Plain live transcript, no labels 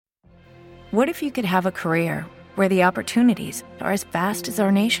What if you could have a career where the opportunities are as vast as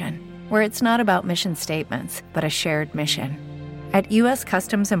our nation, where it's not about mission statements, but a shared mission? At U.S.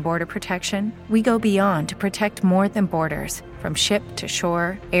 Customs and Border Protection, we go beyond to protect more than borders. From ship to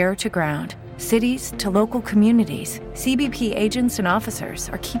shore, air to ground, cities to local communities, CBP agents and officers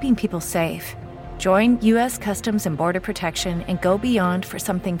are keeping people safe. Join U.S. Customs and Border Protection and go beyond for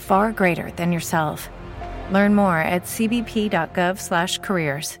something far greater than yourself. Learn more at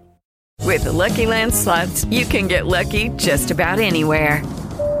cbp.gov/careers. With the Lucky Land Slots, you can get lucky just about anywhere.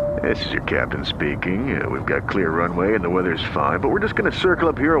 This is your captain speaking. We've got clear runway and the weather's fine, but we're just going to circle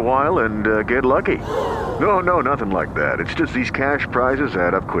up here a while and get lucky. No, nothing like that. It's just these cash prizes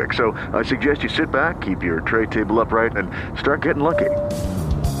add up quick. So I suggest you sit back, keep your tray table upright, and start getting lucky.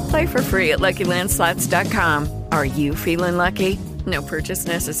 Play for free at LuckyLandSlots.com. Are you feeling lucky? No purchase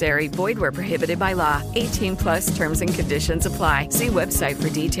necessary. Void where prohibited by law. 18 plus terms and conditions apply. See website for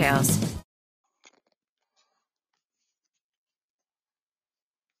details.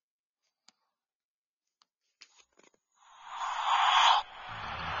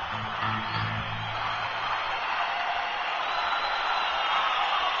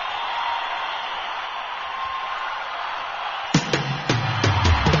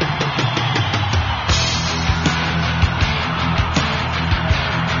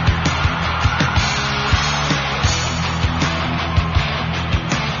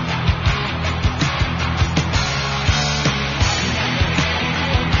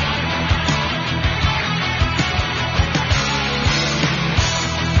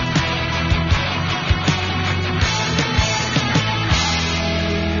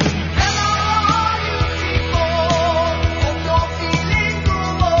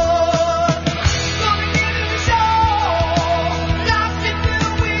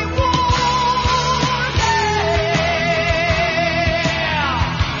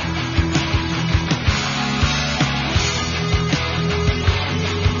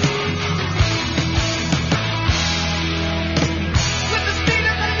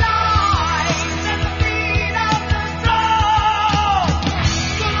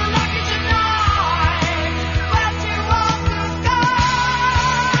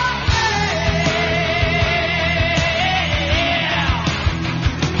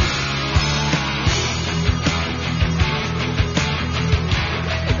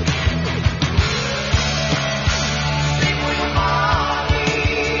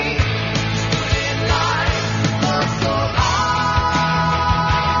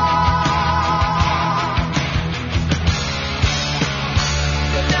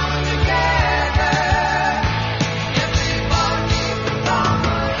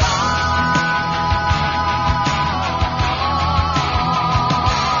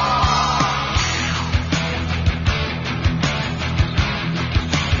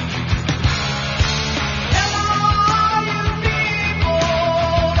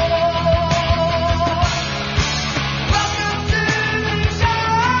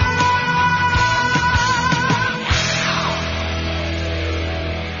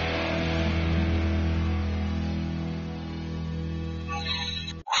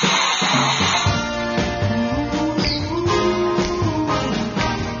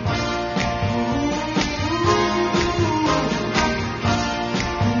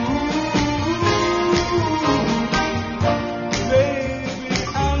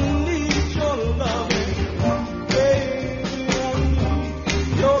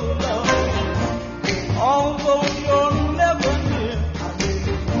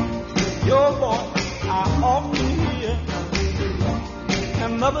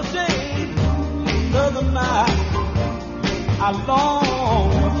 Another day, another night, I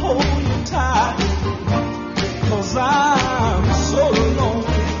long to hold you tight, 'cause I'm so lonely.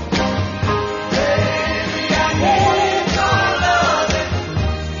 Baby, I need your loving,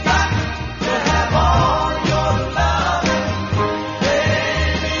 got to have all your loving.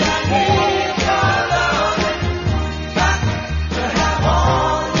 Baby, I need your loving, got to have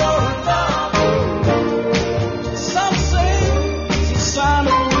all your loving. Some say it's a sign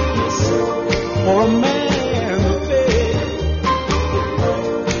of weakness for a man to fail.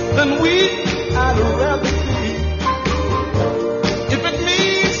 Then weak I'd rather be. If it means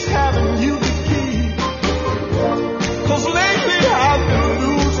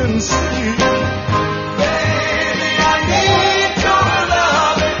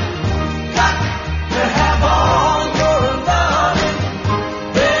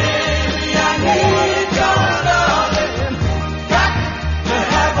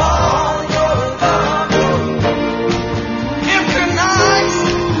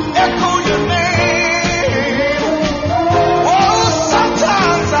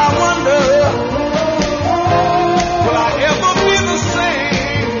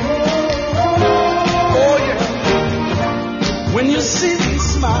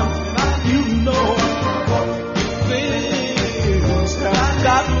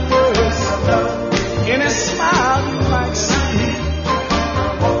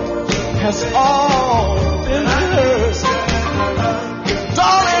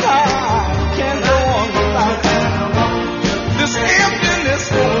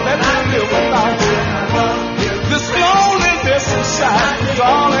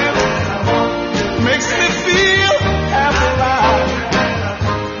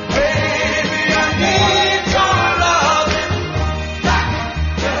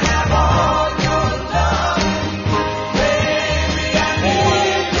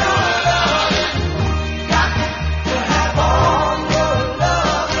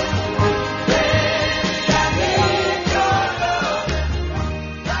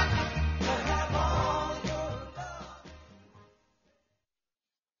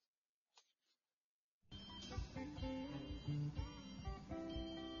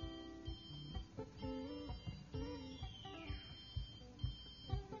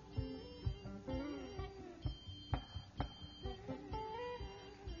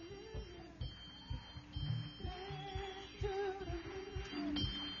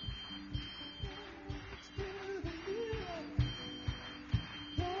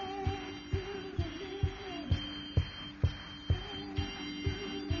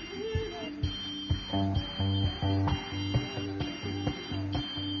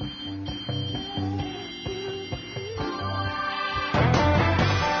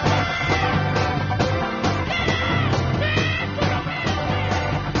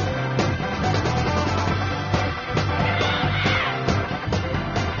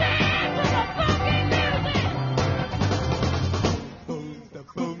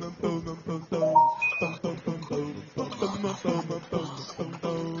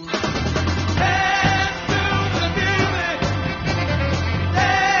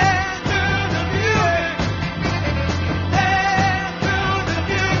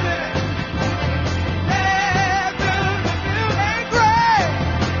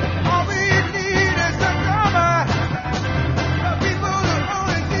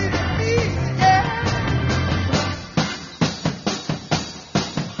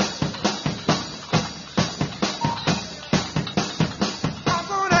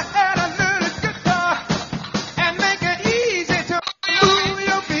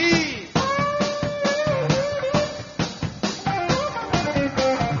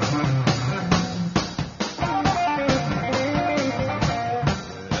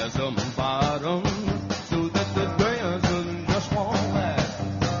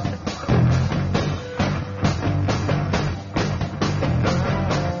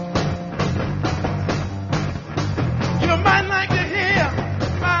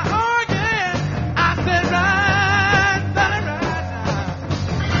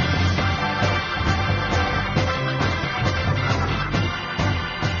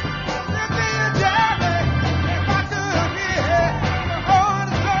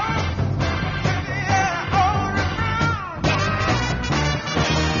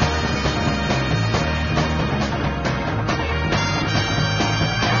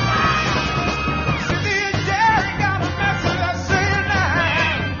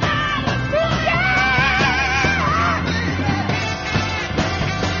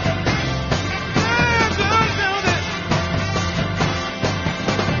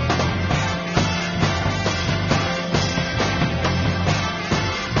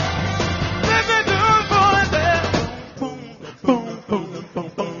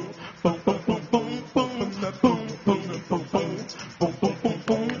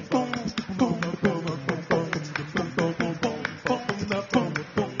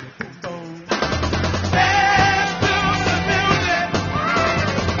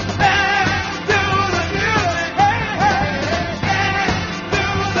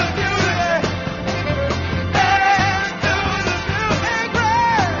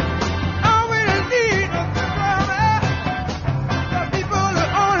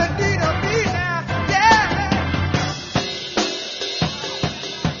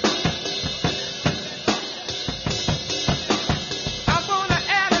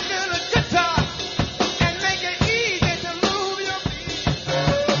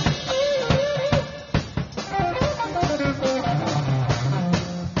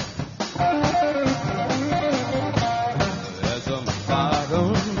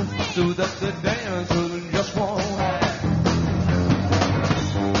the dancers just won't hide.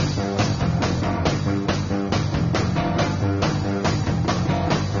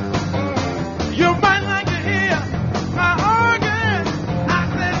 You might like to hear my organ. I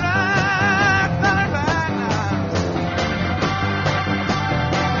said right, right, right now.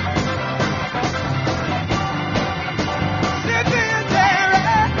 Cindy and Jerry,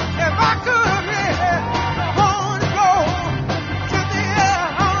 if I could really want to go to the air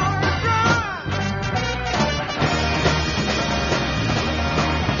on the drum.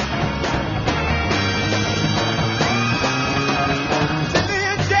 Cindy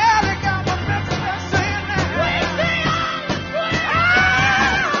and Jerry got my message saying that.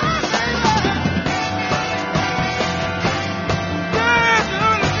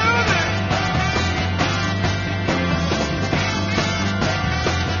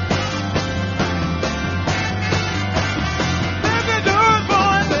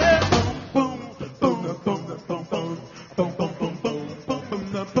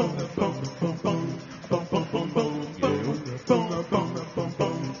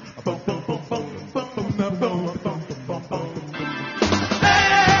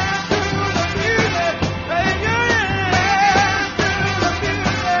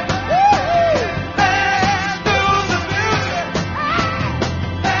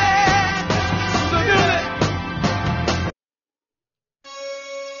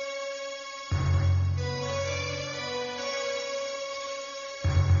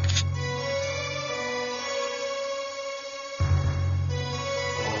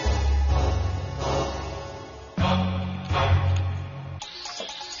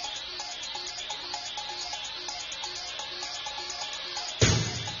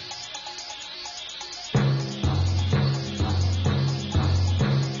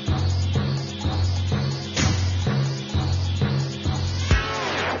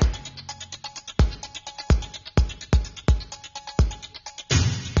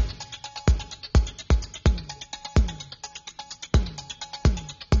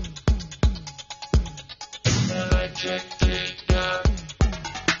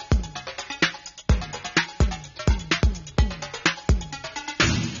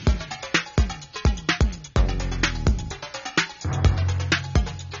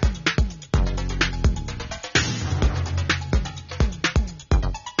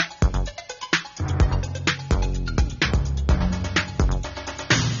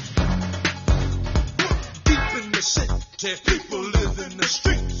 Deep in the city, people live in the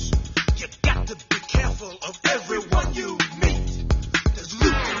streets. You got to be careful of everyone you meet. There's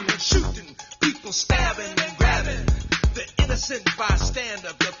looting and shooting, people stabbing and grabbing. The innocent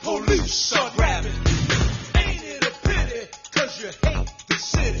bystander, the police are grabbing. Ain't it a pity, 'cause you hate the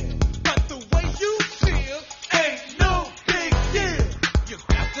city. But the way you feel ain't no big deal. You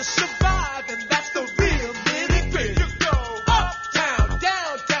got to survive, and that's the real nitty-gritty. You go uptown,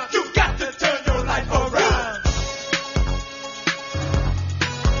 downtown, you got to turn your life around.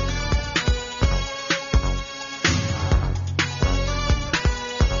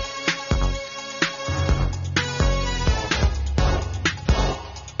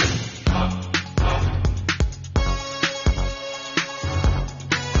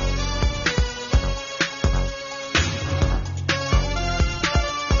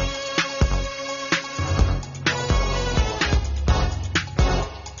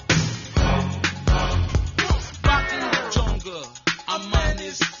 Back in the jungle, our mind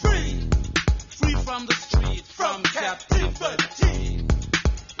is free. Free from the street, from captivity.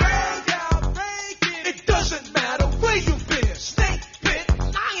 Break out, break it. It doesn't matter where you've been. Snake pit,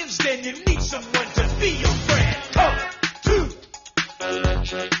 lion's den, you need someone to be your friend. Come to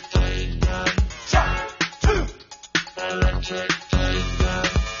Electric Kingdom. Talk to Electric Kingdom.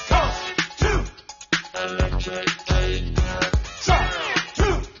 Come to Electric Kingdom. Talk to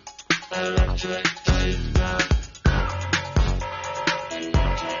Electric Kingdom.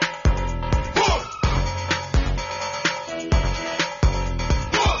 Whoa!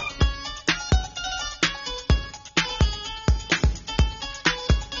 Whoa!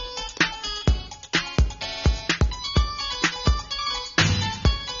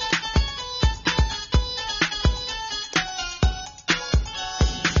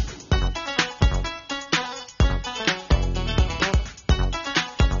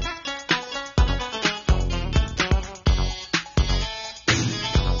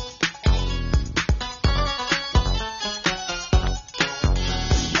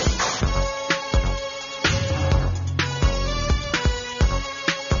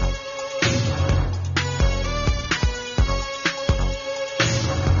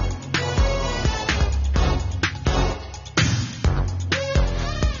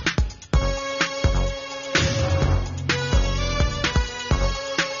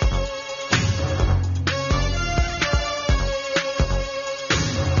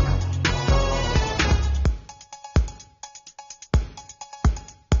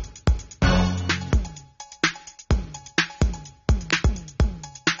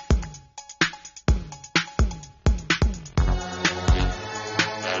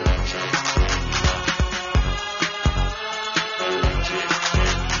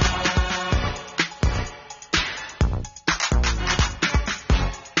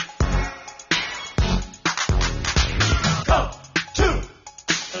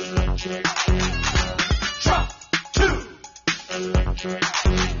 Drop two. Come two.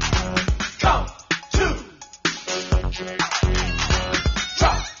 Drop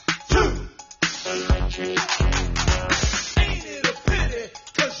two. Ain't it a pity,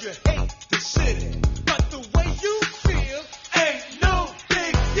 'cause you hate the city, but the way you feel ain't no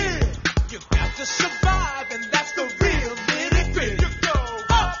big deal. You got to survive, and that's the real nitty-gritty. You go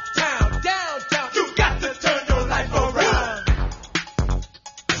uptown, downtown, you got to turn your life around.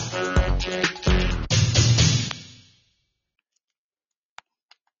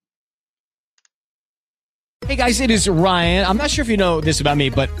 Hey guys, it is Ryan. I'm not sure if you know this about me,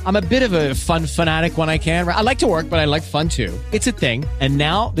 but I'm a bit of a fun fanatic when I can. I like to work, but I like fun too. It's a thing. And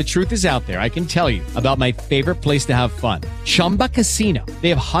now the truth is out there. I can tell you about my favorite place to have fun. Chumba Casino. They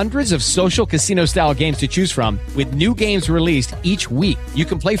have hundreds of social casino style games to choose from with new games released each week. You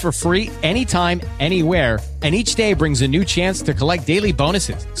can play for free anytime, anywhere. And each day brings a new chance to collect daily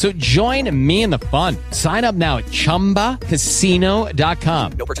bonuses. So join me in the fun. Sign up now at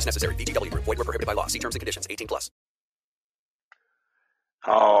ChumbaCasino.com. No purchase necessary. VGW Group. Void where prohibited by law. See terms and conditions. 18+.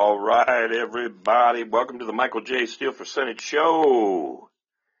 All right, everybody. Welcome to the Michael J. Steele for Senate show.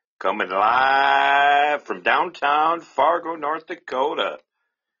 Coming live from downtown Fargo, North Dakota.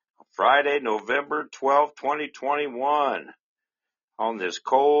 Friday, November 12th, 2021. On this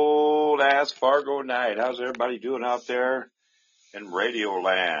cold-ass Fargo night. How's everybody doing out there in Radio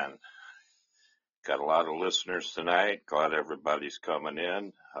Land? Got a lot of listeners tonight. Glad everybody's coming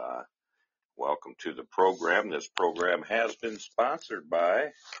in. Welcome to the program. This program has been sponsored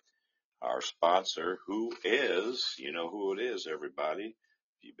by our sponsor, who is, you know who it is, everybody.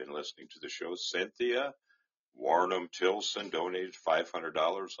 If you've been listening to the show, Cynthia Warnham Tilson donated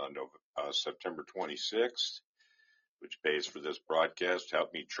 $500 on September 26th, which pays for this broadcast.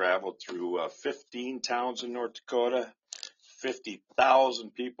 Helped me travel through 15 towns in North Dakota.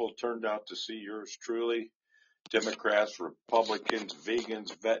 50,000 people turned out to see yours truly. Democrats, Republicans,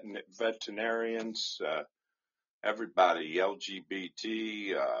 vegans, veterinarians, everybody,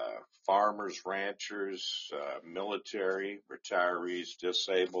 LGBT, farmers, ranchers, military, retirees,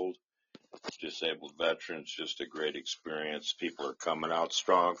 disabled veterans. Just a great experience. People are coming out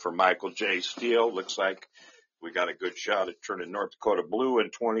strong for Michael J. Steele. Looks like we got a good shot at turning North Dakota blue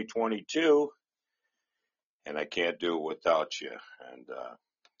in 2022, and I can't do it without you. And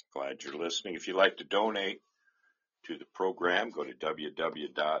glad you're listening. If you'd like to donate to the program, go to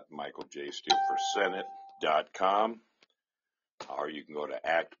www.michaeljsteeleforsenate.com, or you can go to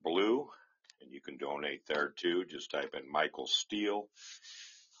Act Blue, and you can donate there too. Just type in Michael Steele.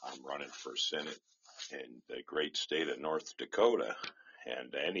 I'm running for Senate in the great state of North Dakota,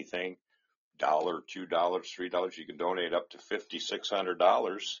 and anything, $1, $2, $3, you can donate up to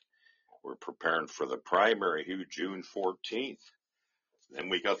 $5,600. We're preparing for the primary here June 14th. Then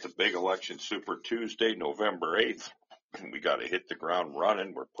we got the big election Super Tuesday, November 8th, and we got to hit the ground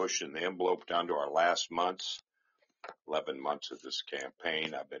running. We're pushing the envelope down to our last months, 11 months of this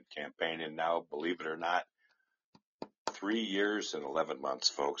campaign. I've been campaigning now, believe it or not, 3 years and 11 months,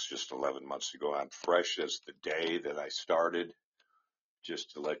 folks, just 11 months ago. I'm fresh as the day that I started,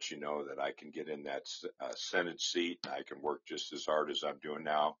 just to let you know that I can get in that Senate seat, and I can work just as hard as I'm doing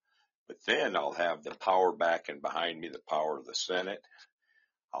now. But then I'll have the power back and behind me, the power of the Senate.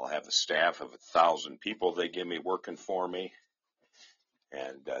 I'll have a staff of 1,000 people they give me working for me.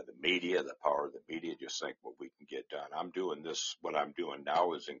 And the media, the power of the media, just think what we can get done. I'm doing this, what I'm doing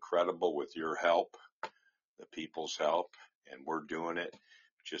now is incredible with your help, the people's help, and we're doing it.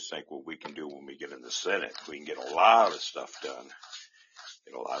 Just think what we can do when we get in the Senate. We can get a lot of stuff done,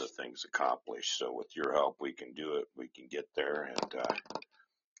 get a lot of things accomplished. So with your help, we can do it. We can get there, and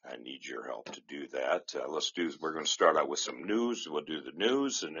I need your help to do that. We're going to start out with some news. We'll do the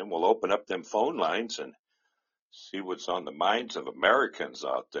news, and then we'll open up them phone lines and see what's on the minds of Americans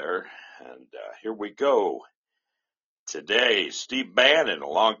out there. And here we go. Today, Steve Bannon, a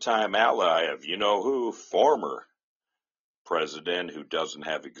longtime ally of you-know-who, former president who doesn't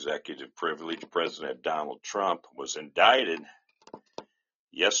have executive privilege, President Donald Trump, was indicted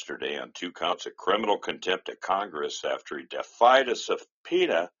yesterday on 2 counts of criminal contempt of Congress after he defied a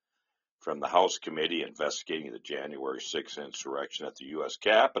subpoena from the House committee investigating the January 6th insurrection at the U.S.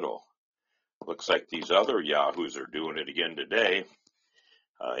 Capitol. Looks like these other yahoos are doing it again today.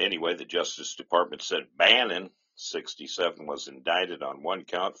 Anyway, the Justice Department said Bannon, 67, was indicted on 1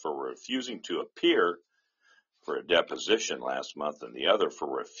 count for refusing to appear for a deposition last month, and the other for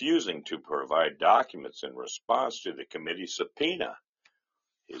refusing to provide documents in response to the committee subpoena.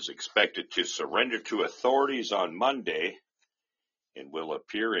 He is expected to surrender to authorities on Monday and will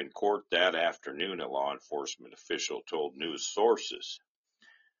appear in court that afternoon, a law enforcement official told news sources.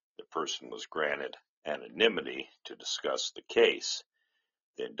 The person was granted anonymity to discuss the case.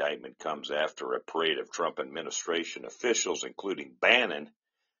 The indictment comes after a parade of Trump administration officials, including Bannon,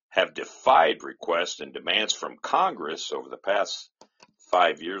 have defied requests and demands from Congress over the past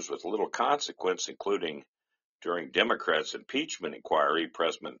 5 years with little consequence, including during Democrats' impeachment inquiry.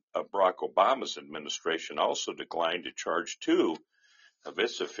 President Barack Obama's administration also declined to charge 2 of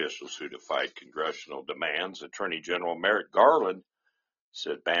its officials who defied congressional demands. Attorney General Merrick Garland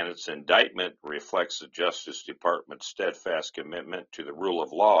said Bannon's indictment reflects the Justice Department's steadfast commitment to the rule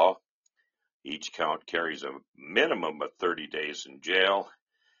of law. Each count carries a minimum of 30 days in jail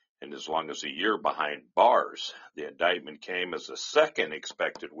and as long as a year behind bars. The indictment came as a second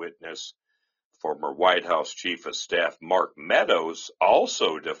expected witness. Former White House Chief of Staff Mark Meadows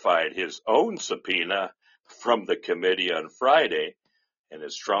also defied his own subpoena from the committee on Friday, and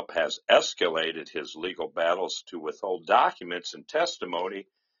as Trump has escalated his legal battles to withhold documents and testimony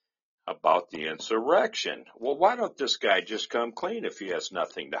about the insurrection. Well, why don't this guy just come clean if he has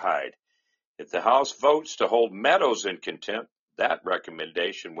nothing to hide? If the House votes to hold Meadows in contempt, that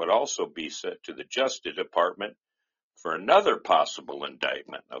recommendation would also be sent to the Justice Department for another possible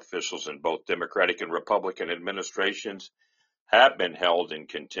indictment. Officials in both Democratic and Republican administrations have been held in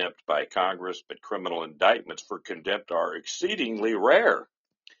contempt by Congress, but criminal indictments for contempt are exceedingly rare.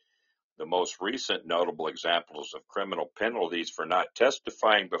 The most recent notable examples of criminal penalties for not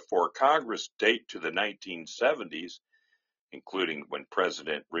testifying before Congress date to the 1970s, including when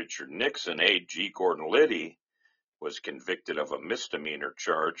President Richard Nixon aide G. Gordon Liddy was convicted of a misdemeanor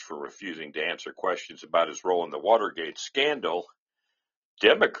charge for refusing to answer questions about his role in the Watergate scandal.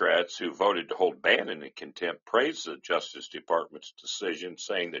 Democrats who voted to hold Bannon in contempt praised the Justice Department's decision,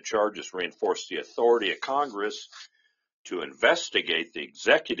 saying the charges reinforce the authority of Congress to investigate the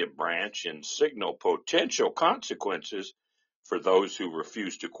executive branch and signal potential consequences for those who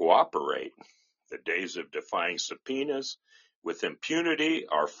refuse to cooperate. The days of defying subpoenas with impunity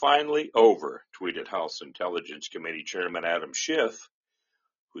are finally over, tweeted House Intelligence Committee Chairman Adam Schiff,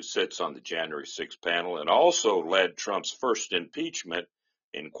 who sits on the January 6 panel and also led Trump's first impeachment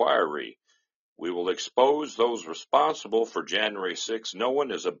inquiry. We will expose those responsible for January 6. No one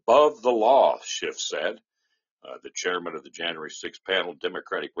is above the law, Schiff said. The chairman of the January 6 panel,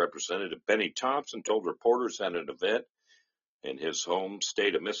 Democratic Representative Benny Thompson, told reporters at an event in his home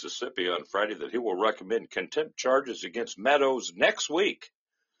state of Mississippi on Friday that he will recommend contempt charges against Meadows next week.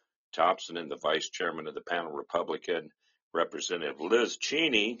 Thompson and the vice chairman of the panel, Republican Representative Liz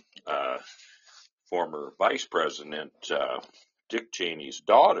Cheney, former Vice President Dick Cheney's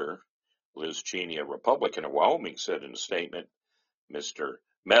daughter, Liz Cheney, a Republican of Wyoming, said in a statement, Mr.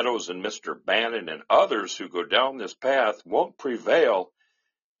 Meadows and Mr. Bannon and others who go down this path won't prevail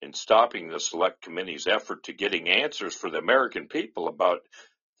in stopping the Select Committee's effort to getting answers for the American people about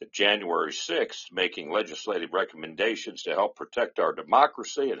the January 6th, making legislative recommendations to help protect our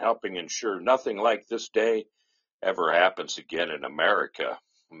democracy and helping ensure nothing like this day ever happens again in America.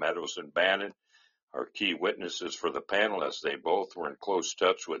 Meadows and Bannon are key witnesses for the panel, as they both were in close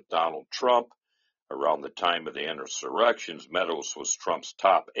touch with Donald Trump around the time of the insurrections. Meadows was Trump's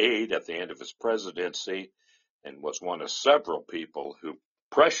top aide at the end of his presidency and was one of several people who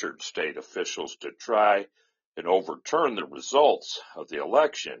pressured state officials to try and overturn the results of the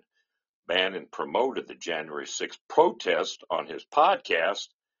election. Bannon promoted the January 6th protest on his podcast,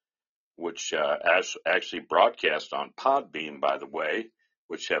 which actually broadcast on Podbeam, by the way,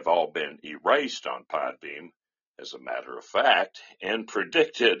 which have all been erased on Podbeam, as a matter of fact, and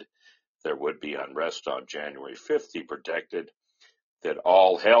predicted there would be unrest on January 5th. He predicted that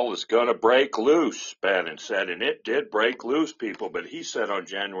all hell is going to break loose, Bannon said, and it did break loose, people, but he said on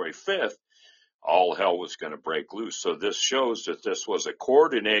January 5th, all hell was going to break loose. So this shows that this was a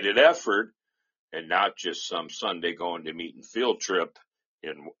coordinated effort and not just some Sunday going to meeting field trip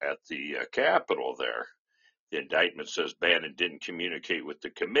at the Capitol there. The indictment says Bannon didn't communicate with the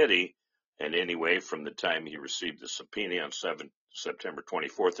committee in any way from the time he received the subpoena on September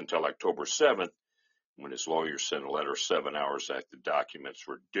 24th until October 7th, when his lawyer sent a letter 7 hours after the documents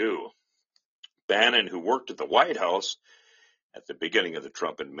were due. Bannon, who worked at the White House at the beginning of the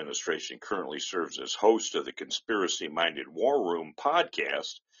Trump administration, currently serves as host of the Conspiracy-Minded War Room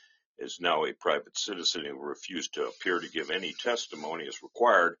podcast, is now a private citizen who refused to appear to give any testimony as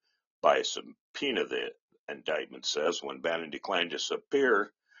required by a subpoena, the indictment says. When Bannon declined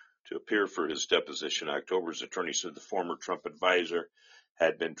to appear for his deposition in October, his attorney said the former Trump advisor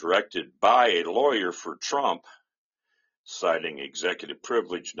had been directed by a lawyer for Trump, citing executive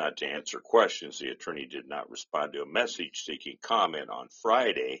privilege not to answer questions. The attorney did not respond to a message seeking comment on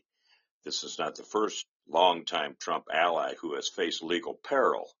Friday. This is not the first longtime Trump ally who has faced legal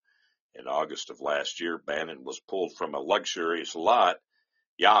peril. In August of last year, Bannon was pulled from a luxurious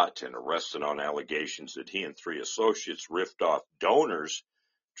yacht and arrested on allegations that he and 3 associates ripped off donors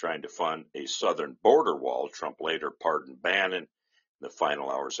trying to fund a southern border wall. Trump later pardoned Bannon in the final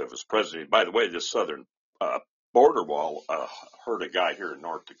hours of his presidency. By the way, this southern border wall hurt a guy here in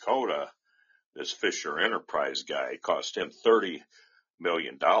North Dakota, this Fisher Enterprise guy. It cost him $30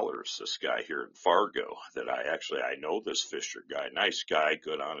 million, this guy here in Fargo, that I know this Fisher guy. Nice guy,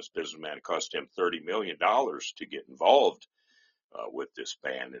 good, honest businessman. It cost him $30 million to get involved with this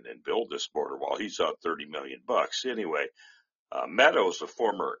Bannon and build this border wall. He's out $30 million. Anyway, Meadows, a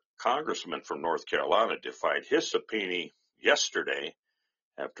former congressman from North Carolina, defied his subpoena yesterday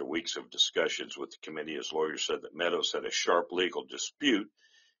after weeks of discussions with the committee. His lawyer said that Meadows had a sharp legal dispute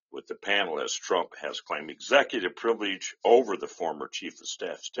with the panel as Trump has claimed executive privilege over the former chief of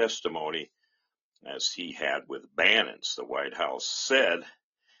staff's testimony as he had with Bannon's. The White House said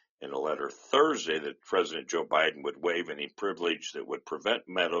in a letter Thursday that President Joe Biden would waive any privilege that would prevent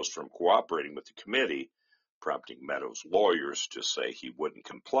Meadows from cooperating with the committee, prompting Meadows' lawyers to say he wouldn't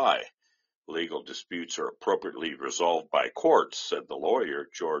comply. Legal disputes are appropriately resolved by courts, said the lawyer,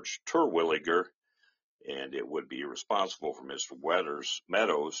 George Terwilliger, and it would be irresponsible for Mr.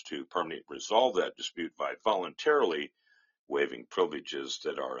 Meadows to permanently resolve that dispute by voluntarily waiving privileges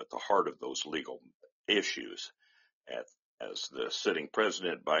that are at the heart of those legal issues. As the sitting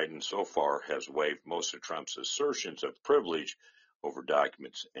president, Biden so far has waived most of Trump's assertions of privilege over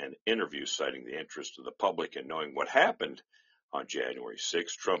documents and interviews, citing the interest of the public in knowing what happened on January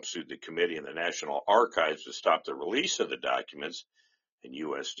 6. Trump sued the committee and the National Archives to stop the release of the documents, and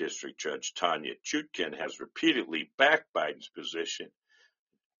U.S. District Judge Tanya Chutkin has repeatedly backed Biden's position.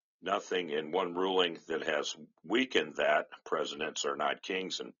 Nothing in one ruling that has weakened that. Presidents are not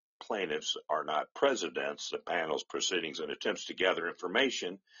kings and plaintiffs are not presidents. The panel's proceedings and attempts to gather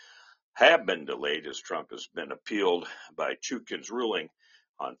information have been delayed as Trump has been appealed by Chutkin's ruling.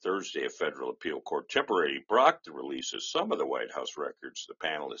 On Thursday, a federal appeal court temporarily blocked the release of some of the White House records the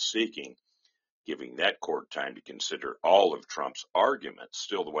panel is seeking, giving that court time to consider all of Trump's arguments.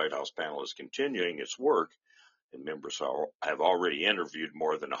 Still, the White House panel is continuing its work, and members have already interviewed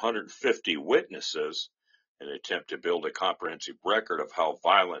more than 150 witnesses in an attempt to build a comprehensive record of how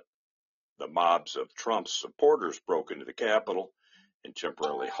violent the mobs of Trump's supporters broke into the Capitol and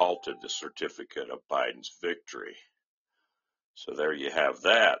temporarily halted the certificate of Biden's victory. So there you have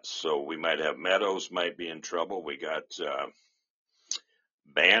that. So we might have Meadows might be in trouble. We got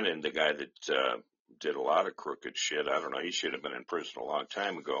Bannon, the guy that did a lot of crooked shit. I don't know. He should have been in prison a long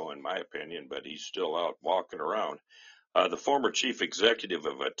time ago, in my opinion, but he's still out walking around. The former chief executive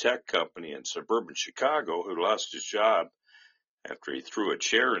of a tech company in suburban Chicago who lost his job after he threw a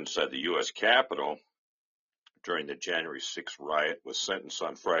chair inside the U.S. Capitol during the January 6th riot was sentenced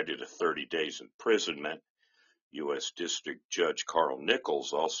on Friday to 30 days imprisonment. U.S. District Judge Carl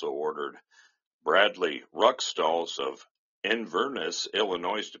Nichols also ordered Bradley Ruckstals of Inverness,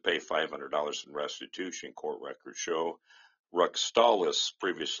 Illinois, to pay $500 in restitution, court records show. Ruckstalis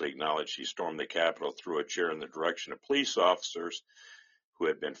previously acknowledged he stormed the Capitol, threw a chair in the direction of police officers who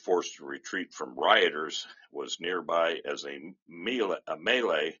had been forced to retreat from rioters, was nearby as a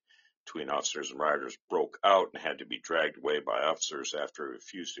melee between officers and rioters broke out and had to be dragged away by officers after he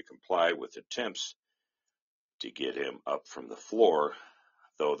refused to comply with attempts to get him up from the floor,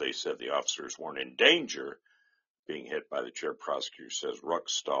 though they said the officers weren't in danger being hit by the chair. Prosecutor says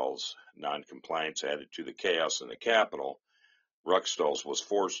Ruckstall's noncompliance added to the chaos in the Capitol. Ruckstall's was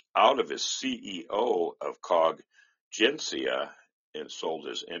forced out of his CEO of Coggencia and sold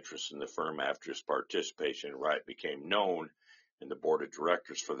his interest in the firm after his participation in the riot became known, and the board of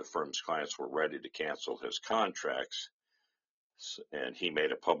directors for the firm's clients were ready to cancel his contracts. And he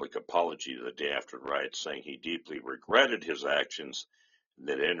made a public apology the day after the riot, saying he deeply regretted his actions and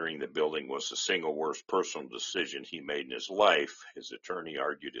that entering the building was the single worst personal decision he made in his life. His attorney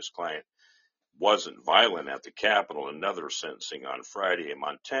argued his client wasn't violent at the Capitol. Another sentencing on Friday, a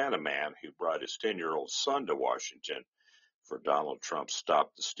Montana man who brought his 10-year-old son to Washington for Donald Trump's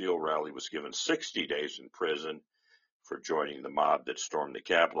Stop the Steal rally was given 60 days in prison for joining the mob that stormed the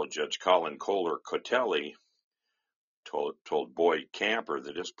Capitol. Judge Colin Kohler Cotelli told Boyd Camper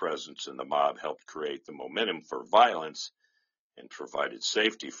that his presence in the mob helped create the momentum for violence and provided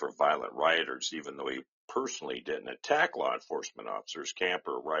safety for violent rioters, even though he personally didn't attack law enforcement officers.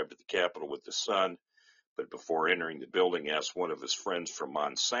 Camper arrived at the Capitol with his son, but before entering the building asked one of his friends from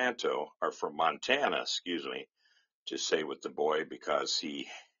Montana, to stay with the boy because he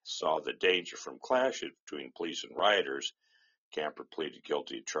saw the danger from clashes between police and rioters. Camper pleaded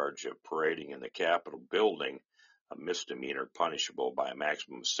guilty to charge of parading in the Capitol building a misdemeanor punishable by a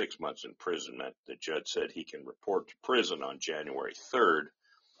maximum of 6 months imprisonment. The judge said he can report to prison on January 3rd.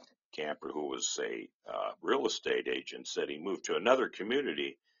 Camper, who was a real estate agent, said he moved to another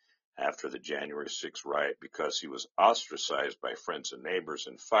community after the January 6th riot because he was ostracized by friends and neighbors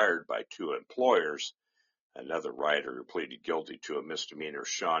and fired by 2 employers. Another rioter who pleaded guilty to a misdemeanor,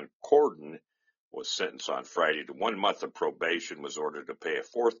 Sean Corden, was sentenced on Friday to 1 month of probation, was ordered to pay a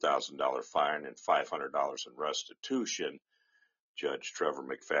 $4,000 fine and $500 in restitution. Judge Trevor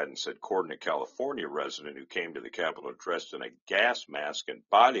McFadden said Corden, a California resident who came to the Capitol dressed in a gas mask and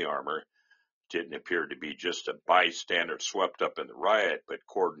body armor, didn't appear to be just a bystander swept up in the riot, but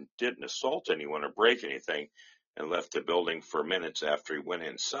Corden didn't assault anyone or break anything and left the building for minutes after he went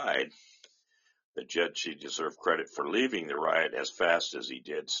inside. The judge, he deserved credit for leaving the riot as fast as he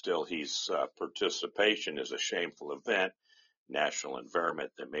did. Still, his participation is a shameful event, national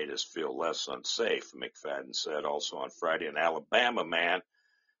environment that made us feel less unsafe, McFadden said. Also on Friday, an Alabama man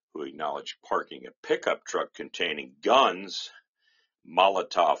who acknowledged parking a pickup truck containing guns,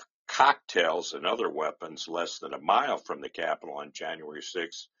 Molotov cocktails, and other weapons less than a mile from the Capitol on January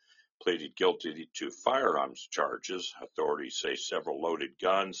 6th pleaded guilty to firearms charges. Authorities say several loaded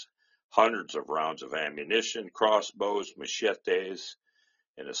guns, hundreds of rounds of ammunition, crossbows, machetes,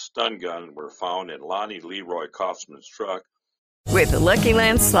 and a stun gun were found in Lonnie Leroy Kaufman's truck. With the Lucky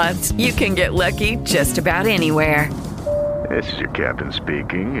Land Slots, you can get lucky just about anywhere. This is your captain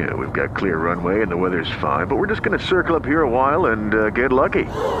speaking. We've got clear runway and the weather's fine, but we're just going to circle up here a while and get lucky.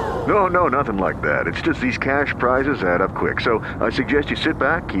 No, nothing like that. It's just these cash prizes add up quick. So I suggest you sit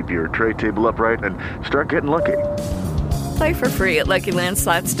back, keep your tray table upright, and start getting lucky. Play for free at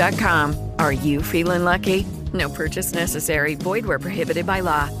LuckyLandSlots.com. Are you feeling lucky? No purchase necessary. Void where prohibited by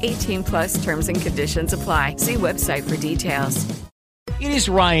law. 18 plus terms and conditions apply. See website for details. It is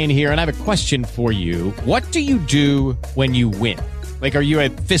Ryan here, and I have a question for you. What do you do when you win? Like, are you a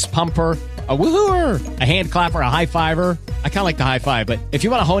fist pumper, a woohooer, a hand clapper, a high fiver? I kind of like the high five, but if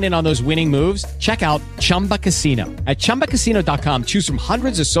you want to hone in on those winning moves, check out Chumba Casino. At ChumbaCasino.com, choose from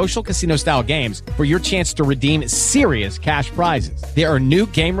hundreds of social casino-style games for your chance to redeem serious cash prizes. There are new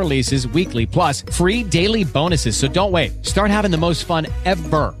game releases weekly, plus free daily bonuses, so don't wait. Start having the most fun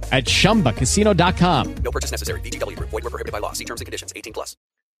ever at ChumbaCasino.com. No purchase necessary. VGW Group. Void where prohibited by law. See terms and conditions. 18 plus.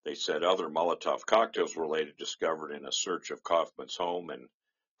 They said other Molotov cocktails were later discovered in a search of Kaufman's home in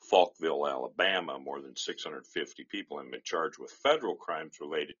Falkville, Alabama. More than 650 people have been charged with federal crimes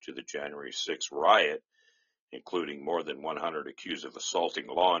related to the January 6th riot, including more than 100 accused of assaulting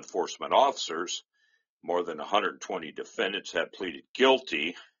law enforcement officers. More than 120 defendants have pleaded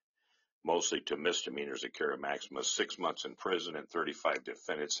guilty, mostly to misdemeanors that carry a maximum of 6 months in prison, and 35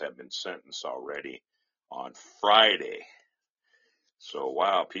 defendants have been sentenced already on Friday. So,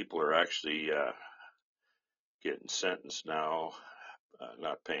 wow, people are actually getting sentenced now,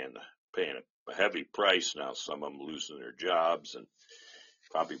 not paying a heavy price now. Some of them losing their jobs, and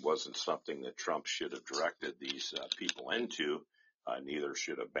probably wasn't something that Trump should have directed these people into. Neither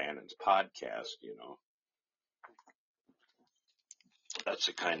should have Bannon's podcast, you know. That's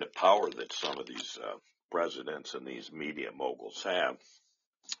the kind of power that some of these presidents and these media moguls have.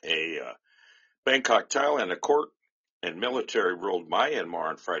 Bangkok, Thailand, a court and military ruled Myanmar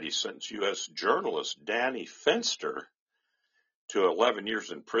on Friday sentenced U.S. journalist Danny Fenster to 11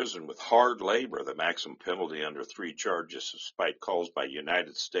 years in prison with hard labor, the maximum penalty under 3 charges, despite calls by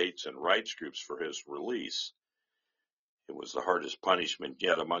United States and rights groups for his release. It was the hardest punishment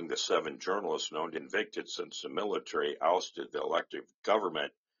yet among the 7 journalists known convicted since the military ousted the elected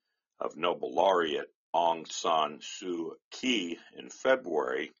government of Nobel laureate Aung San Suu Kyi in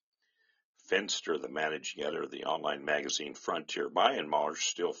February. Fenster, the managing editor of the online magazine Frontier Myanmar,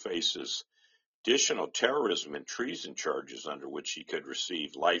 still faces additional terrorism and treason charges under which he could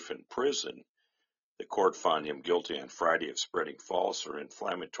receive life in prison. The court found him guilty on Friday of spreading false or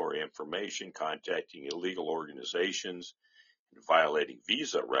inflammatory information, contacting illegal organizations, and violating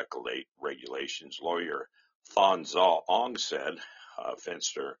visa regulations. Lawyer Thon Zaw Ong said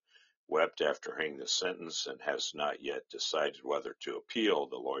Fenster wept after hearing the sentence and has not yet decided whether to appeal.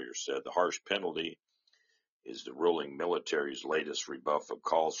 The lawyer said the harsh penalty is the ruling military's latest rebuff of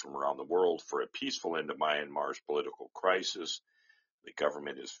calls from around the world for a peaceful end to Myanmar's political crisis. The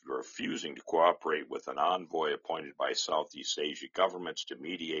government is refusing to cooperate with an envoy appointed by Southeast Asia governments to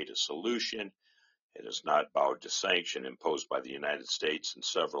mediate a solution. It has not bowed to sanction imposed by the United States and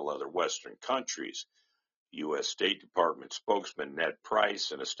several other Western countries. U.S. State Department spokesman Ned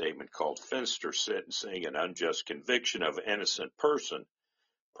Price, in a statement called Fenster sentencing an unjust conviction of an innocent person.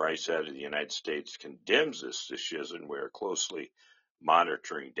 Price added the United States condemns this decision. We are closely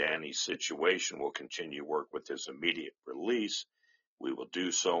monitoring Danny's situation. We'll continue work with his immediate release. We will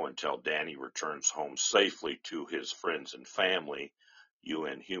do so until Danny returns home safely to his friends and family.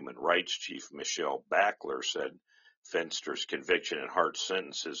 UN Human Rights Chief Michelle Bacheler said Fenster's conviction and hard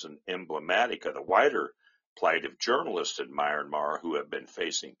sentence is emblematic of the wider plight of journalists in Myanmar who have been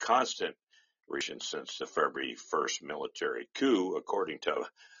facing constant repression since the February 1st military coup. According to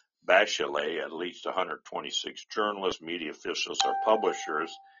Bachelet, at least 126 journalists, media officials, or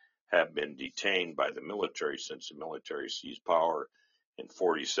publishers have been detained by the military since the military seized power, and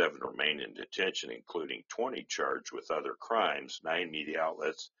 47 remain in detention, including 20 charged with other crimes. 9 media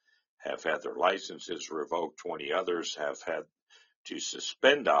outlets have had their licenses revoked. 20 others have had to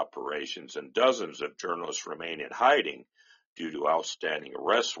suspend operations, and dozens of journalists remain in hiding due to outstanding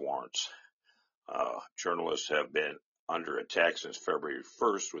arrest warrants. Journalists have been under attack since February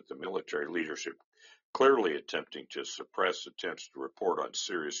 1st, with the military leadership clearly attempting to suppress attempts to report on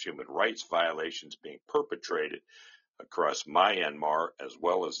serious human rights violations being perpetrated across Myanmar, as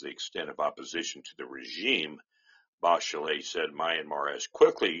well as the extent of opposition to the regime. Bachelet said Myanmar has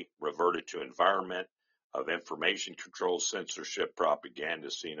quickly reverted to an environment of information control, censorship, propaganda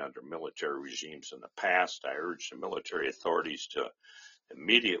seen under military regimes in the past. I urge the military authorities to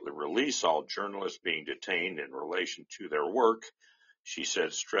immediately release all journalists being detained in relation to their work, she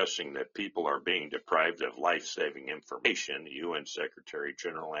said, stressing that people are being deprived of life-saving information. UN Secretary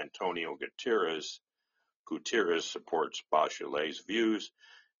General Antonio Guterres supports Bachelet's views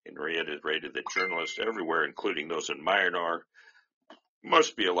and reiterated that journalists everywhere, including those in Myanmar,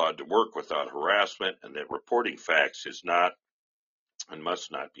 must be allowed to work without harassment, and that reporting facts is not and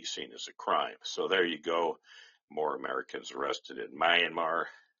must not be seen as a crime. So there you go. More Americans arrested in Myanmar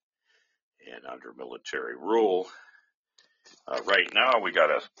and under military rule. Right now, we got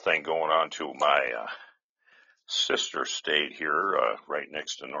a thing going on to my sister state here, right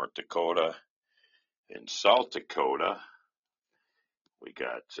next to North Dakota. In South Dakota, we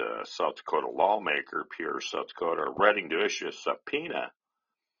got South Dakota lawmaker, Pierre, South Dakota, Reading to issue a subpoena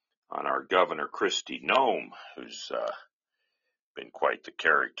on our Governor Kristi Noem, who's been quite the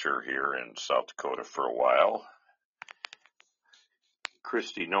character here in South Dakota for a while.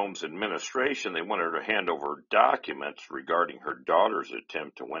 Kristi Noem's administration, they wanted her to hand over documents regarding her daughter's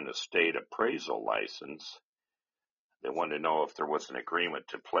attempt to win a state appraisal license. They wanted to know if there was an agreement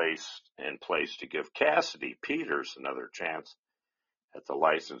in place to give Cassidy Peters another chance at the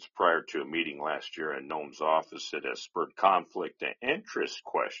license prior to a meeting last year in Noem's office. It has spurred conflict and interest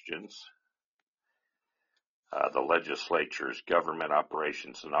questions. The legislature's Government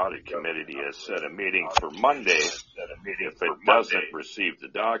Operations and Audit Committee has set a meeting for Monday if it doesn't receive the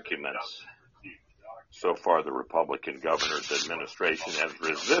documents. So far, the Republican governor's administration has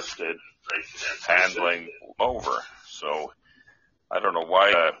resisted handling over. So I don't know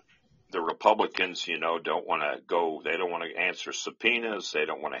why the Republicans, don't want to go. They don't want to answer subpoenas. They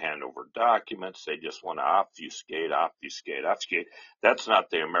don't want to hand over documents. They just want to obfuscate. That's not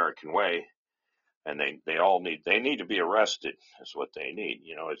the American way. And they need to be arrested is what they need.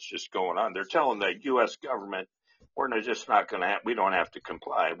 It's just going on. They're telling the U.S. government, we don't have to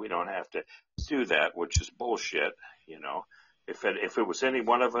comply. We don't have to do that, which is bullshit. If it was any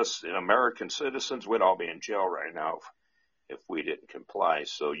one of us, American citizens, we'd all be in jail right now if we didn't comply.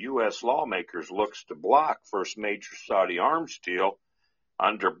 So U.S. lawmakers looks to block first major Saudi arms deal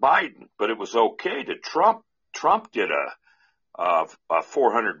under Biden, but it was okay to Trump. Trump did a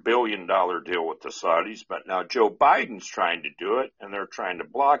 $400 billion deal with the Saudis, but now Joe Biden's trying to do it, and they're trying to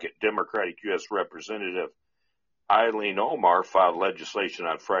block it. Democratic U.S. Representative Ilhan Omar filed legislation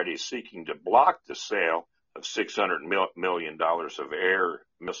on Friday seeking to block the sale of $600 million of air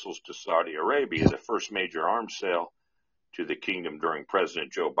missiles to Saudi Arabia, the first major arms sale to the kingdom during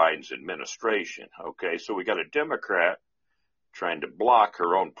President Joe Biden's administration. Okay, so we got a Democrat trying to block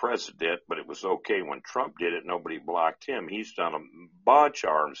her own president, but it was okay when Trump did it. Nobody blocked him. He's done a bunch of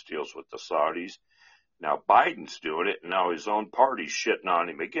arms deals with the Saudis. Now Biden's doing it, and now his own party's shitting on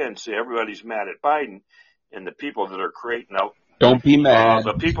him again. See, everybody's mad at Biden, and the people that are creating Don't be mad.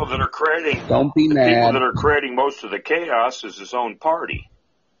 The people that are creating Don't be mad. people that are creating most of the chaos is his own party.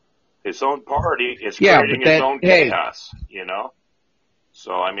 His own party is creating his own chaos,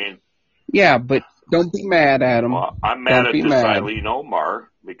 So, I mean... Yeah, but don't be mad at him. Well, I'm mad at this Ilhan Omar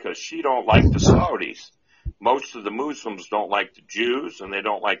because she don't like the Saudis. Most of the Muslims don't like the Jews, and they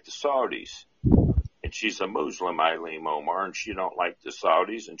don't like the Saudis. And she's a Muslim, Ilhan Omar, and she don't like the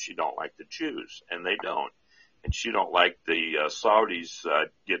Saudis, and she don't like the Jews, and they don't. And she don't like the Saudis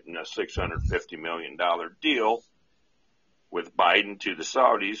getting a $650 million deal with Biden to the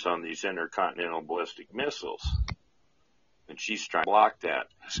Saudis on these intercontinental ballistic missiles. and she's trying to block that.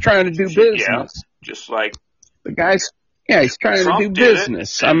 He's trying to do business. Just like The guy's, he's trying Trump to do did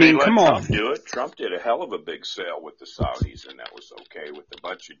business. it, I and mean, they let come Trump on. do it. Trump did a hell of a big sale with the Saudis, and that was okay with a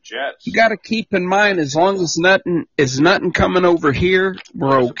bunch of jets. You got to keep in mind, as long as nothing coming over here,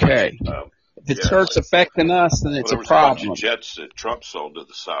 we're okay. If it starts affecting us, then it's there a was problem. a bunch of jets that Trump sold to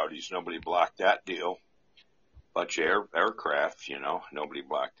the Saudis. Nobody blocked that deal. Bunch of aircraft, nobody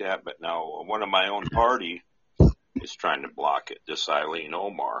blocked that. But now one of my own party is trying to block it. This Eileen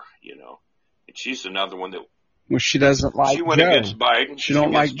Omar, and she's another one that. Well, she doesn't like She went Joe. against Biden. She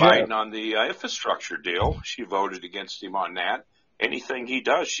don't like Biden Joe. on the infrastructure deal. She voted against him on that. Anything he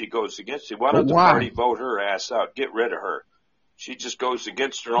does, she goes against him. Why don't the party vote her ass out? Get rid of her. She just goes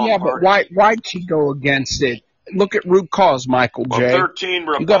against her own party. But why'd she go against it? Look at root cause, Michael J. 13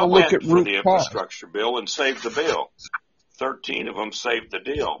 you got to look Republicans at for root the cause. infrastructure bill and saved the bill. 13 of them saved the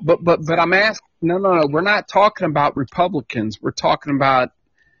deal. But I'm asking. No. We're not talking about Republicans. We're talking about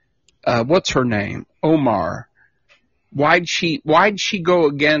what's her name, Omar. Why'd she go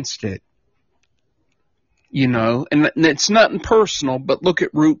against it? And it's nothing personal, but look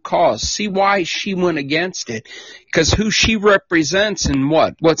at root cause. See why she went against it. Because who she represents in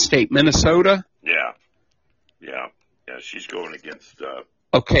what state? Minnesota? Yeah, she's going against...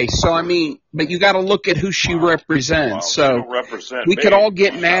 Okay, so I mean, but you got to look at who she represents. Well, so she don't represent we me. could all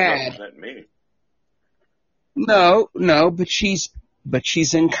get She's mad. not representing me. No, but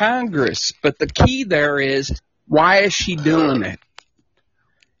she's in Congress. But the key there is, why is she doing it?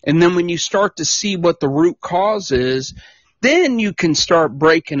 And then when you start to see what the root cause is, then you can start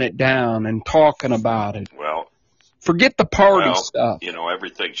breaking it down and talking about it. Well, forget the party stuff.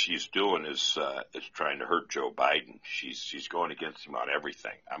 Everything she's doing is trying to hurt Joe Biden. She's going against him on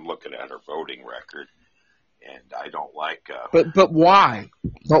everything. I'm looking at her voting record, and I don't like. But why?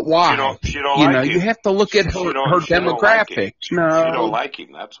 But why? She don't like him. You have to look at her demographic. No, she don't like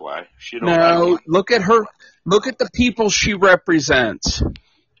him. That's why she don't like him. Look at her. Look at the people she represents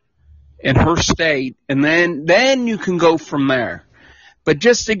in her state, and then you can go from there. But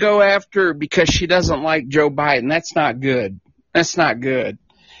just to go after because she doesn't like Joe Biden, that's not good. That's not good.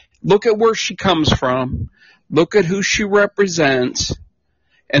 Look at where she comes from. Look at who she represents,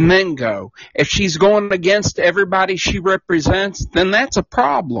 and then go. If she's going against everybody she represents, then that's a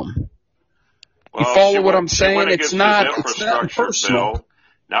problem. Well, you follow what I'm saying? It's not personal. Bill.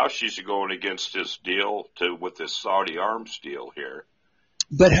 Now she's going against this deal with this Saudi arms deal here.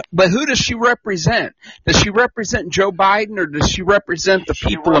 But who does she represent? Does she represent Joe Biden or does she represent the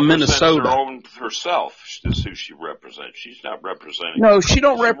people of Minnesota? Herself is who she represents. She's not representing. No, she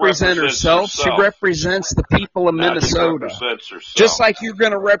don't represent herself. She represents the people of Minnesota. She represents herself. Just like you're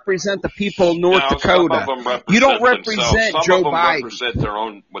going to represent the people of North Dakota. You don't represent Joe Biden. Represent their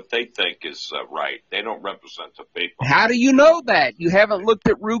own what they think is right. They don't represent the people. How do you know that? You haven't looked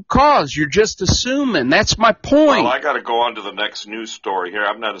at root cause. You're just assuming. That's my point. Well, I got to go on to the next news story here.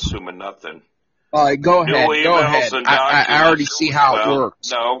 I'm not assuming nothing. All right, go ahead. Go ahead. I already see how it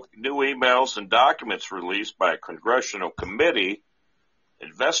works. No, new emails and documents released by a congressional committee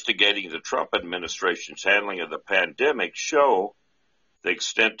investigating the Trump administration's handling of the pandemic show the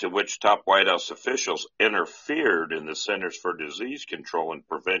extent to which top White House officials interfered in the Centers for Disease Control and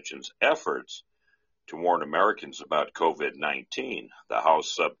Prevention's efforts to warn Americans about COVID-19. The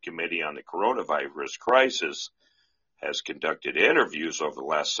House Subcommittee on the Coronavirus Crisis has conducted interviews over the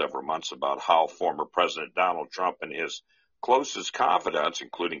last several months about how former President Donald Trump and his closest confidants,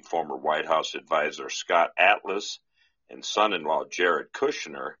 including former White House advisor Scott Atlas and son-in-law Jared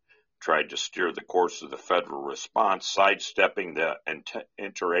Kushner, tried to steer the course of the federal response, sidestepping the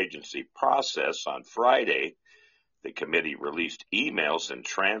interagency process. On Friday, the committee released emails and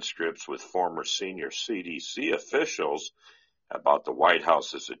transcripts with former senior CDC officials about the White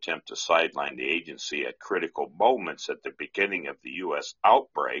House's attempt to sideline the agency at critical moments at the beginning of the U.S.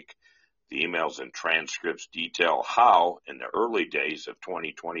 outbreak. The emails and transcripts detail how, in the early days of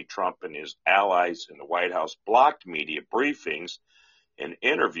 2020, Trump and his allies in the White House blocked media briefings and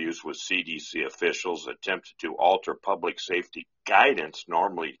interviews with CDC officials, attempted to alter public safety guidance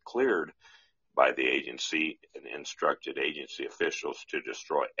normally cleared by the agency, and instructed agency officials to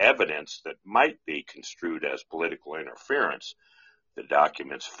destroy evidence that might be construed as political interference. The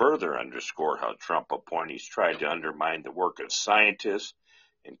documents further underscore how Trump appointees tried to undermine the work of scientists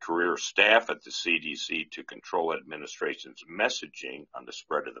and career staff at the CDC to control administration's messaging on the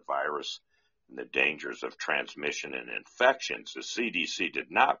spread of the virus and the dangers of transmission and infections. The CDC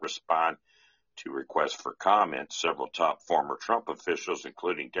did not respond to requests for comment. Several top former Trump officials,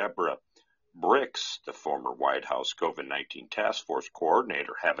 including Deborah Bricks, the former White House COVID-19 task force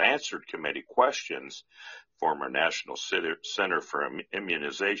coordinator, have answered committee questions. Former National Center for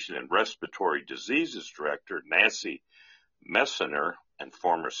Immunization and Respiratory Diseases Director Nancy Messonnier and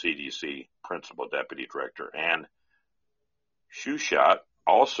former CDC Principal Deputy Director Ann Shushat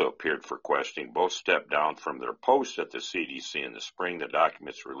also appeared for questioning. Both stepped down from their posts at the CDC in the spring. The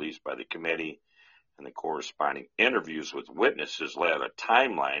documents released by the committee and the corresponding interviews with witnesses lay out a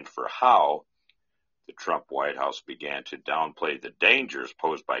timeline for how the Trump White House began to downplay the dangers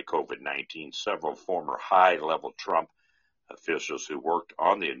posed by COVID-19. Several former high-level Trump officials who worked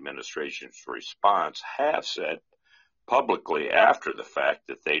on the administration's response have said publicly after the fact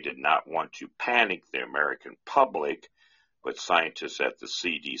that they did not want to panic the American public, but scientists at the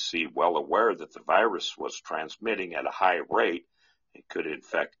CDC, well aware that the virus was transmitting at a high rate and could in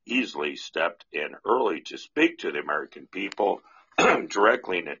fact easily, stepped in early to speak to the American people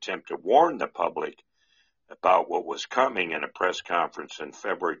directly in an attempt to warn the public about what was coming. In a press conference in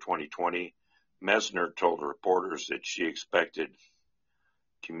February 2020, Messner told reporters that she expected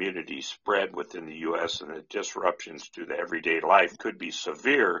community spread within the U.S. and the disruptions to the everyday life could be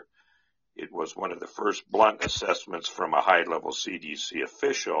severe. It was one of the first blunt assessments from a high-level CDC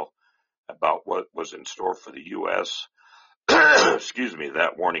official about what was in store for the U.S. Excuse me,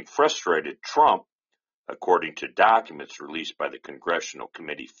 that warning frustrated Trump, according to documents released by the Congressional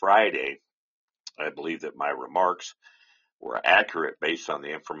Committee Friday. I believe that my remarks were accurate based on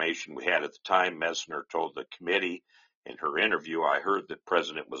the information we had at the time. Messner told the committee in her interview, I heard that the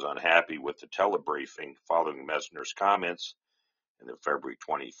president was unhappy with the telebriefing. Following Messner's comments in the February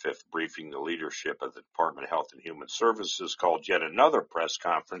 25th briefing, the leadership of the Department of Health and Human Services called yet another press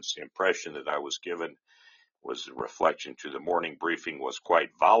conference. The impression that I was given was a reflection to the morning briefing was quite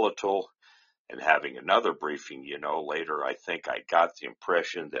volatile. And having another briefing, later I think I got the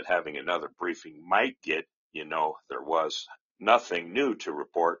impression that having another briefing might get, there was nothing new to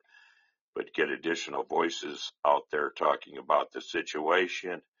report, but get additional voices out there talking about the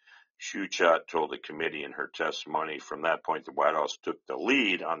situation. Shushat told the committee in her testimony, from that point, the White House took the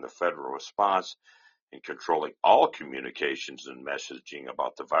lead on the federal response in controlling all communications and messaging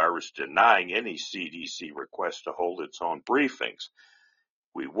about the virus, denying any CDC request to hold its own briefings.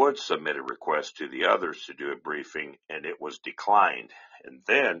 We would submit a request to the others to do a briefing, and it was declined. And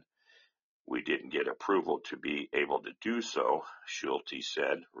then we didn't get approval to be able to do so, Schulte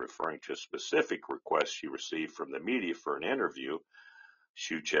said, referring to a specific request she received from the media for an interview.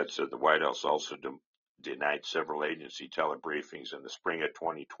 Shushat said the White House also denied several agency telebriefings in the spring of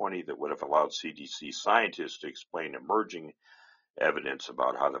 2020 that would have allowed CDC scientists to explain emerging evidence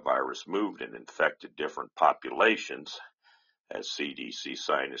about how the virus moved and infected different populations. As CDC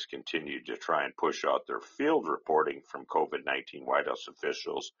scientists continued to try and push out their field reporting from COVID-19, White House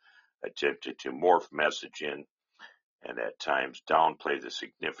officials attempted to morph messaging and at times downplay the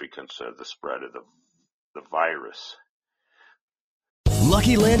significance of the spread of the virus.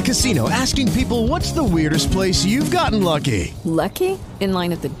 Lucky Land Casino, asking people, what's the weirdest place you've gotten lucky? Lucky? In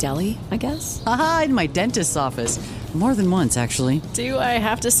line at the deli, I guess? Aha, in my dentist's office. More than once, actually. Do I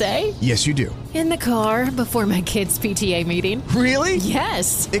have to say? Yes, you do. In the car before my kids' PTA meeting. Really?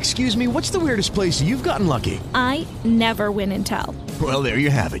 Yes. Excuse me, what's the weirdest place you've gotten lucky? I never win and tell. Well, there you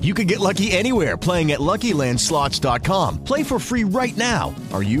have it. You can get lucky anywhere, playing at LuckyLandSlots.com. Play for free right now.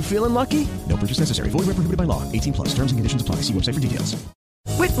 Are you feeling lucky? No purchase necessary. Void where prohibited by law. 18+. Terms and conditions apply. See website for details.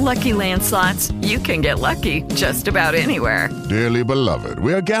 With Lucky Land Slots, you can get lucky just about anywhere. Dearly beloved,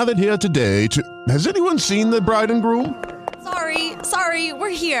 we are gathered here today to... Has anyone seen the bride and groom? Sorry, we're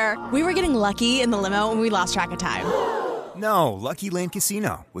here. We were getting lucky in the limo and we lost track of time. No, Lucky Land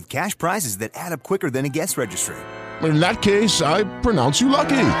Casino, with cash prizes that add up quicker than a guest registry. In that case, I pronounce you lucky.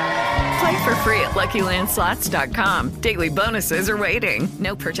 Play for free at LuckyLandSlots.com. Daily bonuses are waiting.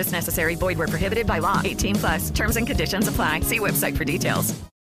 No purchase necessary. Void where prohibited by law. 18+. Terms and conditions apply. See website for details.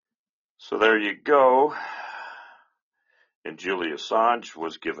 So there you go. And Julian Assange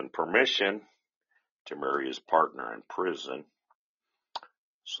was given permission to marry his partner in prison.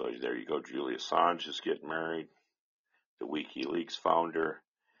 So there you go. Julian Assange is getting married. The WikiLeaks founder.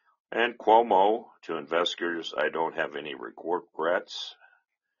 And Cuomo, to investigators, I don't have any regrets.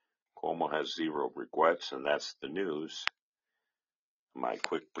 Cuomo has zero regrets, and that's the news. My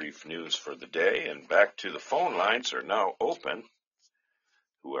quick, brief news for the day. And back to the phone lines are now open.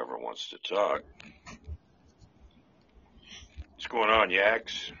 Whoever wants to talk. What's going on,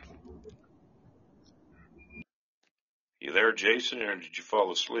 Yaks? You there, Jason, or did you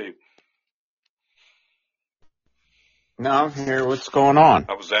fall asleep? No, I'm here. What's going on?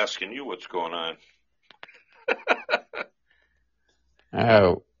 I was asking you what's going on.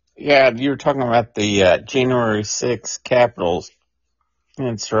 Oh, Yeah, you were talking about the January 6th Capitol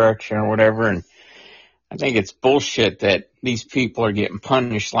insurrection or whatever, and I think it's bullshit that these people are getting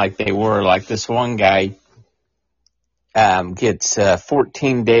punished like they were. Like this one guy gets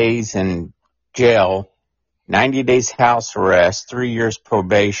 14 days in jail, 90 days house arrest, 3 years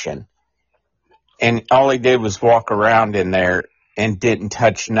probation. And all he did was walk around in there and didn't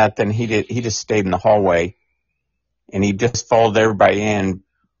touch nothing. He just stayed in the hallway, and he just followed everybody in,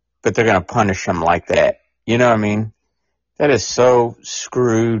 but they're going to punish him like that. You know what I mean? That is so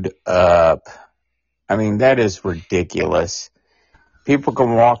screwed up. I mean, that is ridiculous. People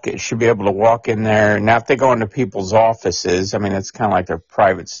should be able to walk in there. Now, if they go into people's offices, I mean, it's kind of like their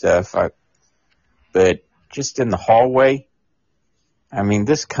private stuff. But just in the hallway, I mean,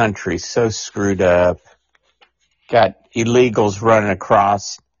 this country's so screwed up. Got illegals running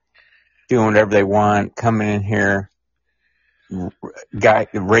across, doing whatever they want, coming in here,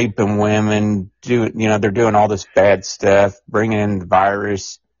 raping women, they're doing all this bad stuff, bringing in the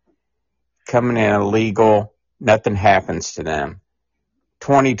virus, coming in illegal. Nothing happens to them.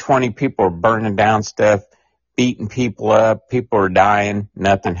 2020, people are burning down stuff, beating people up, people are dying,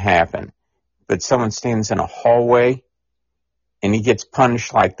 nothing happened. But someone stands in a hallway and he gets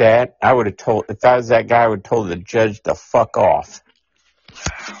punished like that, if I was that guy, I would have told the judge to fuck off.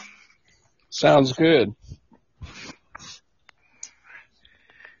 Sounds good.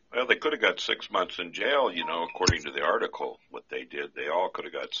 Well, they could have got 6 months in jail, according to the article. What they did, they all could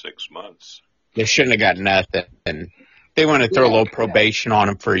have got 6 months. They shouldn't have got nothing. They want to throw a little probation on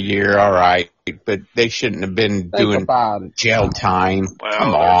them for a year, all right, but they shouldn't have been doing jail time. Well,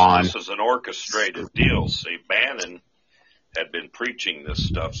 come on. This is an orchestrated deal. See, Bannon had been preaching this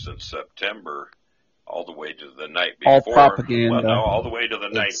stuff since September, all the way to the night before. All propaganda. Well, no, all the way to the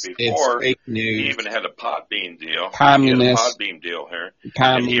night before. It's fake news. He even had a Podbean deal. Communist. He had a Podbean deal here.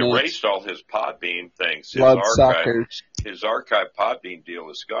 And he erased all his Podbean things. His archive Podbean deal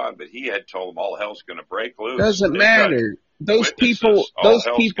is gone, but he had told them all hell's going to break loose. Doesn't matter. Those people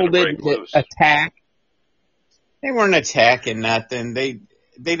didn't attack. They weren't attacking nothing. They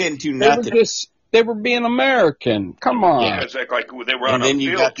didn't do nothing. They were being American. Come on. Yeah, it's like they were on a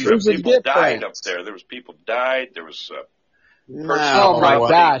field trip. People died up there. There was people died. There was oh my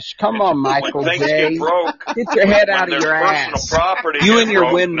gosh! Come on, Michael when things J. get broke, get your head out of your personal ass. Property You gets and your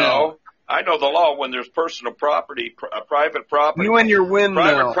broke, windmill. No. I know the law. When there's personal property, private property. You and your windmill.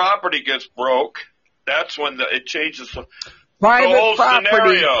 Private property gets broke. That's when it changes the private property.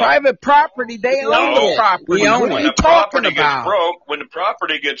 Scenario. Private property. They own the property. What are you talking about? When the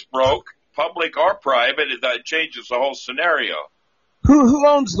property gets broke, public or private, that changes the whole scenario. Who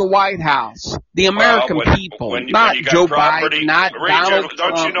owns the White House? The American people, not Joe Biden, not Donald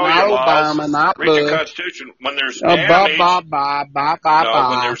Trump, not Obama, not Bush. Read the Constitution. When there's damage,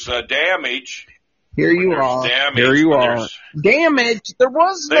 when there's damage. Here you are. Damage? There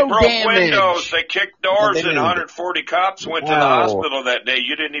was no damage. They broke windows. They kicked doors, and 140 cops went to the hospital that day.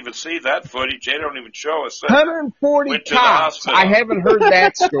 You didn't even see that footage. They don't even show us that. 140 cops. I haven't heard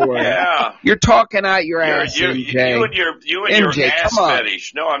that story. Yeah. You're talking out your ass, MJ. You and your ass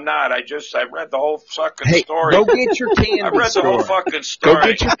fetish. No, I'm not. I read the whole fucking story. Go get your candy store. I read the whole fucking story. Go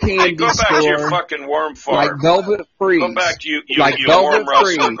get your candy Go back store. to your fucking worm farm. Like Velvet Freeze. Go back to you like worm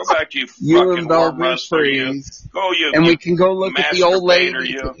Freeze. rustler. Go back to you fucking worm rustler. And we can go look at the old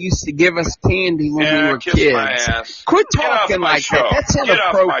lady that used to give us candy when we were kids. My ass. Quit talking like that. That's inappropriate. Get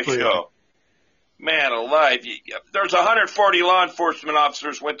off my show. Man alive. There's 140 law enforcement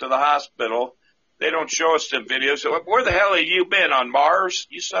officers went to the hospital. They don't show us them videos. Where the hell have you been? On Mars,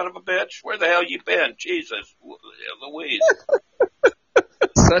 you son of a bitch? Where the hell you been? Jesus Louise.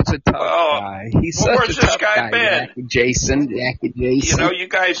 Such a tough guy. He's such where's a this tough guy been? Jackie Jason. You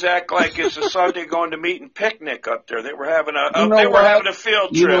guys act like it's a Sunday going to meet and picnic up there. They were having a field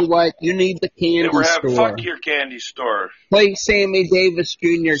trip. You know what? You need the candy store. Fuck your candy store. Play Sammy Davis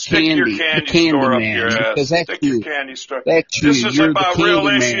Jr. Stick candy. Your candy the candy store man. Up your ass. Because that's Stick you. Your candy store. That's this you. is You're about the real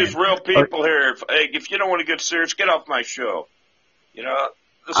candy issues, man. real people here. If you don't want to get serious, get off my show. This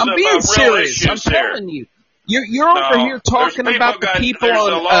I'm is being about serious. real I'm issues here. telling you. You're over here talking about the people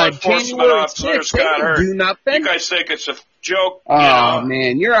on January 6th. They didn't do nothing. You guys think it's a joke? Oh,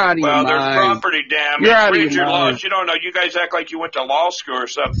 man, you're out of your mind. Well, there's property damage. You're out of Read your your mind. laws. You don't know. You guys act like you went to law school or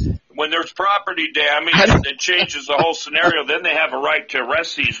something. When there's property damage, it changes the whole scenario. Then they have a right to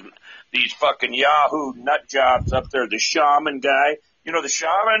arrest these fucking Yahoo nut jobs up there. The shaman guy. You know the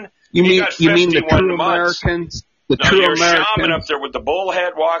shaman? You mean the true months. Americans? You're a shaman up there with the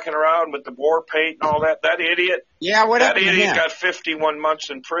bullhead walking around with the war paint and all that. That idiot. Yeah, what That happened to idiot him? got 51 months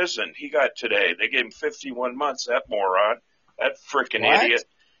in prison. He got today. They gave him 51 months. That moron. That frickin' idiot.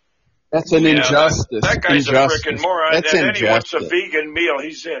 That's an injustice. That guy's Injustice. a freaking moron. That's and then he wants a injustice. vegan meal.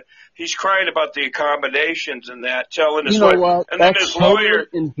 He's crying about the accommodations and that, telling his You know lawyer. what? And then That's his lawyer, total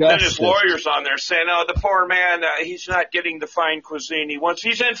then his injustice. lawyer's on there saying, "Oh, the poor man, he's not getting the fine cuisine he wants.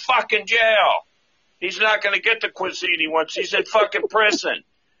 He's in fucking jail. He's not going to get the cuisine he wants. He's in fucking prison."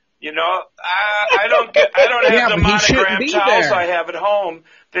 You know, I don't have Yeah, the but he shouldn't monogram be towels there. I have at home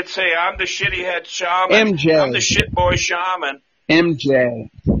that say I'm the shitty head shaman. MJ. I'm the shit boy shaman. MJ.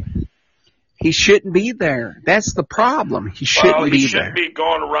 He shouldn't be there. That's the problem. He shouldn't Well, he be shouldn't there. be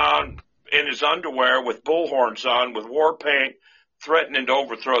going around in his underwear with bullhorns on, with war paint, threatening to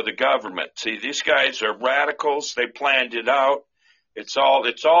overthrow the government. See, these guys are radicals. They planned it out. It's all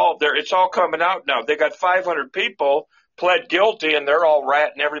coming out now. They got 500 people pled guilty, and they're all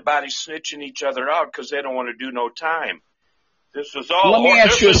ratting everybody, snitching each other out because they don't want to do no time. This was all. Let me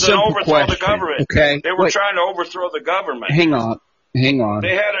ask this you a was an simple overthrow the question, government. okay? They were Wait. trying to overthrow the government. Hang on.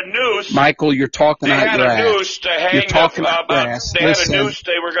 They had a noose. Michael, you're talking They out had your a ass. noose to hang You're talking out your ass. They had a noose.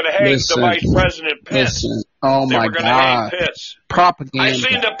 They were going to hang the Vice President Pitts. Listen. Oh They my were going to hang God. Pitts. Propaganda. I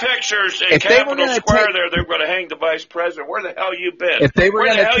seen the pictures in If they were Capitol gonna Square. take- They were going to hang the Vice President. Where the hell you been? If they were Where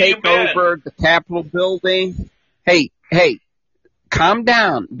going the to hell you take been? over the Capitol building, hey, calm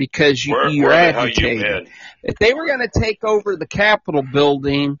down because you're where the hell you agitated. been? If they were going to take over the Capitol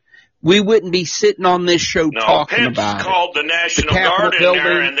building, we wouldn't be sitting on this show No, talking Pitts about called it. the National Capitol Guard in there,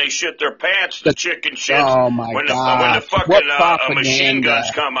 building- and they shit their pants. The chicken shit. Oh, my when God. When the What fucking machine propaganda.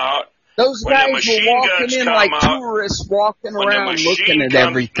 guns come out. Those when the guys were machine walking guns in come like out, tourists walking when the around machine looking at comes-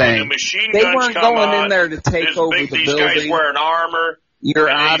 everything. when the machine They guns weren't come going out, in there to take there's over big, the these building. guys wearing armor. You're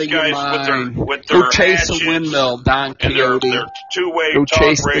and out these of your guys mind. with their Go chase a hatchets windmill, Don and their Quixote. two-way Go talk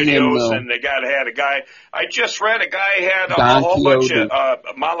chase the radios, windmill. and they had a guy. I just read a guy had a Don whole bunch Quixote. of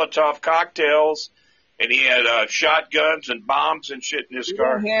Molotov cocktails, and he had shotguns and bombs and shit in his We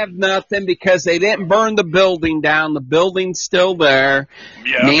car. don't have nothing because they didn't burn the building down. The building's still there.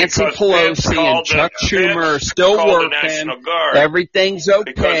 Yeah, Nancy because Pitts Pelosi and called Chuck the- Schumer are Pitts still called the working. National Guard. Everything's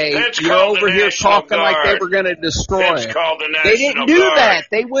okay. Pitts You're called over the here National talking like they Guard. were going to destroy Pitts it. called the They didn't National do Guard. that.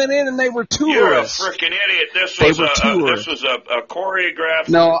 They went in and they were You're a tourists. freaking idiot. This They was were this tourists. was a choreographed.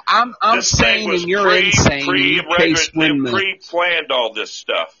 No, I'm This thing sane was and you're insane. You chase they windmills. pre-planned all this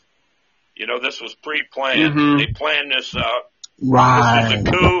stuff. You know, this was pre-planned. Mhm. They planned this out. Right. This was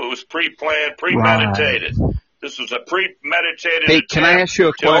a coup. It was pre-planned, premeditated. This was a premeditated Hey, attempt can I ask you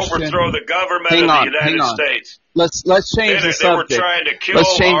a to question? overthrow the government Hang of on, the United hang on. States. Let's change the They were subject. trying to kill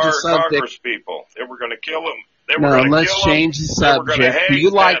Let's change the our subject. Congress people. They were going to kill them. They were No, going to let's kill them. change the They were gonna subject. Do hang you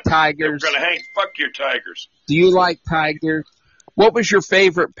like them. tigers? They were going to hang. Fuck your tigers. Do you like tigers? What was your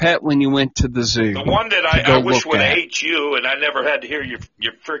favorite pet when you went to the zoo? The one that to go I wish look would at? hate you, and I never had to hear your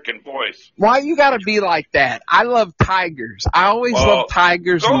freaking voice. Why you gotta be like that? I love tigers. I always Well, love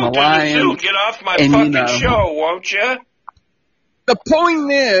tigers Go and the to the lion. zoo. Get off my and, fucking you know, show, won't you? The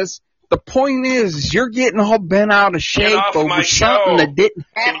point is, you're getting all bent out of shape off my over something show. that didn't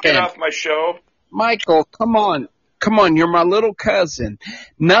Can you happen. get off my show? Michael, come on, you're my little cousin.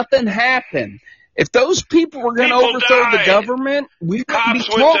 Nothing happened. If those people were going to People overthrow the died. government, we wouldn't be Cops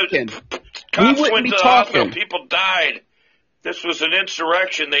talking. Cops wouldn't went be to the hospital. talking. People died. This was an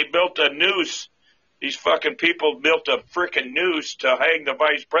insurrection. They built a noose. These fucking people built a freaking noose to hang the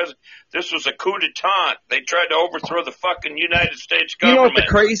vice president. This was a coup d'etat. They tried to overthrow the fucking United States You know government. what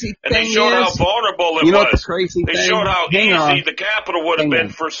the crazy and they thing showed how is? vulnerable it You know was. what the crazy they thing? showed how Hang easy on. the capital would have Hang been on.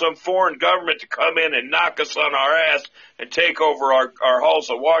 for some foreign government to come in and knock us on our ass and take over our halls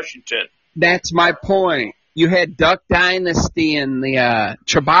of Washington. That's my point. You had Duck Dynasty and the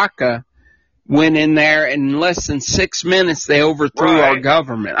Chewbacca went in there, and in less than 6 minutes they overthrew our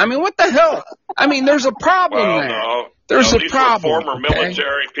government. I mean, what the hell? I mean, there's a problem Well, there. no. There's no, a these problem. were former okay?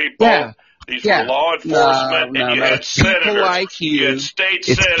 military people. Yeah. These Yeah. were law enforcement, No, and you no, had it's people senators. like you. had state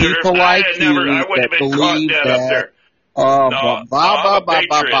It's senators. people like I wouldn't you have been that caught believe dead that. up there. Oh, No, blah, I'm blah, a blah,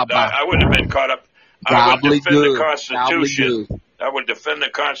 blah, patriot. blah. I wouldn't have been caught up. I would defend the Gobbledygook. Constitution. Gobbledygook. I would defend the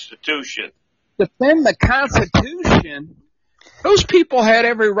Constitution. Defend the Constitution? Those people had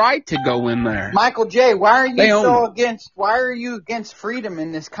every right to go in there. Michael J., why are They you own so it. against? Why are you against freedom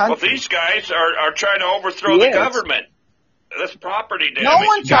in this Well, country? these guys are trying to overthrow the Yes. government. That's property damage. No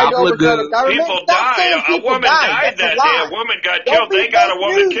one tried to overthrow the government. People Stop saying died. A people woman died That's a that lie. day. A woman got Don't killed. be They got a fake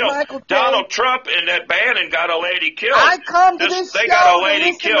woman news, killed. Michael J. Donald Trump and that Bannon got a lady killed. I come to this They show got a to lady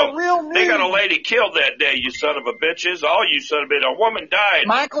listen to killed. real They got a news. lady killed that day, you son of a bitches. All you son of a bitch. A woman died.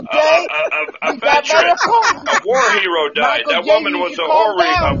 Michael J., A you got veteran. better A war hero died. Michael That J., woman you was should a calm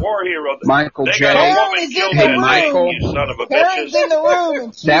down. war hero. Michael They J. got a Karen woman is in killed the that room. night, you son of a Karen's bitches. in the room,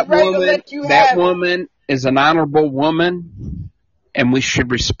 and she's That ready to woman, let you have it. is an honorable woman. and we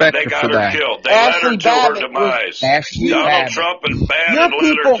should respect They her got for her that. killed. They Ashley led her to her Babbitt demise. Ashley Donald Babbitt. Trump and Bannon Your led her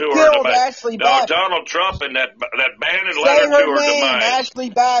people to her killed demise. Ashley No, Babbitt. Donald Trump and that Bannon Say led her to her her name, demise. Ashley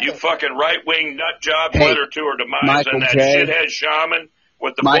Babbitt. You fucking right-wing nut jobs Hey, led her to her demise. Michael And that J. shithead shaman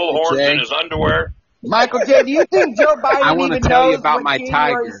with the Michael bull horns J. in his underwear. Michael J., do you think Joe I Biden wanna even tell you knows about what my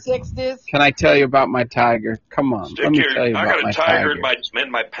January tiger. 6th is? Can I tell you about my tiger? Come on, let me tell you I about got my a tiger tiger.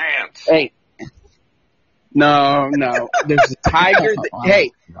 in my pants. Hey, no. There's a tiger.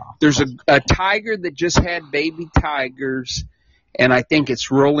 There's a tiger that just had baby tigers, and I think it's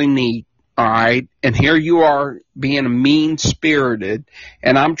really neat. All right, and here you are being mean-spirited,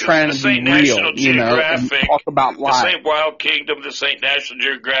 and I'm trying to This be ain't real, National and Geographic. talk about This life. ain't Wild Kingdom. This ain't National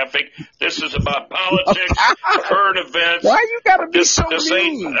Geographic. This is about politics, current events. Why you gotta be so This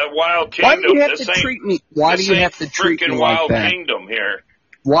mean? ain't Wild Why Kingdom. do you have this to ain't, treat me? Why do this you ain't have to treat me frickin' like Wild that? Kingdom here.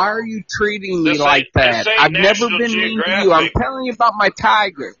 Why are you treating me This like ain't- that? this ain't I've never National been mean to Geographic. you. I'm telling you about my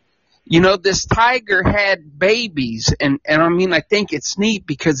tiger. You know, this tiger had babies, and I mean, I think it's neat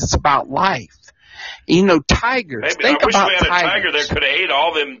because it's about life. You know, tigers. Maybe, Think I wish about we had a tigers. tiger that could have ate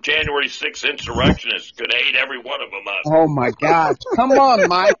all them January 6th insurrectionists. Could have ate every one of them up. Oh my God! Come on,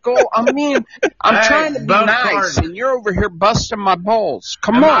 Michael. I mean, I'm Hey, trying to be both nice, parties. and you're over here busting my balls.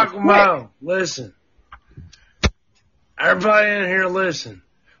 Come Hey, on, Michael Mo, listen. Everybody in here, listen.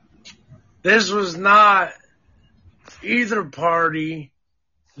 This was not either party.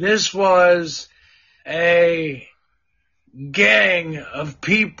 This was a gang of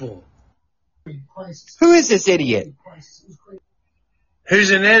people. Who is this idiot? Who's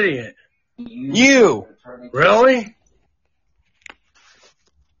an idiot? You. Really?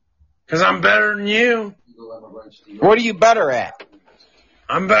 Because I'm better than you. What are you better at?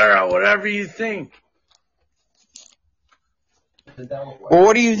 I'm better at whatever you think. Well,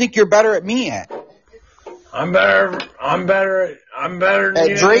 what do you think you're better at me at? I'm better than At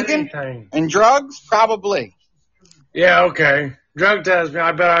you drinking? at anything. And drugs? Probably. Yeah, okay. Drug test me.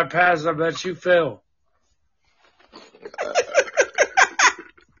 I bet I pass. I bet you fail.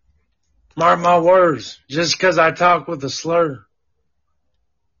 Mark my words. Just because I talk with a slur.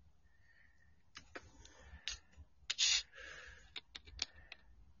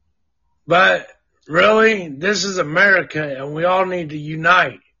 But really, this is America, and we all need to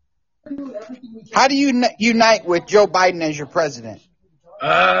unite. How do you unite with Joe Biden as your president?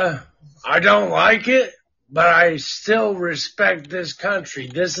 I don't like it, but I still respect this country.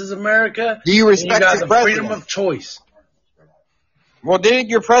 This is America. Do you and respect you got your the freedom president? of choice. Well,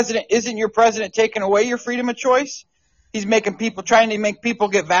 isn't your president taking away your freedom of choice? He's trying to make people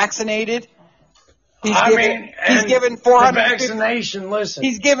get vaccinated. He's given vaccination. Listen,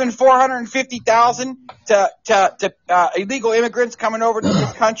 he's given $450,000 to illegal immigrants coming over to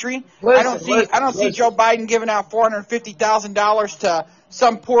this country. I don't see Joe Biden giving out $450,000 to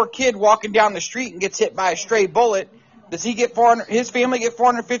some poor kid walking down the street and gets hit by a stray bullet. Does he get his family get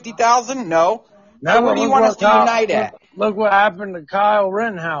 $450,000? No. So where do you want us to unite at? Look what happened to Kyle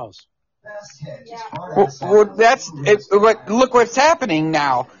Rittenhouse. Well, look what's happening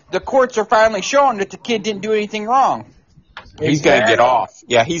now. The courts are finally showing that the kid didn't do anything wrong. He's going to get off.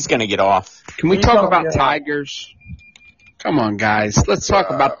 Yeah, he's going to get off. Can we talk about tigers? Come on, guys. Let's talk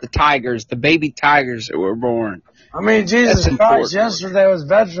about the tigers, the baby tigers that were born. I mean, Jesus That's Christ, important. yesterday was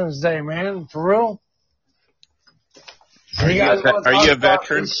Veterans Day, man. For real? Are you a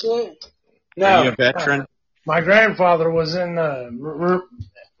veteran? No. Are you a veteran? My grandfather was in the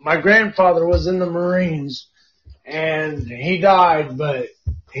Marines, and he died, but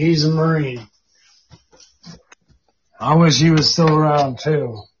he's a Marine. I wish he was still around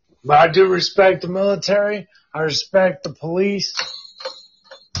too. But I do respect the military. I respect the police.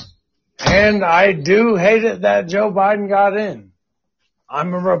 And I do hate it that Joe Biden got in.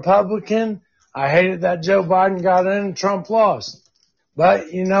 I'm a Republican. I hated that Joe Biden got in and Trump lost.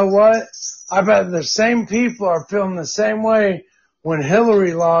 But you know what? I bet the same people are feeling the same way when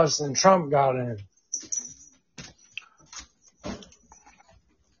Hillary lost and Trump got in.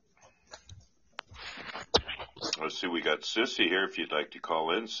 Let's see, we got Sissy here. If you'd like to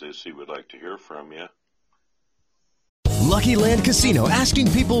call in, Sissy would like to hear from you. Lucky Land Casino,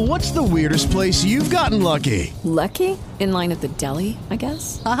 asking people, what's the weirdest place you've gotten lucky? Lucky? In line at the deli, I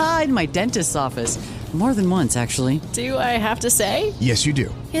guess? Aha, in my dentist's office. More than once, actually. Do I have to say? Yes, you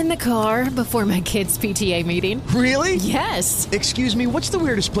do. In the car before my kids' PTA meeting. Really? Yes. Excuse me, what's the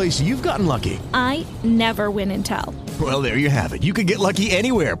weirdest place you've gotten lucky? I never win and tell. Well, there you have it. You can get lucky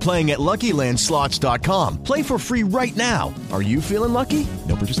anywhere, playing at LuckyLandSlots.com. Play for free right now. Are you feeling lucky?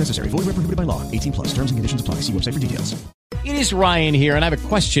 No purchase necessary. Void where prohibited by law. 18+. Terms and conditions apply. See website for details. It is Ryan here, and I have a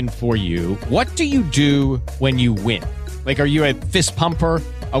question for you. What do you do when you win? Like, are you a fist pumper,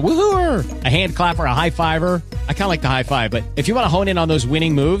 a woohooer, a hand clapper, a high fiver? I kind of like the high five, but if you want to hone in on those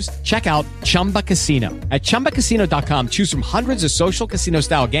winning moves, check out Chumba Casino. At ChumbaCasino.com, choose from hundreds of social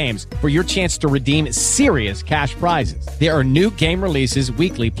casino-style games for your chance to redeem serious cash prizes. There are new game releases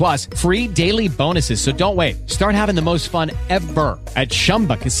weekly, plus free daily bonuses. So don't wait. Start having the most fun ever at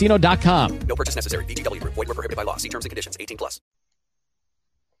ChumbaCasino.com. No purchase necessary. VGW Group. Void where prohibited by law. See terms and conditions. 18+.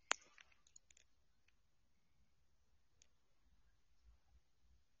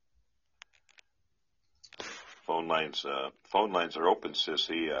 Phone lines are open,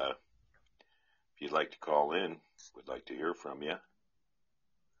 Sissy. If you'd like to call in, we'd like to hear from you.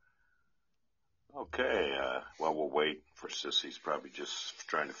 Okay, well, we'll wait for Sissy's probably just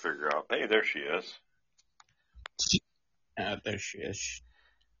trying to figure out. Hey, there she is. There she is.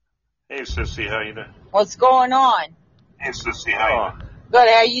 Hey, Sissy, how you doing? What's going on? Hey, Sissy, how you doing? Good,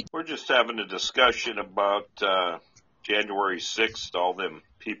 how you? We're just having a discussion about January 6th, all them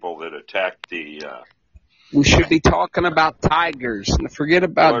people that attacked the... We should be talking about tigers and forget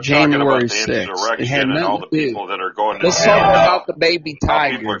about January 6th. It had and all nothing the to do. people that are going to Let's jail. talk about the baby How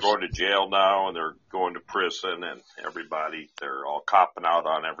people are tigers. going to jail now, and they're going to prison, and everybody, they're all copping out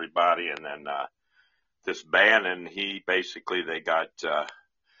on everybody. And then this Bannon, he basically, they got,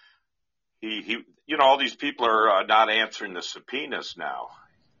 all these people are not answering the subpoenas now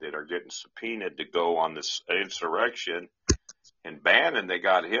that are getting subpoenaed to go on this insurrection. And Bannon, they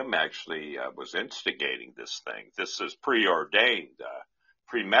got him actually was instigating this thing. This is preordained,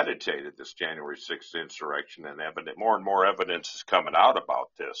 premeditated, this January 6th insurrection, and more and more evidence is coming out about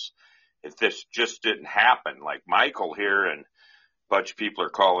this. If this just didn't happen, like Michael here and a bunch of people are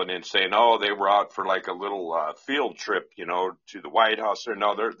calling in saying, oh, they were out for like a little field trip, to the White House.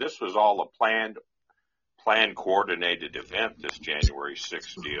 This was all a planned, coordinated event, this January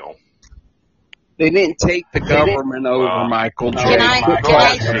 6th deal. They didn't take the government over, Michael. Go J. ahead, Go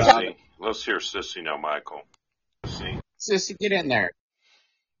ahead. Sissy. Let's hear Sissy now, Michael. Sissy, get in there.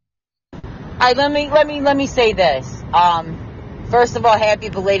 Let me say this. First of all, happy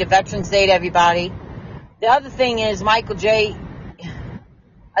belated Veterans Day to everybody. The other thing is, Michael J.,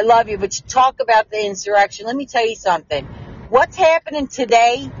 I love you, but you talk about the insurrection. Let me tell you something. What's happening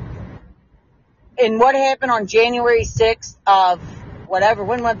today and what happened on January 6th of whatever,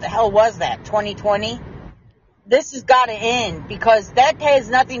 what the hell was that, 2020? This has got to end because that has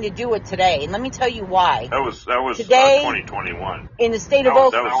nothing to do with today. And let me tell you why. That was today, 2021. In the state of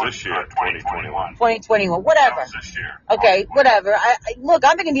Oklahoma. That was this year, 2021. 2021, whatever. That was this year. Okay, whatever. Look,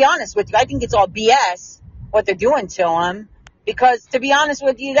 I'm going to be honest with you. I think it's all BS what they're doing to him because, to be honest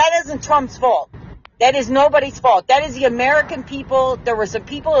with you, that isn't Trump's fault. That is nobody's fault. That is the American people. There were some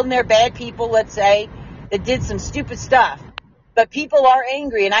people in there, bad people, let's say, that did some stupid stuff. But people are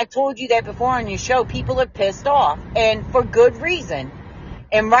angry, and I've told you that before on your show. People are pissed off, and for good reason.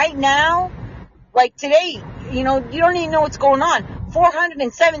 And right now, like today, you don't even know what's going on.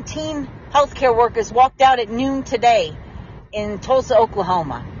 417 healthcare workers walked out at noon today in Tulsa,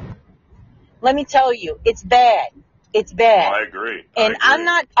 Oklahoma. Let me tell you, it's bad. It's bad. I agree. And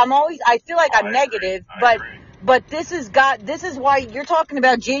I feel like I'm negative, but this is why you're talking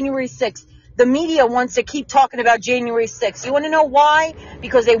about January 6th. The media wants to keep talking about January 6th. You want to know why?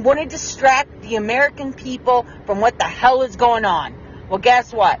 Because they want to distract the American people from what the hell is going on. Well,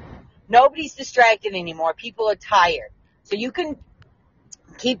 guess what? Nobody's distracted anymore. People are tired. So you can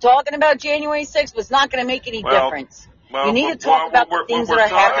keep talking about January 6th, but it's not going to make any difference. You need to talk about the things that are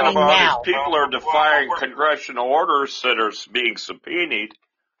happening now. People are defying congressional orders that are being subpoenaed.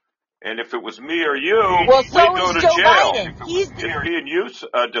 And if it was me or you, we'd go to Joe jail. Biden. If me and you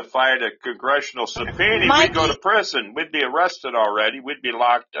defied a congressional subpoena, Mikey, we'd go to prison. We'd be arrested already. We'd be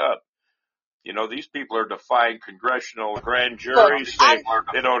locked up. These people are defying congressional grand juries.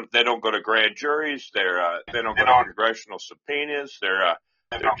 They don't go to grand juries. They don't go to congressional subpoenas. They're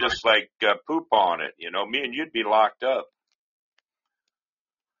just like poop on it. Me and you'd be locked up.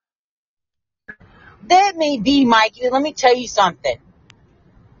 That may be, Mikey. Let me tell you something.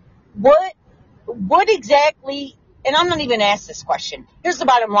 What exactly, and I'm not even asked this question. Here's the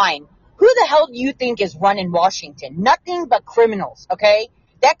bottom line. Who the hell do you think is running Washington? Nothing but criminals, okay?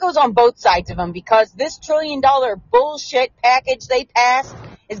 That goes on both sides of them because this $1 trillion bullshit package they passed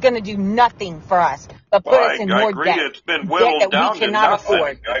is going to do nothing for us but put us in more debt. It's been whittled down to nothing.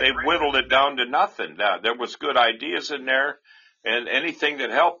 Afford. They've whittled it down to nothing. There was good ideas in there, and anything that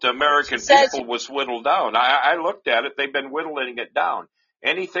helped the American people was whittled down. I looked at it. They've been whittling it down.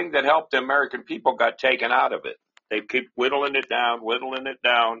 Anything that helped the American people got taken out of it. They keep whittling it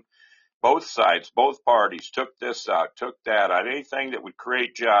down. Both sides, both parties took this out, took that out. Anything that would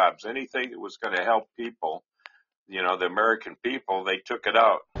create jobs, anything that was going to help people, the American people, they took it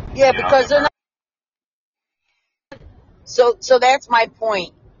out. Yeah, because they're not. So that's my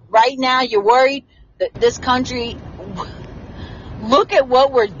point. Right now, you're worried that this country. Look at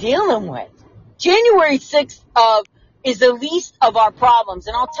what we're dealing with. January 6th is the least of our problems,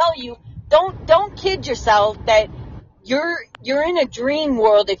 and I'll tell you, don't kid yourself that you're in a dream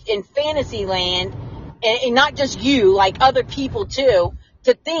world in fantasy land, and not just you, like other people too,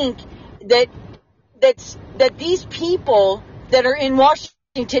 to think that these people that are in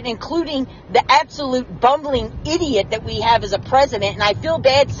Washington, including the absolute bumbling idiot that we have as a president, and I feel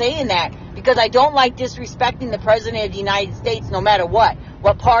bad saying that because I don't like disrespecting the president of the United States no matter what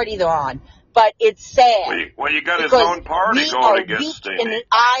party they're on. But it's sad. Well, you got his own party going against him.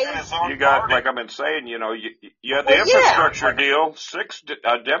 You got, like I've been saying, you had the infrastructure deal. 6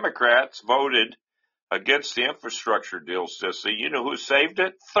 Democrats voted against the infrastructure deal, Sissy. You know who saved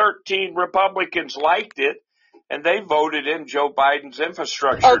it? 13 Republicans liked it, and they voted in Joe Biden's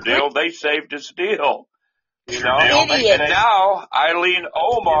infrastructure deal. They saved his deal. And now Eileen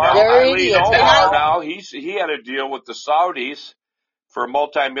Omar now he had a deal with the Saudis for a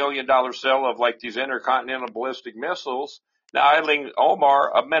multi-million-dollar sale of like these intercontinental ballistic missiles. Now Eileen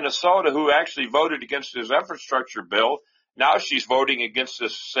Omar of Minnesota, who actually voted against his infrastructure bill, now she's voting against the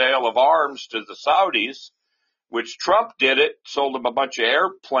sale of arms to the Saudis, which Trump did it, sold them a bunch of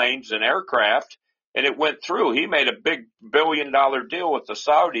airplanes and aircraft, and it went through. He made a big billion-dollar deal with the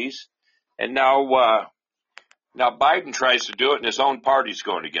Saudis, and now Biden tries to do it, and his own party's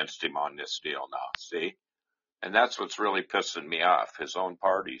going against him on this deal now, see? And that's what's really pissing me off, his own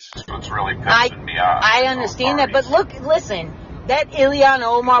parties. That's what's really pissing me off. I understand that, but listen, that Ilhan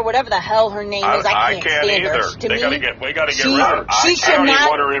Omar, whatever the hell her name is, I can't stand either. her. We got to get rid of her. I don't even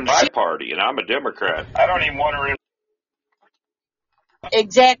want her in my party, and I'm a Democrat. I don't even want her in.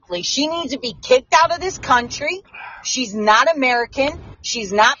 Exactly. She needs to be kicked out of this country. She's not American.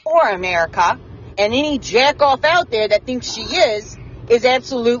 She's not for America. And any jack-off out there that thinks she is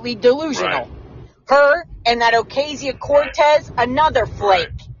absolutely delusional. Right. Her and that Ocasio-Cortez, another flake,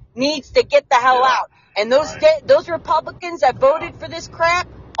 needs to get the hell out. And those Republicans that voted for this crap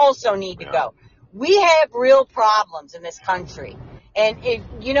also need to go. We have real problems in this country. And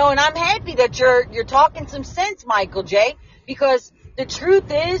and I'm happy that you're talking some sense, Michael J., because the truth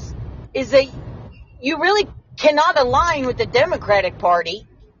is that you really cannot align with the Democratic Party.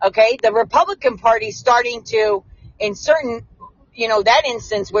 Okay, the Republican Party is starting to, in certain, that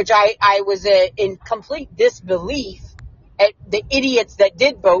instance, which I was in complete disbelief at the idiots that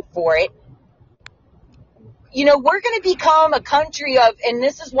did vote for it. We're going to become a country of, and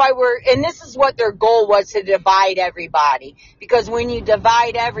this is what their goal was, to divide everybody. Because when you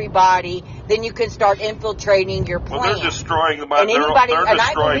divide everybody, then you can start infiltrating your plan. Well, they're destroying my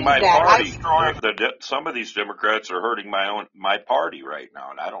party. Some of these Democrats are hurting my party right now,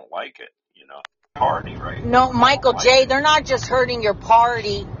 and I don't like it. No, Michael J., they're not just hurting your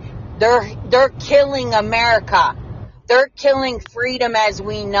party. They're killing America. They're killing freedom as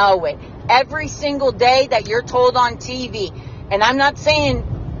we know it. Every single day that you're told on TV, and I'm not saying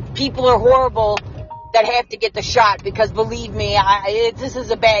people are horrible that have to get the shot, because believe me, this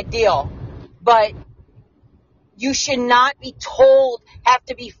is a bad deal. But you should not be told, have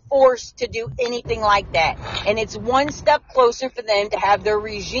to be forced to do anything like that. And it's one step closer for them to have their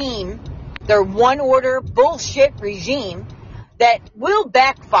regime, their one order bullshit regime, that will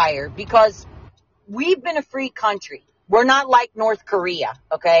backfire, because we've been a free country. We're not like North Korea,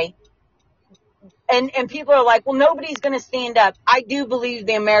 okay? And people are like, well, nobody's going to stand up. I do believe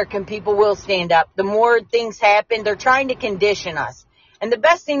the American people will stand up. The more things happen, they're trying to condition us. And the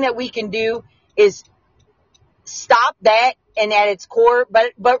best thing that we can do is stop that, and at its core,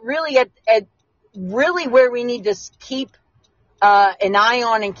 but really at really where we need to keep an eye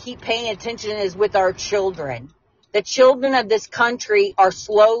on and keep paying attention is with our children. The children of this country are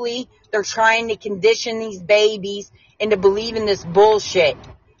they're trying to condition these babies into believing this bullshit.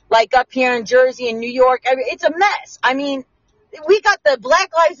 Like up here in Jersey and New York, it's a mess. I mean, we got the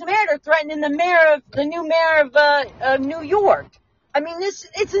Black Lives Matter threatening the new mayor of New York. I mean,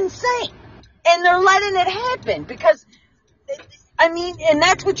 it's insane. And they're letting it happen because, and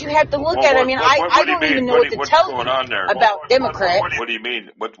that's what you have to look at. I don't even know what to tell you about Democrats. What do you mean?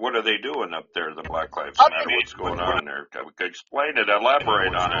 What are they doing up there, the Black Lives Matter? What's going on there? Explain it,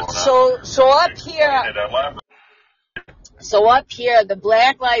 elaborate on it. So up here, the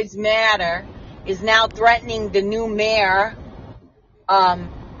Black Lives Matter is now threatening the new mayor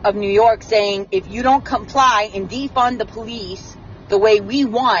of New York, saying, if you don't comply and defund the police the way we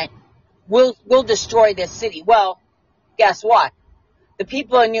want, we'll destroy this city. Well, guess what? the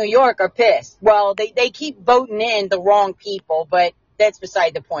people in New York are pissed. Well, they keep voting in the wrong people, but that's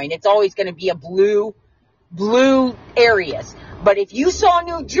beside the point. It's always going to be a blue areas. But if you saw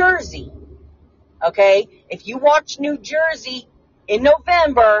New Jersey, okay, if you watched New Jersey in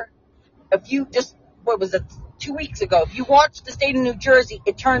November, if you just, 2 weeks ago, if you watched the state of New Jersey,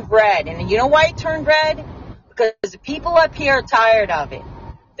 it turned red. And you know why it turned red? Because the people up here are tired of it.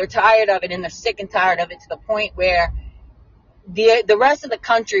 They're tired of it, and they're sick and tired of it to the point where the rest of the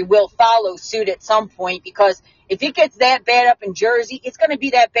country will follow suit at some point, because if it gets that bad up in Jersey, it's going to be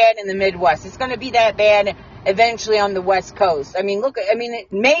that bad in the Midwest. It's going to be that bad eventually on the West Coast. I mean,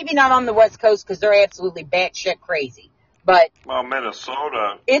 maybe not on the West Coast because they're absolutely batshit crazy. But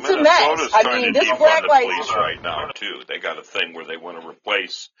Minnesota, it's a mess. Minnesota's I trying mean, to this defund Black the Lives police right now too. They got a thing where they want to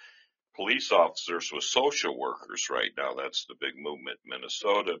replace police officers with social workers right now. That's the big movement in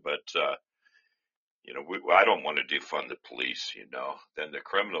Minnesota. But I don't want to defund the police. Then the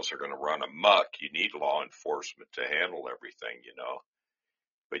criminals are going to run amok. You need law enforcement to handle everything.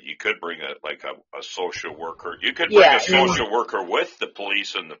 But you could bring a social worker. You could bring a social worker with the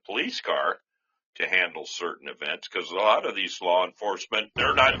police in the police car to handle certain events, because a lot of these law enforcement,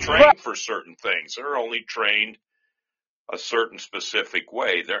 they're not trained for certain things. They're only trained a certain specific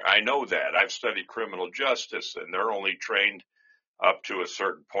way. I know that. I've studied criminal justice, and they're only trained up to a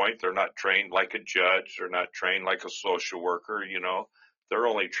certain point. They're not trained like a judge. They're not trained like a social worker, They're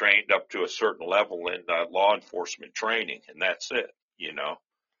only trained up to a certain level in law enforcement training, and that's it,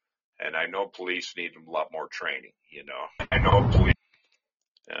 And I know police need a lot more training, I know police.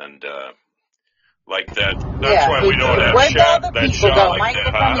 And, like that. That's why we don't have shot. That shot like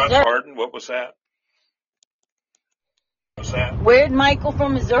that. Pardon? What was that? Where'd Michael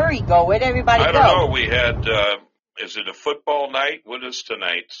from Missouri go? Where'd everybody go? I don't know. We had, is it a football night? What is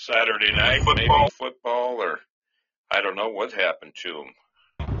tonight? Saturday night? Maybe football, or I don't know what happened to him.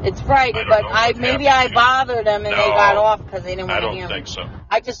 It's Friday, but I bothered them and they got off because they didn't want to hear me. I don't think so.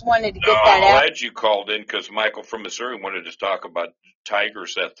 I just wanted to get that I'm out. glad you called in, because Michael from Missouri wanted to talk about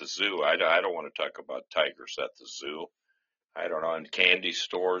tigers at the zoo. I don't want to talk about tigers at the zoo. I don't know, in candy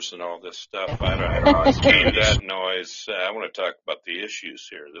stores and all this stuff. I don't know. It's that noise. I want to talk about the issues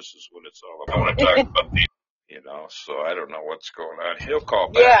here. This is what it's all about. I want to talk about the, so I don't know what's going on. He'll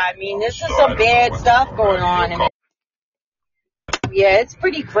call back. Yeah, I mean, this is some bad stuff going on. Yeah, it's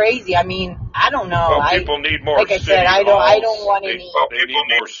pretty crazy. I mean, I don't know. Well, people need more. Like I said, I don't want any. They need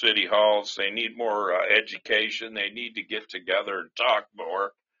more city halls. They need more education. They need to get together and talk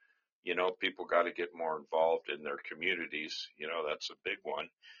more. People got to get more involved in their communities. That's a big one.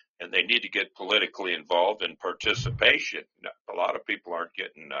 And they need to get politically involved in participation. A lot of people aren't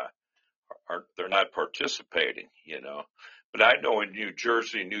getting, they're not participating, But I know in New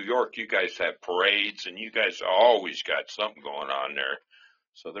Jersey, New York, you guys have parades, and you guys always got something going on there.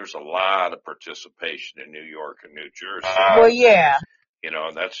 So there's a lot of participation in New York and New Jersey. Well, yeah.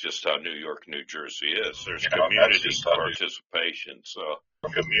 And that's just how New York, New Jersey is. There's community participation. So,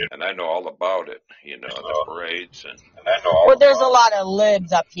 and I know all about it, the parades. Well, there's a lot of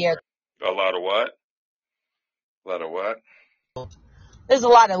libs up here. A lot of what? A lot of what? There's a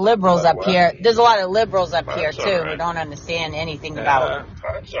lot of liberals up here. There's a lot of liberals up here, too, who don't understand anything about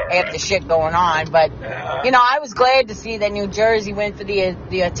half the shit going on. But, I was glad to see that New Jersey went for the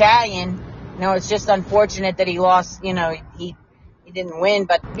Italian. It's just unfortunate that he lost, he didn't win.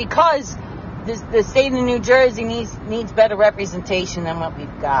 But because the state of New Jersey needs better representation than what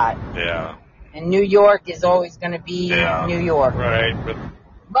we've got. Yeah. And New York is always going to be New York. Right.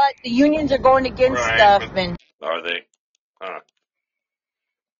 But the unions are going against stuff. And are they? Huh.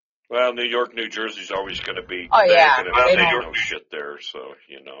 Well, New York, New Jersey's always going to be. Oh, yeah. They don't know shit there, so,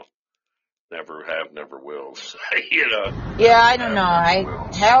 never have, never will. Yeah, I don't know.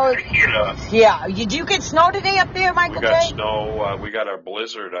 Yeah. Did you get snow today up there, Michael? We got snow. We got our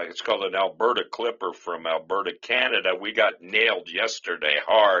blizzard. It's called an Alberta Clipper from Alberta, Canada. We got nailed yesterday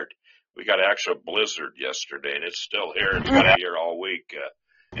hard. We got an actual blizzard yesterday, and it's still here. It's going to be here all week.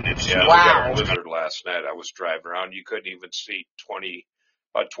 We got a blizzard last night. I was driving around. You couldn't even see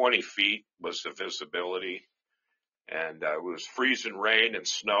about 20 feet was the visibility. And it was freezing rain and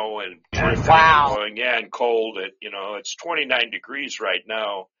snow and blowing, and cold. It's 29 degrees right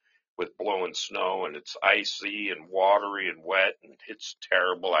now with blowing snow, and it's icy and watery and wet, and it's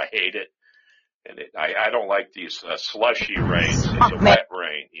terrible. I hate it. And I don't like these slushy rains. It's a wet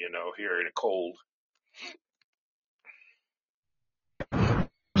rain, here in the cold.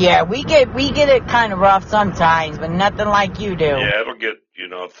 Yeah, we get it kind of rough sometimes, but nothing like you do. Yeah, it'll get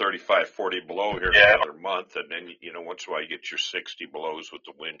 35, 40 below here for another month, and then once in a while you get your 60 belows with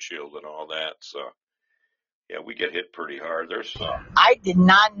the wind chill and all that. So Yeah, we get hit pretty hard. There's I did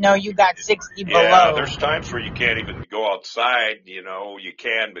not know you got 60 below. yeah, there's times where you can't even go outside. You know, you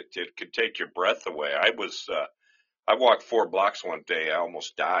can, but it could take your breath away. I walked 4 blocks one day. I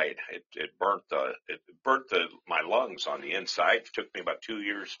almost died. It burnt my lungs on the inside. It took me about 2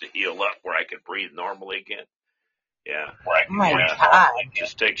 years to heal up where I could breathe normally again. Yeah. Oh my God. It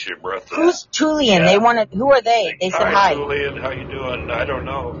just takes your breath away. Who's Julian? Who are they? They said hi. Julian, how you doing? I don't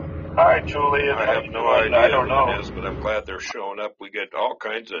know. Hi, Julian. I have no idea I don't know. who it is, but I'm glad they're showing up. We get all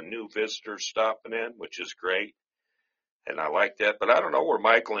kinds of new visitors stopping in, which is great. And I like that, but I don't know where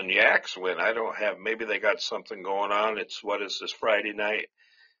Michael and Yaks went. Maybe they got something going on. What is this, Friday night?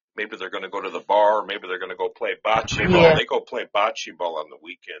 Maybe they're going to go to the bar. Maybe they're going to go play bocce ball. They go play bocce ball on the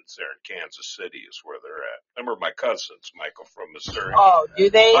weekends there in Kansas City is where they're at. Remember my cousins, Michael from Missouri. Oh, do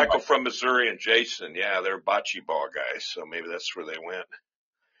they? Michael from Missouri and Jason. Yeah, they're bocce ball guys, so maybe that's where they went.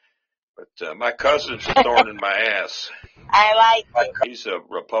 But my cousin's a thorn in my ass. I like. He's a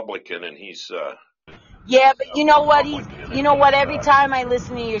Republican, and he's Yeah, but you know what? Every time I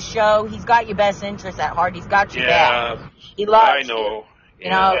listen to your show, he's got your best interest at heart. He's got your back. He loves I know. You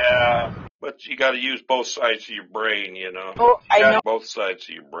know. Yeah. But you got to use both sides of your brain, you know. Oh, I know. Both sides of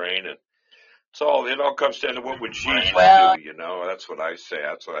your brain, and it all comes down to what would Jesus do, you know. That's what I say.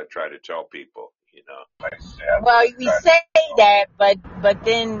 That's what I try to tell people, you know. Well, we say that, but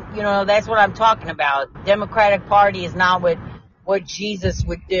then, you know, that's what I'm talking about. Democratic Party is not what Jesus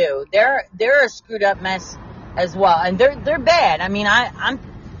would do. They're a screwed up mess as well, and they're bad. I mean,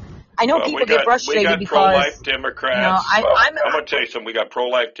 I know people get frustrated because pro-life Democrats. You know, I'm going to tell you something. We got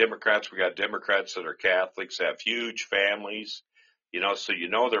pro-life Democrats. We got Democrats that are Catholics, have huge families. You know, so you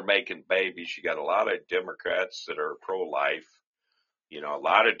know they're making babies. You got a lot of Democrats that are pro-life. You know, a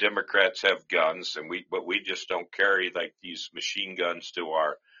lot of Democrats have guns, but we just don't carry like these machine guns to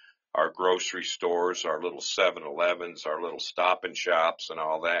our grocery stores, our little 7-Elevens, our little Stop and Shops, and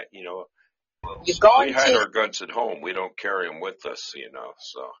all that. You know, we hide our guns at home. We don't carry them with us. You know,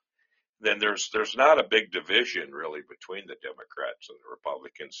 so then there's not a big division really between the Democrats and the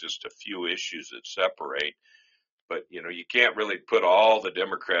Republicans. Just a few issues that separate. But, you know, you can't really put all the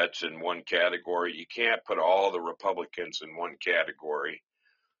Democrats in one category. You can't put all the Republicans in one category,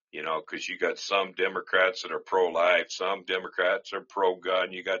 you know, because you got some Democrats that are pro-life, some Democrats are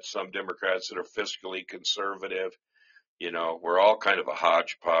pro-gun. You got some Democrats that are fiscally conservative. You know, we're all kind of a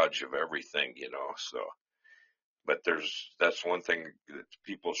hodgepodge of everything, you know, so. But that's one thing that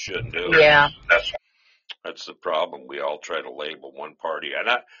people shouldn't do. Yeah. That's the problem. We all try to label one party. And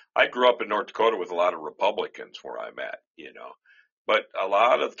I grew up in North Dakota with a lot of Republicans where I'm at, you know. But a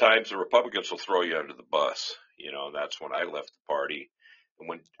lot of times the Republicans will throw you under the bus, you know, and that's when I left the party. And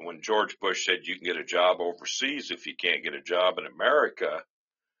when George Bush said you can get a job overseas if you can't get a job in America,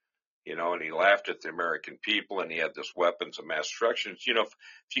 you know, and he laughed at the American people, and he had this weapons of mass destruction. You know,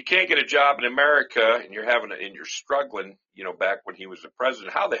 if you can't get a job in America and you're struggling, you know, back when he was the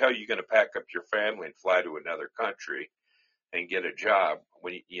president, how the hell are you going to pack up your family and fly to another country and get a job?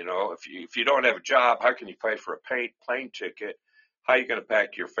 When you know, if you don't have a job, how can you pay for a plane ticket? How are you going to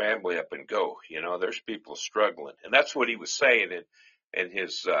pack your family up and go? You know, there's people struggling, and that's what he was saying in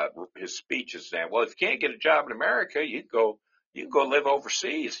his speeches. Now, well, if you can't get a job in America, you can go live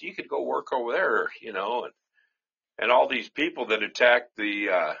overseas. You could go work over there, you know, and all these people that attacked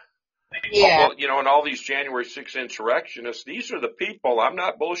the, you know, and all these January 6th insurrectionists, these are the people, I'm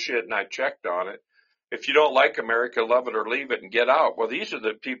not bullshitting, I checked on it. If you don't like America, love it or leave it and get out. Well, these are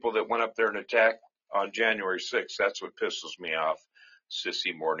the people that went up there and attacked on January 6th. That's what pisses me off,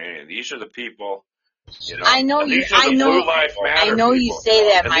 Sissy, more than anything. These are the people, you know. I know you say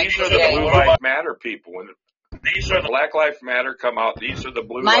that, Michael. These are the Blue Lives Matter people. These are the Black Lives Matter come out. These are the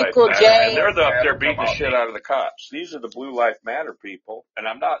Blue Lives Matter. And they're up there beating the shit out of the cops. These are the Blue Lives Matter people. And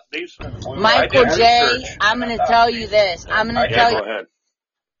I'm not, these are the Blue Michael J., I'm going to tell you this. I'm going to tell you. Go ahead.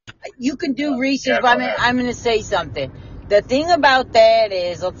 You can do research, but I'm going to say something. The thing about that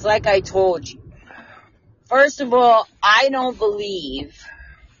is, it's like I told you. First of all, I don't believe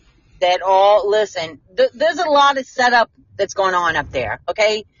that listen, there's a lot of setup that's going on up there,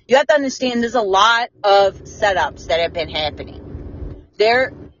 okay? You have to understand there's a lot of setups that have been happening.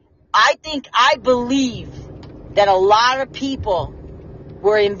 I believe that a lot of people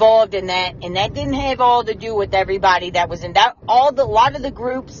were involved in that, and that didn't have all to do with everybody that was in that. A lot of the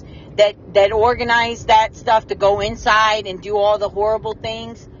groups that organized that stuff to go inside and do all the horrible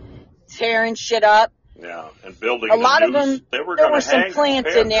things, tearing shit up. Yeah, and building a lot of them. There were some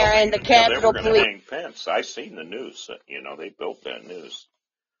plants in there, and the Capitol Police. They were going to hang Pence. I seen the news. You know, they built that news.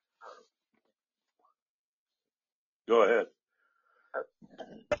 Go ahead.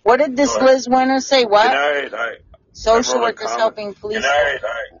 What did this Liz Winter say? What? Good night. Social I wrote a workers comment. helping police. Good night.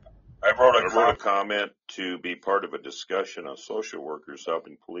 I wrote a comment to be part of a discussion on social workers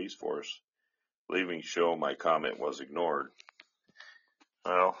helping police force. Leaving show, my comment was ignored.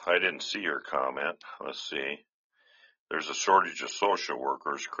 Well, I didn't see your comment. Let's see. There's a shortage of social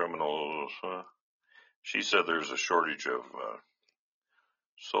workers, criminals. She said there's a shortage of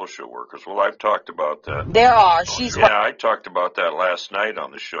social workers. Well, I've talked about that. There are. I talked about that last night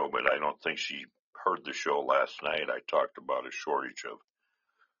on the show, but I don't think she heard the show last night. I talked about a shortage of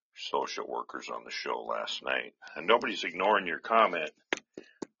social workers on the show last night. And nobody's ignoring your comment,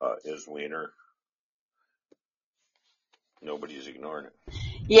 Is Wiener. Nobody's ignoring it.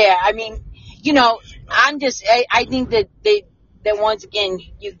 Yeah, I mean, I think that once again,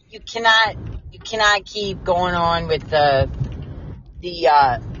 you cannot keep going on with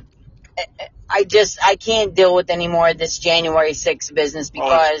I can't deal with any more of this January 6th business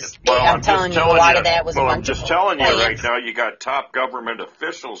because I'm telling you, a lot of that was a bunch I'm just telling you right now, you got top government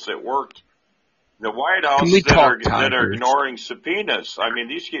officials that worked in the White House that are ignoring subpoenas. I mean,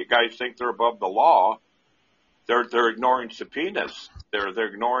 these guys think they're above the law. They're ignoring subpoenas. They're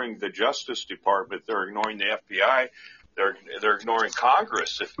ignoring the Justice Department. They're ignoring the FBI. They're ignoring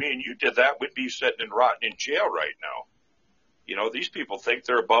Congress. If me and you did that, we'd be sitting and rotting in jail right now. You know, these people think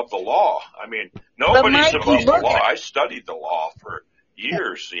they're above the law. I mean, nobody's above the law. I studied the law for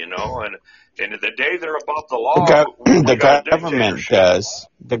years, and the day they're above the law, the government does.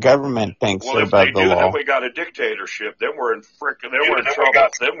 The government thinks they're above the law. Well, if they do, then we got a dictatorship. Then we're in trouble.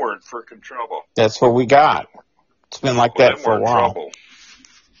 Then we're in frickin' trouble. That's what we got. It's been like that for a while. Trouble.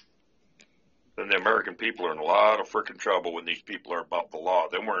 Then the American people are in a lot of frickin' trouble when these people are above the law.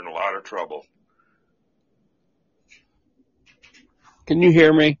 Then we're in a lot of trouble. Can you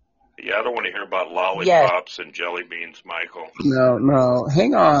hear me? Yeah, I don't want to hear about lollipops and jelly beans, Michael. No.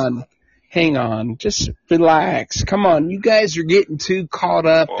 Hang on. Just relax. Come on. You guys are getting too caught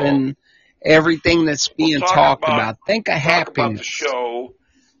up in everything that's being talked about. Think of happiness. Talk about the show.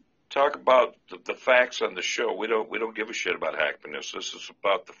 Talk about the facts on the show. We don't give a shit about happiness. This is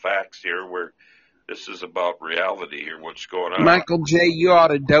about the facts here. This is about reality here. What's going on? Michael J., you ought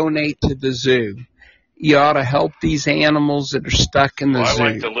to donate to the zoo. You ought to help these animals that are stuck in the zoo.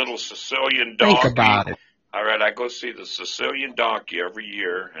 I like the little Sicilian donkey. Think about it. All right, I go see the Sicilian donkey every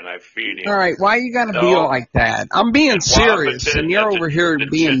year, and I feed him. All right, why you got to be like that? I'm being serious, and you're over here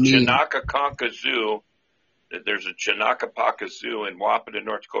being mean. Chinakakonka Zoo. There's a Chinakapaca Zoo in Wahpeton,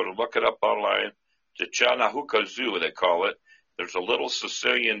 North Dakota. Look it up online. The Chanahuka Zoo, they call it. There's a little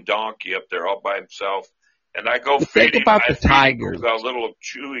Sicilian donkey up there all by himself, and I go feed him. Think about the tigers. Got a little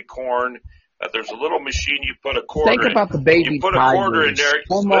chewy corn. There's a little machine you put a quarter in. Think about the baby tigers. You put a quarter in there.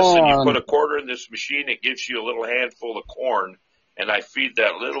 Listen, you put a quarter in this machine. It gives you a little handful of corn, and I feed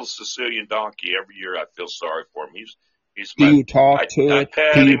that little Sicilian donkey every year. I feel sorry for him. He's my, Do you talk to it?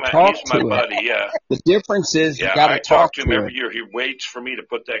 Do you talk to it? He's my buddy, yeah. The difference is you got to talk to him every year. He waits for me to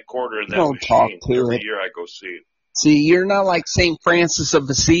put that quarter in that machine. Talk to every it. year I go see it. See, you're not like St. Francis of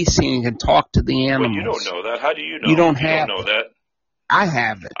Assisi and can talk to the animals. Well, you don't know that. How do you know? You don't know that. I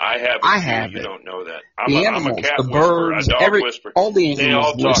have it. I have it. I have you it. You don't know that. The I'm animals, a cat the birds, whisperer, a dog whisperer. all the animals they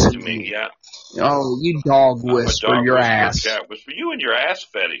all talk to listen me, yeah. Oh, you dog whisper your ass. Cat whisper. You and your ass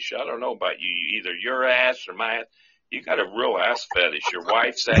fetish. I don't know about you. Either your ass or my ass. You got a real ass fetish. Your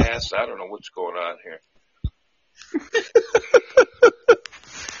wife's ass. I don't know what's going on here.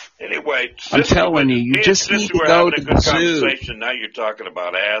 Anyway, I'm telling you, you just need to go to the zoo. Now you're talking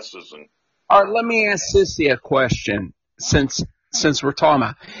about asses and. All right, let me ask Sissy a question. Since we're talking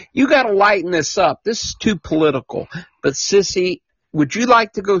about, you got to lighten this up. This is too political. But Sissy, would you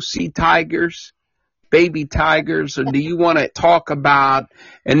like to go see tigers, baby tigers, or do you want to talk about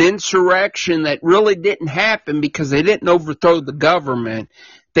an insurrection that really didn't happen because they didn't overthrow the government?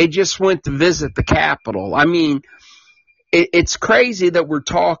 They just went to visit the Capitol. I mean, it's crazy that we're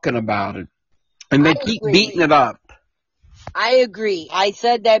talking about it, and they keep beating it up. I agree. I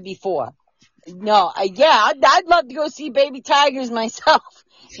said that before. No, I'd love to go see baby tigers myself,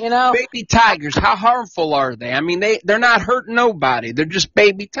 Baby tigers, how harmful are they? I mean, they're not hurting nobody. They're just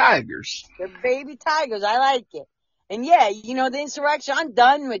baby tigers. They're baby tigers. I like it. And the insurrection, I'm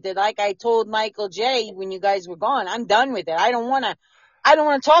done with it. Like I told Michael J. when you guys were gone, I'm done with it. I don't want to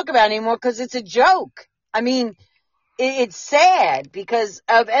talk about it anymore because it's a joke. I mean, it's sad because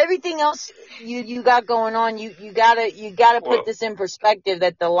of everything else you got going on. You gotta put this in perspective,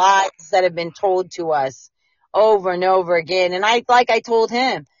 that the lies that have been told to us over and over again. And I told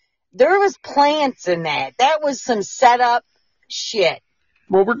him, there was plants in that. That was some setup shit.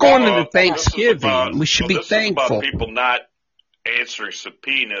 Well, we're going into Thanksgiving. We should be thankful. This is about people not answering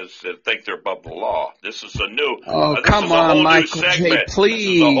subpoenas that think they're above the law. This is a new. Oh, this come is a on, whole Michael new segment. J., please.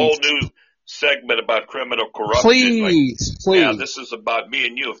 This is a whole new segment about criminal corruption. Please. Yeah, this is about me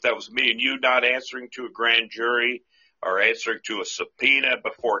and you. If that was me and you not answering to a grand jury or answering to a subpoena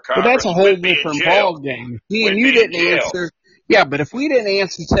before But Congress, that's a whole we'd be in different jail. ballgame. We'd And you be in didn't jail. answer. Yeah, but if we didn't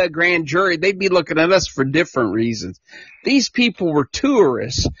answer to a grand jury, they'd be looking at us for different reasons. These people were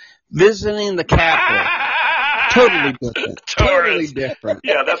tourists visiting the Capitol. Totally different. Totally different.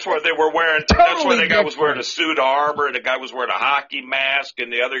 Yeah, that's where they were wearing. That's where the guy was wearing a suit of armor, and the guy was wearing a hockey mask,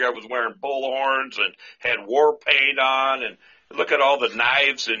 and the other guy was wearing bullhorns and had war paint on. And look at all the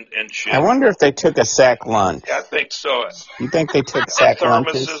knives and shit. I wonder if they took a sack lunch. I think so. You think they took sack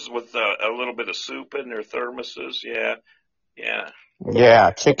lunches? Thermoses with a little bit of soup in their thermoses. Yeah.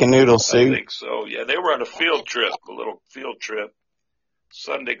 Yeah, chicken noodle I soup. think so. Yeah, they were on a field trip, a little field trip.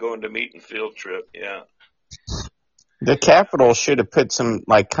 Sunday going to meeting field trip. Yeah. The Capitol should have put some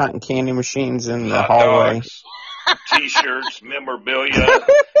like cotton candy machines in the Hot hallway. dogs, T-shirts, memorabilia.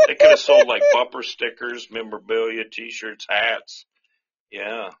 They could have sold like bumper stickers, memorabilia, T-shirts, hats.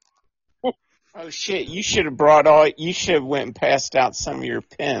 Yeah. Oh shit! You should have brought all. You should have went and passed out some of your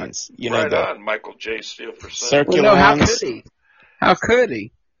pens. You know, Right the on, Michael J. Steele for circular Well, no, how ones. could he? How could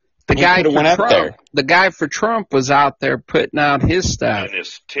he? The He guy coulda for went up Trump. there. The guy for Trump was out there putting out his stuff. And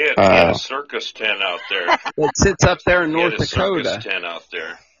his tent, he had a circus tent out there. That sits up there in He had North a circus Dakota. tent out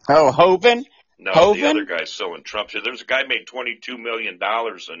there. Oh, Hovind. No, Hovind? the other guy's selling Trump shit. There's a guy made $22 million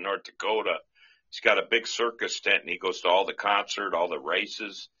in North Dakota. He's got a big circus tent, and he goes to all the concert, all the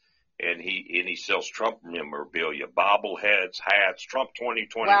races, and he sells Trump memorabilia, bobbleheads, hats, Trump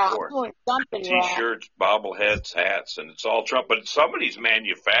 2024. Wow, I'm doing something wrong. T-shirts, bobbleheads, hats, and it's all Trump. But somebody's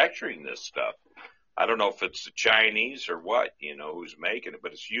manufacturing this stuff. I don't know if it's the Chinese or what, who's making it,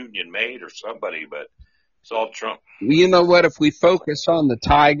 but it's union made or somebody, but it's all Trump. You know what? If we focus on the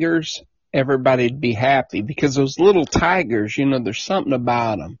tigers, everybody'd be happy because those little tigers, there's something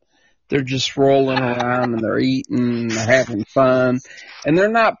about them. They're just rolling around and they're eating, they're having fun, and they're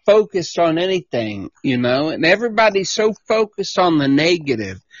not focused on anything, and everybody's so focused on the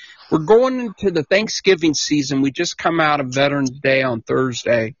negative. We're going into the Thanksgiving season. We just come out of Veterans Day on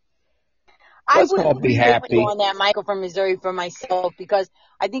Thursday. Let's all be happy. On that, Michael from Missouri, for myself, because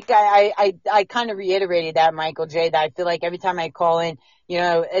I think I kind of reiterated that, Michael J., that I feel like every time I call in,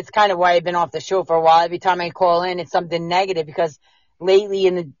 it's kind of why I've been off the show for a while. Every time I call in, it's something negative because lately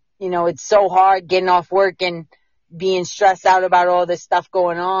it's so hard getting off work and being stressed out about all this stuff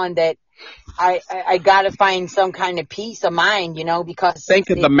going on that I got to find some kind of peace of mind, because. Think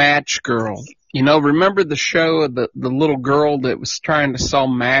of the match girl. Remember the show of the little girl that was trying to sell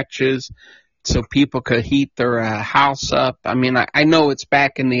matches so people could heat their house up? I mean, I know it's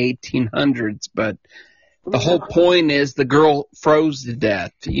back in the 1800s, but the whole point is the girl froze to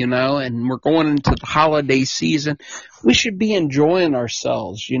death, and we're going into the holiday season. We should be enjoying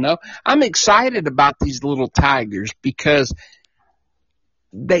ourselves, I'm excited about these little tigers because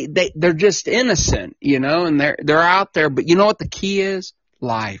they're just innocent, and they're out there. But you know what the key is?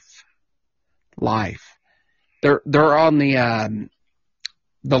 Life. They're on the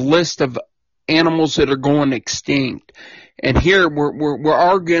list of animals that are going extinct. And here we're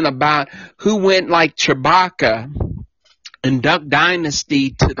arguing about who went like Chewbacca in Duck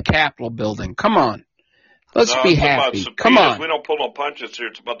Dynasty to the Capitol building. Come on. Let's be happy. Come on. We don't pull no punches here.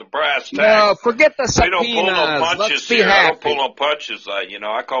 It's about the brass tacks. No, forget the subpoenas. We don't pull no punches Let's be here. happy. I don't pull no punches.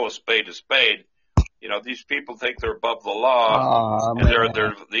 I call a spade a spade. These people think they're above the law, and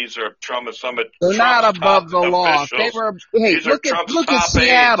these are Trump. Some of they're Trump's not above the law. officials. Hey, look at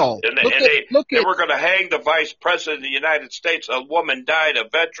Seattle. They were going to hang the vice president of the United States. A woman died. A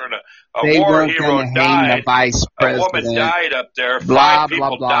veteran, a They war weren't hero gonna hang died. the vice A president. woman died up there. Blah, Five people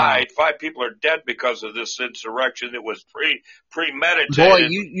blah, blah. died. 5 people are dead because of this insurrection. It was premeditated. Boy,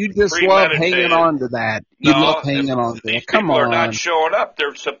 you just love hanging on to that. You love hanging on to it. Come People are on. not showing up.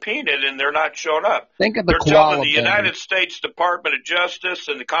 They're subpoenaed and they're not showing up. Think of the They're telling quality. the United States Department of Justice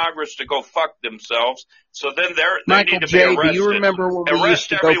and the Congress to go fuck themselves. So then they Michael need to J., be arrested. do you remember when we used Arrest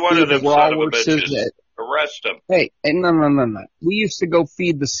to go every one feed of the them son of a walruses bitches. at Arrest them. Hey, no. We used to go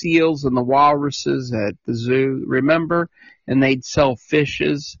feed the seals and the walruses at the zoo, remember? And they'd sell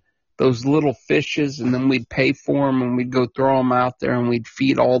fishes, those little fishes, and then we'd pay for them and we'd go throw them out there and we'd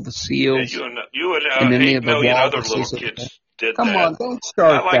feed all the seals. Yeah, you and any 8 of the million other walruses. little kids did Come that. on, don't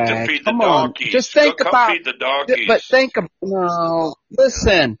start I like that. to feed Come the on, donkeys. just think Come about. feed the donkeys. But think of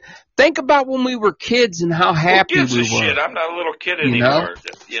listen. Think about when we were kids and how happy Who gives we a were. shit? I'm not a little kid You know?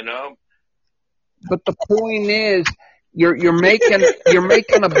 anymore. But the point is, You're making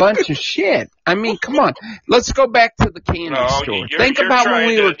a bunch of shit. I mean, come on. Let's go back to the candy store. Think about when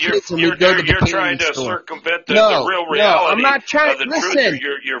we were kids and we'd go to the candy store. You're trying to circumvent the real reality. No, I'm not trying. Of the Listen,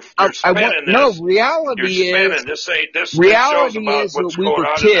 truth. You're spinning this. No, reality is this shows reality about is what's that we going were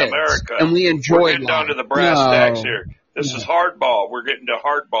on kids in America. and we We're enjoyed getting down to life. the brass tacks here. This is hardball. We're getting to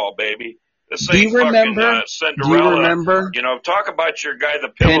hardball, baby. This ain't fucking Cinderella. Do you remember? You know, talk about your guy, the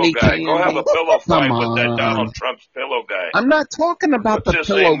pillow Penny guy. candy. Go have a pillow fight Come with that on. Donald Trump's pillow guy. I'm not talking about What's the his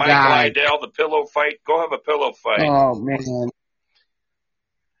pillow name? Mike guy. Lydell, the pillow fight. Go have a pillow fight. Oh man,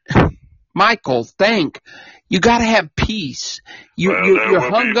 Michael, think. You got to have peace. You're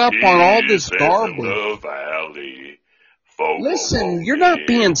hung up on all this garbage. Listen, you're not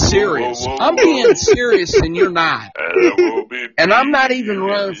being serious. I'm being serious and you're not. And I'm not even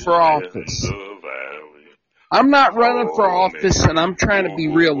running for office. I'm not running for office and I'm trying to be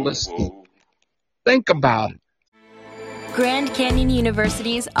realistic. Think about it. Grand Canyon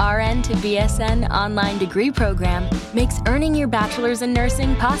University's RN to BSN online degree program makes earning your bachelor's in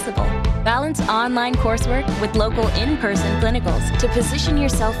nursing possible. Balance online coursework with local in-person clinicals to position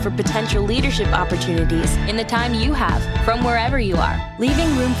yourself for potential leadership opportunities in the time you have from wherever you are,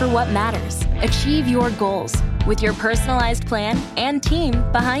 leaving room for what matters. Achieve your goals with your personalized plan and team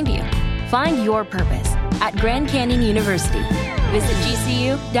behind you. Find your purpose at Grand Canyon University. Visit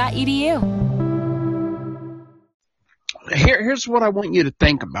gcu.edu. Here's what I want you to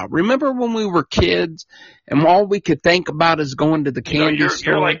think about. Remember when we were kids and all we could think about is going to the candy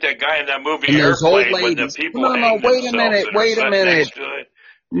store? You're like that guy in that movie and those old Airplane when the ladies. people No, hang wait a themselves minute, and are wait a sitting minute. next to it.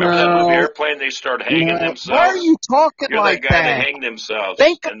 Remember that movie Airplane? They start hanging themselves. Why are you talking You're like that guy that? that hang themselves.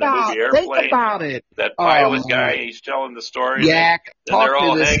 Think in the movie Airplane. Think about it. That pilot guy, he's telling the story. Yak, then they're talk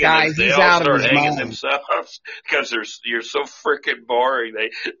all to this hanging guy. They He's all out start of his hanging mind. themselves because you're so freaking boring.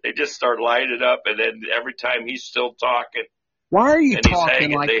 They just start lighting up, and then every time he's still talking. Why are you and he's talking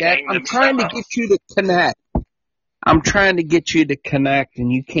hanging, like they that? hang I'm trying to get you to connect. I'm trying to get you to connect,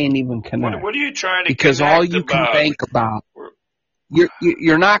 and you can't even connect. What are you trying to because connect all you about? can think about.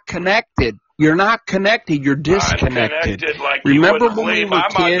 You're not connected. You're not connected. You're disconnected. I'm connected like Remember you when we believe. were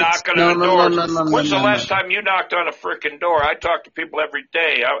I'm kids? knocking No, on the no, doors. no. When's the last time you knocked on a freaking door? I talk to people every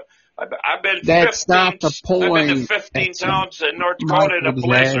day. I've been That's 15, not the point. I've been to 15 towns in North Dakota in a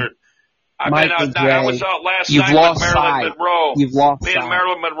blizzard. I was out last You've night lost with Marilyn sight. Monroe. You've lost Me and sight.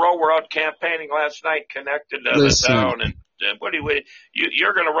 Marilyn Monroe were out campaigning last night, connected to Listen. the town. And what do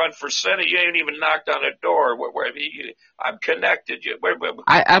you're going to run for Senate? You ain't even knocked on a door. I'm connected.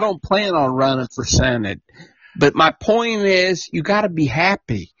 I don't plan on running for Senate. But my point is, you got to be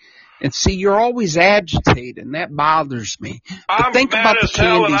happy. And see, you're always agitated, and that bothers me. But I'm think mad about the as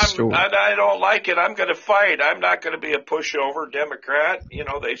hell, candy and store. I don't like it. I'm going to fight. I'm not going to be a pushover Democrat. You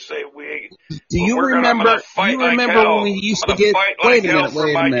know, they say Do you remember? I'm gonna fight You remember like hell. when we used I'm to get? fight Wait like a hell minute. for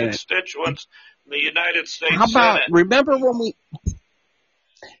Wait my a minute. constituents in the United States How about Senate.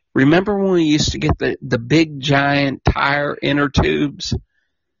 remember when we used to get the big giant tire inner tubes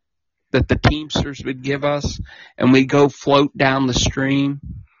that the Teamsters would give us, and we'd go float down the stream?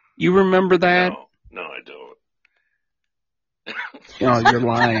 You remember that? No, I don't. Oh, you're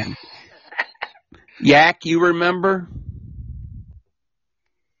lying. Yak, you remember?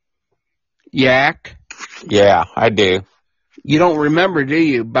 Yak? Yeah, I do. You don't remember, do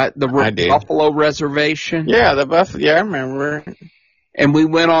you? But the Buffalo Reservation? Yeah, I remember. And we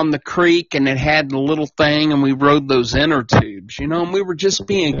went on the creek, and it had the little thing, and we rode those inner tubes, and we were just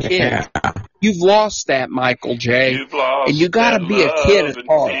being kids. Yeah. You've lost that, Michael J. You've lost and you got to be a kid at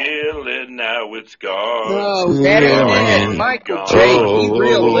heart. Feeling, now it's gone. No, that ain't it. Michael J., be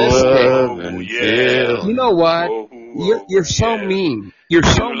realistic. You know what? You're so mean. You're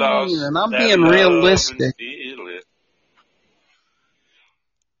so mean, and I'm being realistic.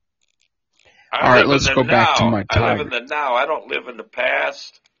 All right, let's go back to my tiger. I live in the now. I don't live in the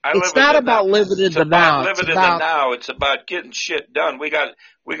past. It's not about living in the now. It's about living in the now. It's about getting shit done. We got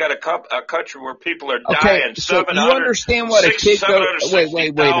a country where people are dying. So you understand what a kid goes? Wait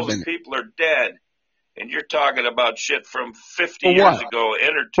a minute. People are dead, and you're talking about shit from 50 years ago.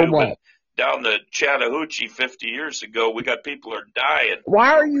 Inner tube down the Chattahoochee 50 years ago. We got people are dying. Why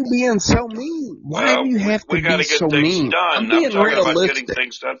are you being so mean? Why do you have to be so mean? Done. I'm being talking realistic. about getting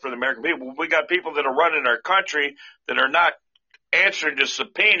things done for the American people. We got people that are running our country that are not answering to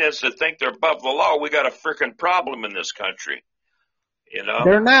subpoenas that think they're above the law. We got a freaking problem in this country. You know?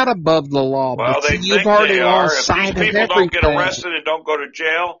 They're not above the law. Well, but they you've think already they are. lost If these sight of people everything. don't get arrested and don't go to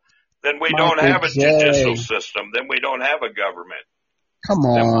jail, then we don't have a judicial system. Then we don't have a government. Come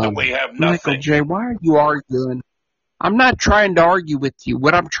on. Then we have nothing. Michael J., why are you arguing? I'm not trying to argue with you.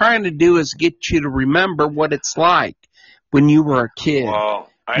 What I'm trying to do is get you to remember what it's like. when you were a kid. Well,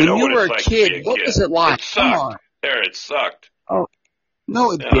 I when know you what were it's a like to be kid, a what kid. was it like? It Come sucked. on. There, it sucked. Oh,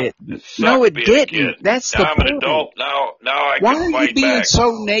 no, it Yeah, didn't. it sucked No, it being a kid. didn't. That's Now the I'm an point. adult. Now I Why can are you fight being back.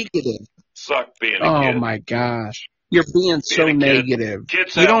 so negative? Sucked being a Oh kid. my gosh. You're being so Being a kid. negative.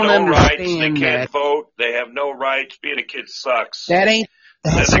 Kids You have don't no rights. They understand can't that. vote. They have no rights. Being a kid sucks.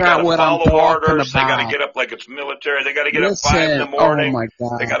 That's Then they not gotta what I'm follow talking orders. They gotta about. get up like it's military. They gotta get up 5 in the Listen, morning. oh my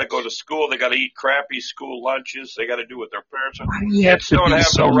God. They gotta go to school. They gotta eat crappy school lunches. They gotta do what their parents are. Why do you have Kids to don't be have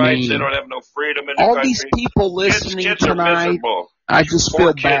so no rights. They mean? don't have no freedom in the All country. these people listening kids are tonight, miserable. I just Poor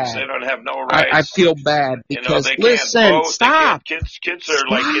feel kids, bad. they don't have no rights. I feel bad You know, because they listen, can't vote. stop. They can't, kids are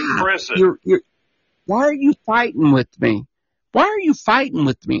like in Stop. prison. Why are you fighting with me? Why are you fighting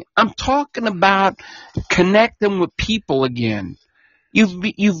with me? I'm talking about connecting with people again.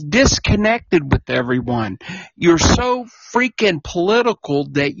 You've disconnected with everyone. You're so freaking political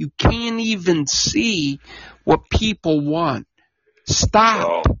that you can't even see what people want.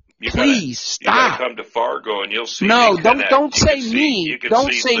 Stop. Well, Please You gotta stop. come to Fargo and you'll see No, me don't connect. don't You say can see- me. you can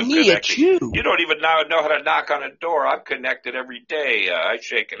Don't see say them me. It's connecting. you. You don't even know how to knock on a door. I'm connected every day. I'm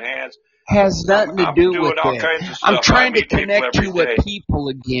shaking hands. Has nothing to I'm do doing with all it. kinds of I'm stuff. trying I to meet people connect every you with day. people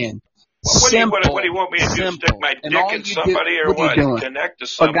again. Well, what do you Simple. want me to do? Stick Simple. my And dick all in you do- somebody or what are you what? doing? Connect to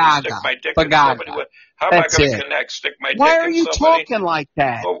somebody. Bagaga. Stick my dick in Bagaga. somebody. How am I That's going to it. connect? Stick my Why dick are in you somebody? talking like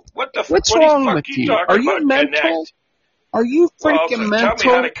that? Well, what the What's what the wrong fuck with you you? talking Are you about? mental? Connect. Are you Well, freaking tell me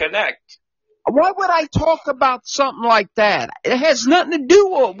mental? how to connect. Why would I talk about something like that? It has nothing to do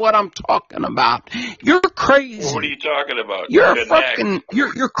with what I'm talking about. You're crazy. Well, what are you talking about? You're Connect. fucking.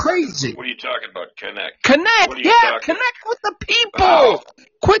 You're crazy. What are you talking about? Connect. Connect, What are you yeah, talking- connect with the people. Oh.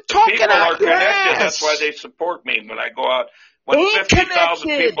 Quit talking People are out your connected. ass. That's why they support me when I go out. When They ain't 50,000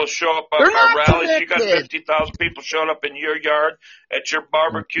 connected. people show up at They're my not rallies, you got connected. 50,000 people showing up in your yard at your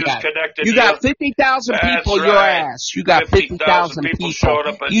barbecues connected. You got 50,000 That's people your right. ass. You got 50,000 people. showing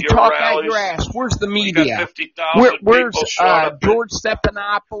up at You your talk rallies. out your ass. Where's the We got media? 50,000 Where's people showing up. George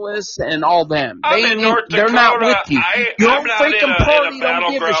Stephanopoulos and all them? I'm They in North they're Dakota. not with you. Your I'm own not in freaking a party don't give a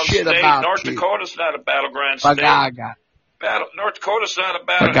battleground shit state. about North you. Dakota's not a battleground state. Bagaga. North Dakota's not a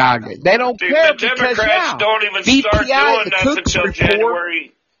battle. Bagaga. They don't care The because Democrats yeah, don't even BPI, start doing the nothing Cooks until report,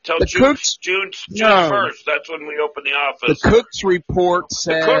 January, till the June Cooks- 1st. That's when we open the The office. Cooks report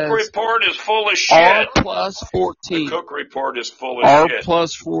says The Cook report is full of shit. R plus 14. The Cook report is full of R shit.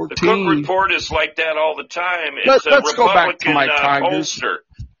 plus The 14. Cook report is like that all the time. Let's It's a go back to Republican my Tigers. pollster.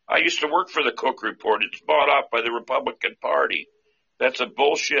 I used to work for the Cook report. It's bought off by the Republican Party. That's a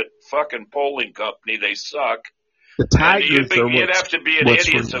bullshit fucking polling company. They suck. The Tigers are You'd what's, have to be an what's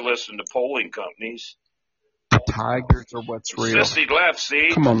idiot real. to listen to polling companies. The Tigers are what's real. Sissy left, see?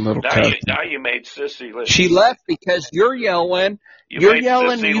 Come on, little cousin. Now you made Sissy listen. She left because you're yelling. You You're made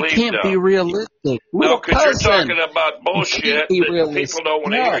yelling. Sissy You leave, can't though. be realistic. No, Little because you're cousin. talking about bullshit. You can't be That realistic. people don't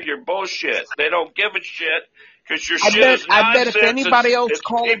want to No. hear your bullshit. They don't give a shit because your I shit bet- is I bet nonsense. if anybody else it's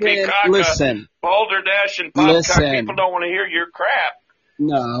called pee-pee in- caca, listen. balderdash and popcock. Listen. People don't want to hear your crap.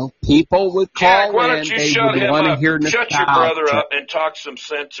 No, people would Jack, call why in. don't you They shut would him want to up? hear Shut your nostalgia. brother up and talk some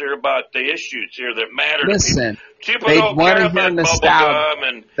sense here about the issues here that matter Listen, to people. People they'd don't want care to hear about nostalgia. bubblegum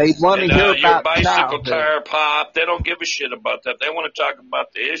and They'd want to hear your about bicycle childhood. tire pop. They don't give a shit about that. They want to talk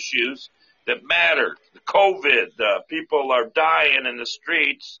about the issues that matter. The COVID. People are dying in the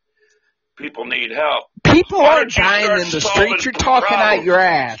streets. People need help. People Why aren't don't you dying start in the solving streets. You're some talking problems? out your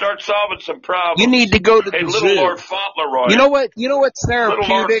ass. Start solving some problems. You need to go to Hey, the little zoo. Lord Fauntleroy. You know what? You know what's Little Lord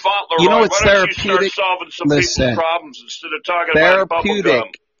therapeutic? Fauntleroy. You know what's Why don't you therapeutic? start solving some Listen, people's problems instead of talking about bubblegum?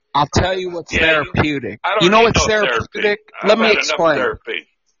 therapeutic. I'll tell you what's Yeah, therapeutic. I don't You know need what's no therapeutic? therapy. Let I've me had enough explain. therapy.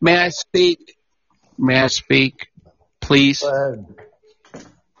 May I speak? May I speak? Please.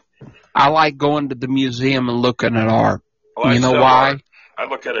 I like going to the museum and looking at art. Oh, I you know sell why? art. I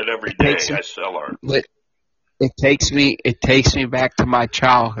look at it every It day. takes- I sell art. It takes me back to my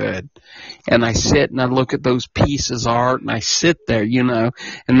childhood, and I sit and I look at those pieces of art, and I sit there, you know,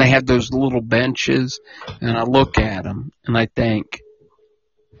 and they have those little benches, and I look at them, and I think,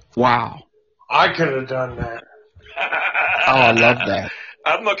 wow. I could have done that. Oh, I love that.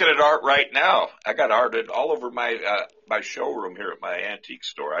 I'm looking at art right now. I got art all over my my showroom here at my antique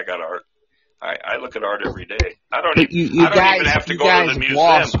store. I got art. I look at art every day. I don't But even. you I don't guys, even have to you go to guys the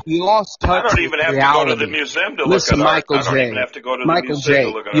museum. lost touch I don't even with have reality. to go to the museum to Listen, look at Michael art. I don't J. even have to go to the Michael museum J. to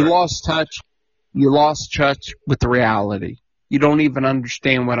look at You art. lost touch. You lost touch with the reality. You don't even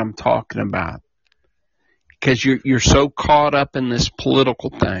understand what I'm talking about because you're so caught up in this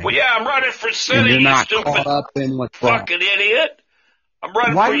political thing. Well, yeah, I'm running for and Senate, you're you not stupid caught up in what's wrong. fucking idiot. I'm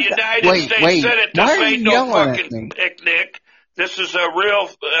running Why for are you- United wait, States wait, Senate. why This are ain't you no yelling at fucking me? picnic. This is a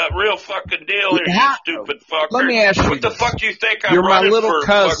real fucking deal here, you stupid fucker. Let me ask you what the this. fuck do you think I'm You're my running little for?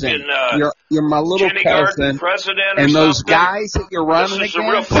 cousin. Fucking, You're my little kindergarten cousin. president or And those something? guys that you're running This is against,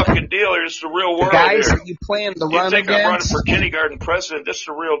 a real fucking deal here. This is the real the world guys here. that you plan to You run think I'm running against, for kindergarten president? This is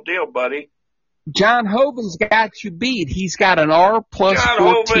a real deal, buddy. John Hoban's got you beat. He's got an R plus John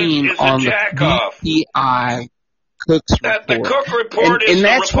 14 Hoban is a on the jack-off. BPI Cook's The report. Cook report And is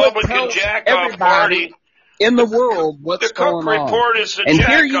that's the what Republican tells jack-off everybody party. in the world what's The Cook going on. report is the And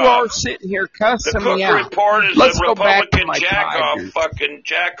here you are jack-off. sitting here The cussing Cook me out. report is Let's the go back to Republican my jack-off Tigers. fucking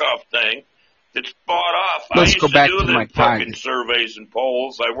jack-off thing that's bought off. I Let's used go to back do to the my fucking Tigers. surveys and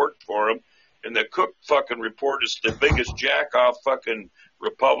polls. I worked for them. And the Cook fucking report is the biggest jack-off fucking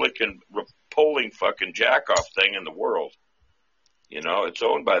Republican polling fucking jack-off thing in the world. You know, it's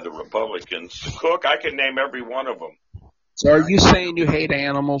owned by the Republicans. The Cook, I can name every one of them. So are you saying you hate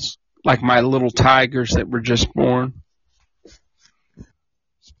animals like my little tigers that were just born?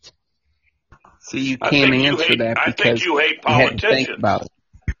 See, you can't answer that I because think you hate you had to think politicians. about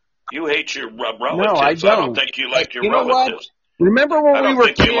it. You hate your relatives. No, I don't. think you like your You know what? relatives. Remember I when we don't were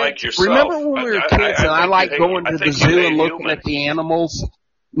think you kids? like yourself. Remember when we were kids and I think liked you going hate- to I the think you zoo hate and looking humans. at the animals?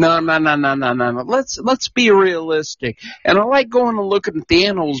 No. Let's be realistic. And I like going and looking at the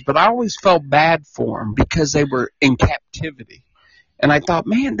animals, but I always felt bad for them because they were in captivity. And I thought,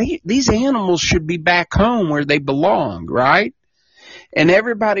 man, these animals should be back home where they belong, right? And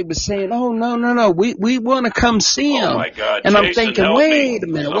everybody was saying, oh, no, we want to come see them. Oh my God, and Jason, I'm thinking, help wait me. a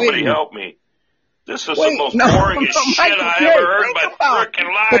minute, Somebody wait a minute. help me. This is Wait, the most no, boringest no, shit Michael I J., ever heard in think my about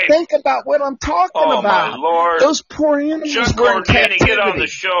freaking But life. think about what I'm talking Oh about. my Lord. Those poor animals Chuck were in Cordini, get on captivity. the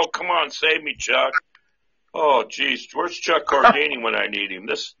show. Come on, save me, Chuck. Oh, jeez, where's Chuck Cordini when I need him?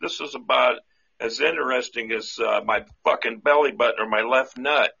 This is about as interesting as my fucking belly button or my left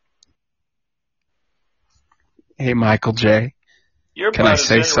nut. Hey, Michael J., You're can I about as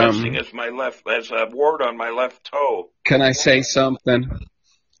say interesting something? as a wart on my left toe. Can I say something?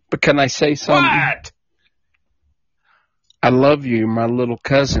 But can I say something? What? I love you, my little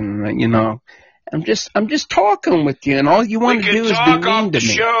cousin. You know, I'm just talking with you, and all you want We to can do is be talk mean off to the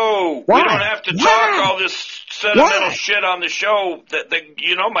me. show. Why? We don't have to Why? talk all this sentimental Why? shit on the show.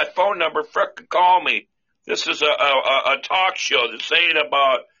 You know my phone number. Frickin' call me. This is a talk show. This ain't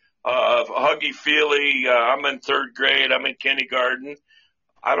about huggy feely. I'm in third grade. I'm in kindergarten.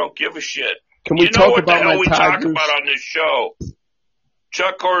 I don't give a shit. Can we you know talk what about the hell my we talk Tigers? about on this show?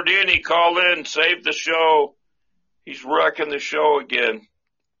 Chuck Cordini, call in, save the show. He's wrecking the show again.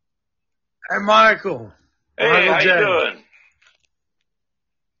 Hey, Michael. Hey, Michael how J. you doing?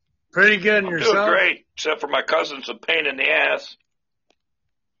 Pretty good, and I'm yourself? doing great, except for my cousin's a pain in the ass.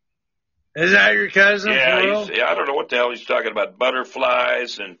 Is that your cousin? Yeah, for real? I don't know what the hell he's talking about.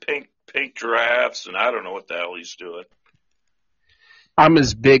 Butterflies and pink giraffes, and I don't know what the hell he's doing. I'm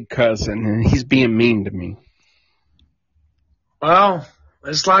his big cousin, and he's being mean to me. Well,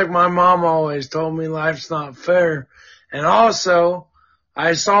 it's like my mom always told me, life's not fair. And also,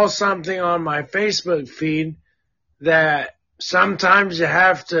 I saw something on my Facebook feed that sometimes you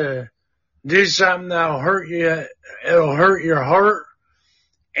have to do something that'll hurt you. It'll hurt your heart.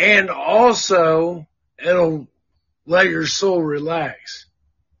 And also, it'll let your soul relax.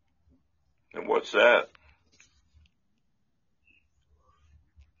 And what's that?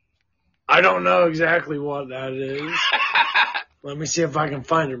 I don't know exactly what that is. Let me see if I can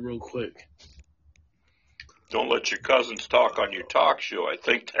find it real quick. Don't let your cousins talk on your talk show. I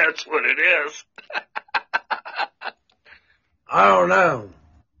think that's what it is. I don't know.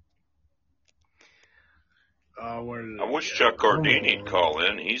 I wish Chuck Cordini'd call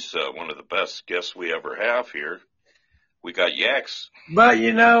in. He's one of the best guests we ever have here. We got Yaks. But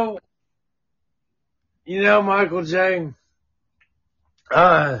you know, Michael J.,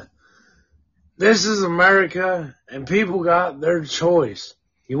 this is America, and people got their choice.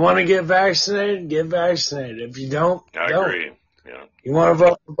 You want to get vaccinated, get vaccinated. If you don't, I don't. agree. Yeah. You want to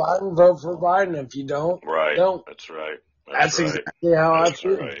vote for Biden, vote for Biden. If you don't, Right. don't. That's right. That's right. exactly how That's I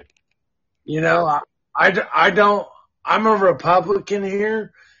feel. right. You know, I don't, I'm a Republican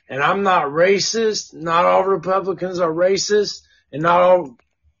here, and I'm not racist. Not all Republicans are racist, and not all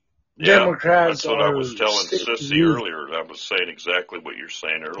Democrats That's what are. I was telling Sissy earlier. I was saying exactly what you're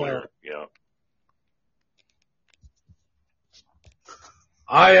saying earlier. Yeah.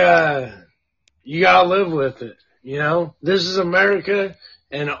 You gotta live with it. You know, this is America,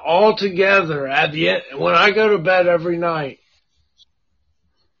 and all together at the end, when I go to bed every night,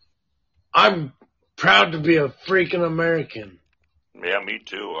 I'm proud to be a freaking American. Yeah, me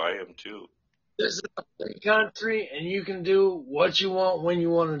too. I am too. This is a free country, and you can do what you want when you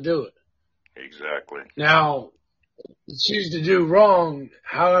want to do it. Exactly. Now, choose to do wrong.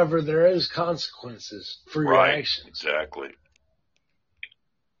 However, there is consequences for your Right. actions. Exactly.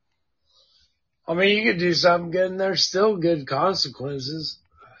 I mean, you could do something good and there's still good consequences.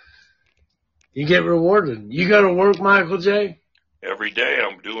 You get rewarded. You go to work, Michael J. Every day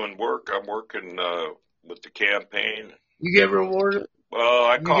I'm doing work. I'm working with the campaign. You get rewarded. Well,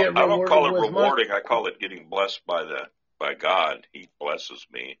 I don't call it with rewarding. I call it getting blessed by God. He blesses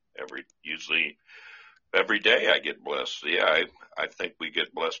me usually every day. I get blessed. Yeah, I think we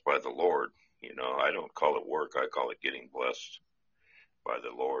get blessed by the Lord. You know, I don't call it work. I call it getting blessed by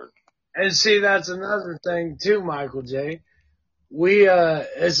the Lord. And see, that's another thing too, Michael J.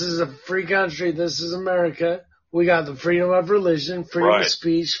 This is a free country. This is America. We got the freedom of religion, freedom of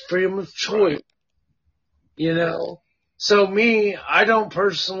speech, freedom of choice. Right. You know? So I don't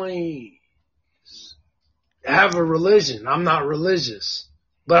personally have a religion. I'm not religious.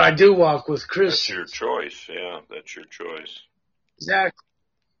 But I do walk with Christians. That's your choice. Yeah, that's your choice. Exactly.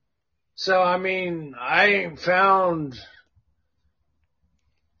 So, I mean, I ain't found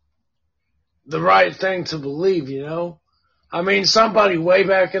the right thing to believe, you know? I mean, somebody way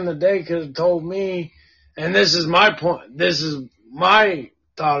back in the day could have told me, and this is my point, this is my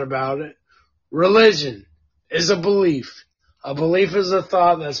thought about it, religion is a belief. A belief is a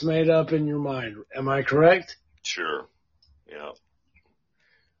thought that's made up in your mind. Am I correct? Sure. Yeah.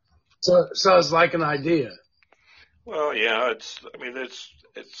 So it's like an idea. Well, yeah,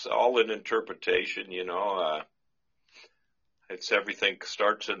 it's all an interpretation, you know. It's everything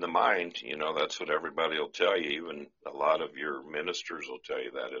starts in the mind, you know. That's what everybody will tell you. Even a lot of your ministers will tell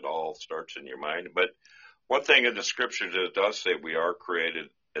you that it all starts in your mind. But one thing in the scriptures, it does say we are created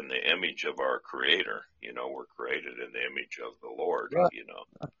in the image of our Creator. You know, we're created in the image of the Lord, right. You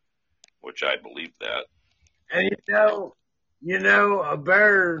know, which I believe that. And you know, a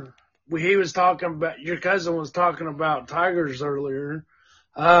bear. He was talking about, your cousin was talking about tigers earlier.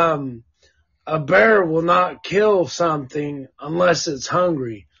 A bear will not kill something unless it's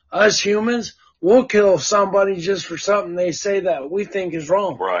hungry. Us humans, we'll kill somebody just for something they say that we think is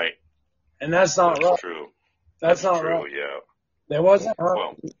wrong. Right. And that's not right. True. That's not true, right. Yeah. They wasn't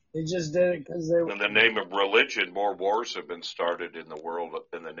hungry. They just did it because they were. In the name of religion, more wars have been started in the world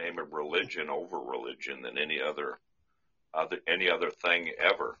in the name of religion over religion than any other thing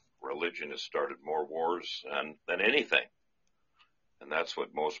ever. Religion has started more wars than anything. And that's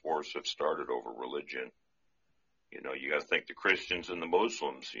what most wars have started over religion. You know, you got to think the Christians and the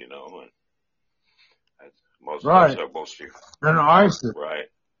Muslims, you know. And right. Most of you. And ISIS. Right.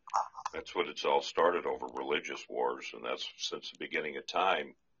 That's what it's all started over, religious wars. And that's since the beginning of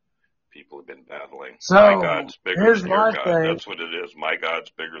time, people have been battling. So, my God's bigger than your God. Thing. That's what it is. My God's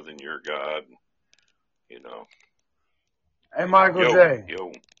bigger than your God. You know. Hey, Michael J.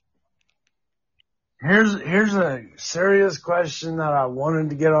 Yo. Here's a serious question that I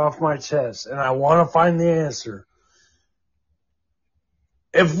wanted to get off my chest, and I want to find the answer.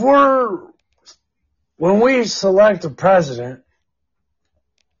 When we select a president,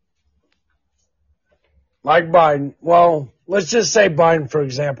 like Biden, well, let's just say Biden, for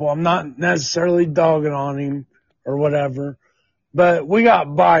example. I'm not necessarily dogging on him or whatever, but we got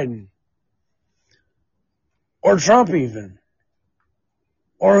Biden. Or Trump even.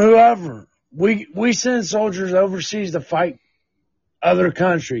 Or whoever. We send soldiers overseas to fight other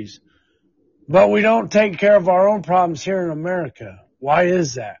countries, but we don't take care of our own problems here in America. Why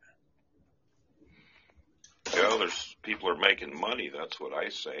is that? Well, people are making money. That's what I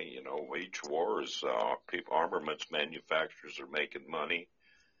say. You know, each war is armaments manufacturers are making money,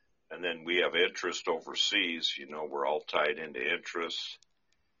 and then we have interest overseas. You know, we're all tied into interest,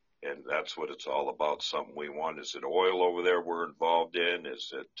 and that's what it's all about. Something we want. Is it oil over there we're involved in?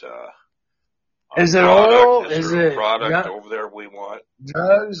 Is it oil? Is there a product over there we want?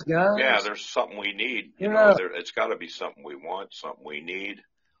 Drugs, guns? Yeah, there's something we need. You know, it's got to be something we want, something we need.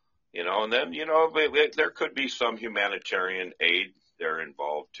 You know, and then, you know, there could be some humanitarian aid there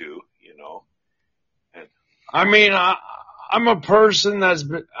involved too, you know. And I mean, I'm a person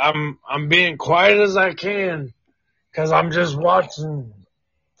I'm being quiet as I can because I'm just watching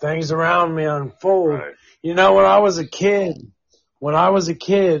things around me unfold. Right. You know, when I was a kid,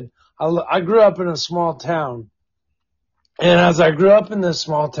 I grew up in a small town, and as I grew up in this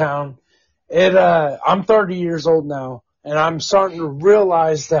small town, I'm 30 years old now, and I'm starting to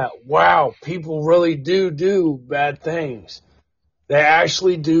realize that, wow, people really do bad things. They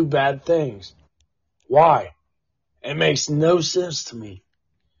actually do bad things. Why? It makes no sense to me.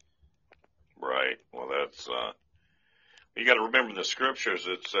 Right. Well, that's, you got to remember the scriptures.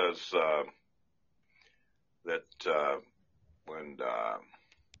 It says, that, when,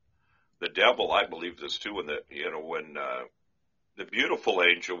 the devil, I believe this too, when the beautiful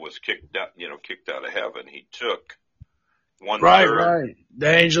angel was kicked out of heaven, he took one third.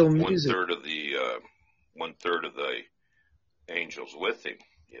 The angel music. One third of the angels with him,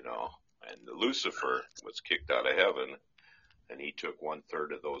 and Lucifer was kicked out of heaven, and he took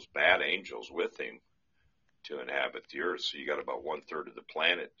 1/3 of those bad angels with him to inhabit the earth. So you got about 1/3 of the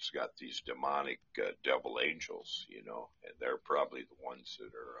planet's got these demonic devil angels, and they're probably the ones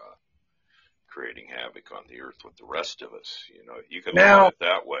that are creating havoc on the earth with the rest of us. You can look at it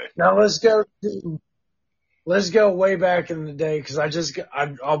that way. Now let's go way back in the day, because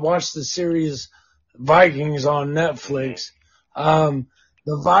I watched the series Vikings on Netflix.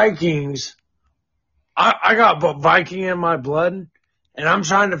 The Vikings, I got Viking in my blood, and I'm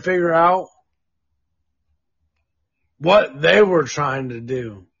trying to figure out what they were trying to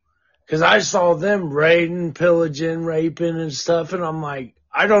do. Because I saw them raiding, pillaging, raping and stuff, and I'm like,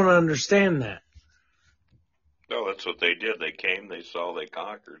 I don't understand that. No, that's what they did. They came, they saw, they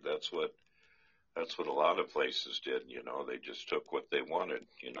conquered. That's what a lot of places did. They just took what they wanted.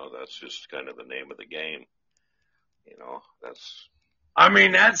 That's just kind of the name of the game.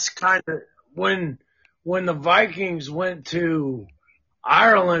 That's kind of when the Vikings went to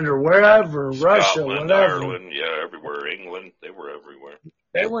Ireland or wherever, Scotland, Russia, whatever. Ireland, yeah, everywhere. England, they were everywhere.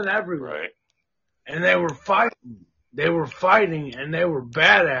 They went everywhere. Right. And they were fighting. They were fighting, and they were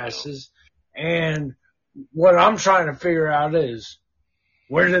badasses. And what I'm trying to figure out is,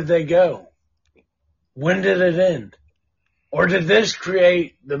 where did they go? When did it end? Or did this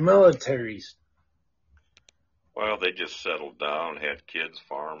create the militaries? Well, they just settled down, had kids,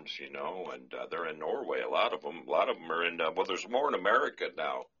 farms, and they're in Norway. A lot of them are in, there's more in America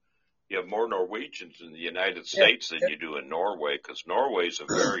now. You have more Norwegians in the United States than you do in Norway, because Norway's a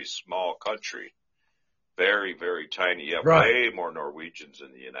very small country. Very, very tiny. You have way more Norwegians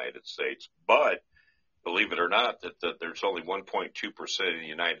in the United States. But, believe it or not, that there's only 1.2% of the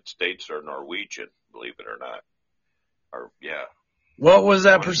United States are Norwegian, believe it or not. What was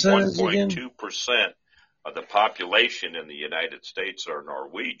that percentage again? 1.2% of the population in the United States are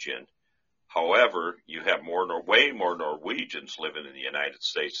Norwegian. However, you have way more Norwegians living in the United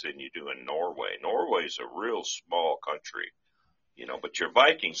States than you do in Norway. Norway's a real small country, but your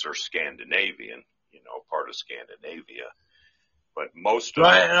Vikings are Scandinavian, part of Scandinavia. But most of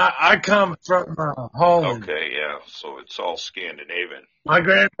them... and I come from Holland. Okay, yeah, so it's all Scandinavian. My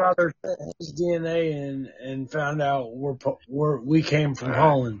grandfather sent his DNA and found out we came from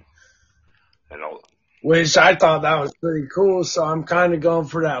Holland. Which I thought that was pretty cool, so I'm kind of going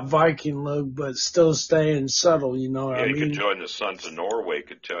for that Viking look, but still staying subtle, you know what I mean? You can join the Sons of Norway,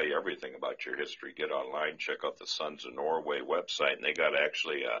 could tell you everything about your history. Get online, check out the Sons of Norway website, and they got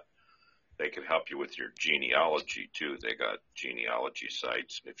actually, they can help you with your genealogy too. They got genealogy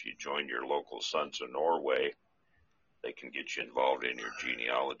sites, and if you join your local Sons of Norway, they can get you involved in your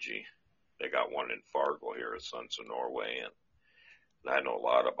genealogy. They got one in Fargo here at Sons of Norway, and I know a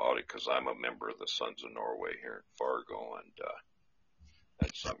lot about it because I'm a member of the Sons of Norway here in Fargo, and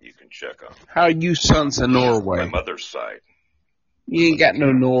that's something you can check out. How are you Sons of Norway? My mother's side. You ain't got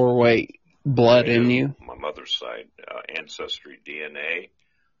no Norway blood in you. My mother's side, Ancestry DNA,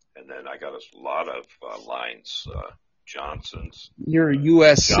 and then I got a lot of lines, Johnsons. You're a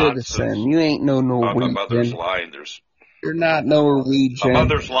U.S. citizen. You ain't no Norwegian. My mother's line, You're not Norwegian. My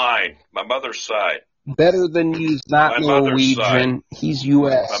mother's line, my mother's side. Better than you's not Norwegian. He's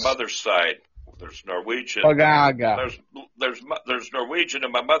U.S. My mother's side, there's Norwegian. Pagaga. There's Norwegian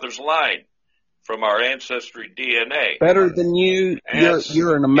in my mother's line from our Ancestry DNA. Better than you,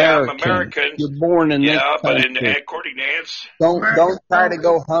 you're an American. Yeah, I'm American. You're born in this country. But according to Ants... Don't try to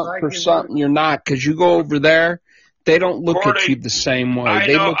go hunt for something you're not, because you go over there, they don't look at you the same way.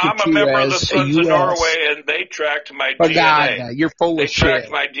 They look at you as a U.S. of Norway, and they tracked my DNA. You're full of shit. They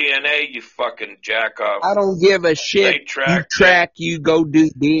tracked my DNA, you fucking jack-off. I don't give a shit. You go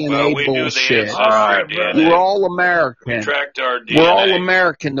do DNA bullshit. All right, we're all American. We tracked our DNA. We're all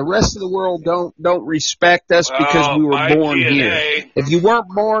American. The rest of the world don't respect us because we were born here. If you weren't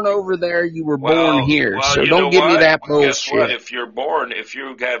born over there, you were born here. So don't give me that bullshit. Guess what? If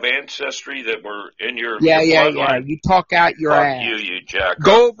you have ancestry that were in your bloodline, you talk out your ass. You jack.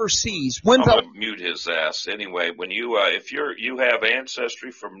 Go overseas. I'm gonna mute his ass anyway. When you if you have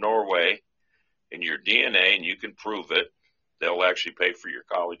ancestry from Norway in your DNA and you can prove it, they'll actually pay for your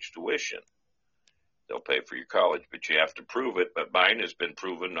college tuition. They'll pay for your college, but you have to prove it. But mine has been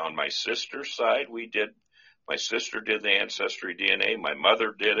proven on my sister's side. My sister did the ancestry DNA. My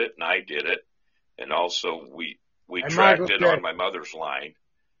mother did it, and I did it, and also we tracked it on my mother's line.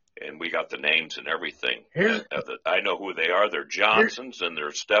 And we got the names and everything. Here's- I know who they are. They're Johnsons and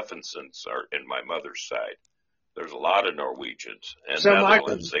they're Stephensons are in my mother's side. There's a lot of Norwegians and So, Netherlands.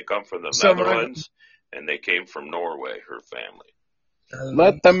 Michael- They come from the so, Michael- Netherlands, and they came from Norway, her family.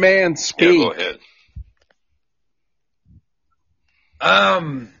 Let the man speak. Yeah, go ahead.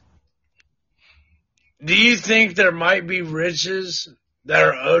 Do you think there might be riches that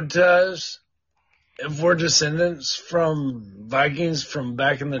are owed to us if we're descendants from Vikings from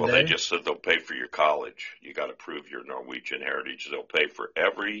back in the Well, day? they just said they'll pay for your college. You got to prove your Norwegian heritage. They'll pay for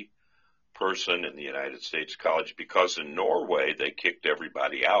every person in the United States college because in Norway they kicked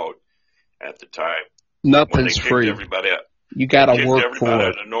everybody out at the time. Nothing's When they kicked free. everybody out. You got to Kicked work everybody for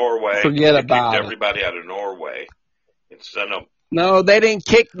out it. of Norway. Forget They about kicked it. everybody out of Norway and sent them. No, they didn't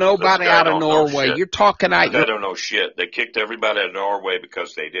kick nobody This guy out of don't know Norway. shit. You're talking out I your... don't know shit. They kicked everybody out of Norway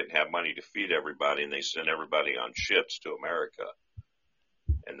because they didn't have money to feed everybody, and they sent everybody on ships to America.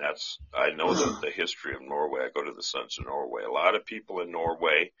 And I know the history of Norway. I go to the Sons of Norway. A lot of people in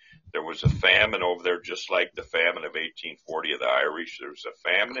Norway, there was a famine over there just like the famine of 1840 of the Irish. There was a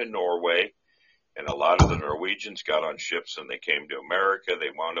famine in Norway, and a lot of the Norwegians got on ships and they came to America. They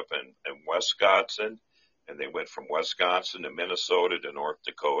wound up in Wisconsin, and they went from Wisconsin to Minnesota to North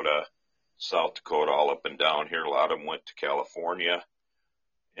Dakota, South Dakota, all up and down here. A lot of them went to California,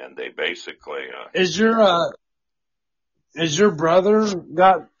 and they basically... Is your brother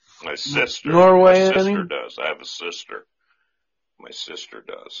got My sister. Norway My sister any? does. I have a sister. My sister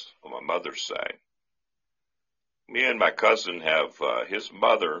does on my mother's side. Me and my cousin have his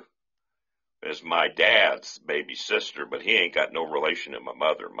mother is my dad's baby sister, but he ain't got no relation to my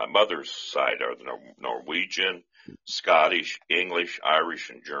mother. My mother's side are the Norwegian, Scottish, English, Irish,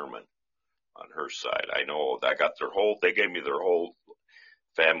 and German on her side. I know I got they gave me their whole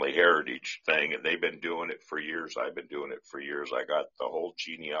family heritage thing, and they've been doing it for years. I've been doing it for years. I got the whole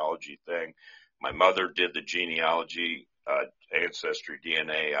genealogy thing. My mother did the genealogy, ancestry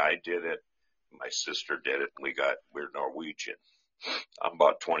DNA. I did it. My sister did it. We're Norwegian. I'm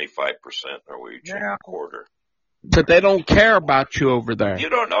about 25% Norwegian, Yeah. quarter. But they don't care about you over there. You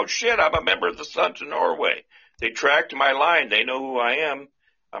don't know shit. I'm a member of the Sons of Norway. They tracked my line. They know who I am.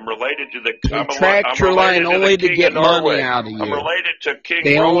 I'm related to the. They tracked your line only to get money out of you. I'm related to King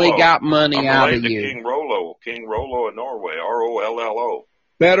They Rollo. only got money I'm out of related to you. King Rollo in Norway. ROLLO.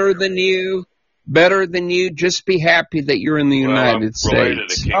 Better than you. Just be happy that you're in the United I'm related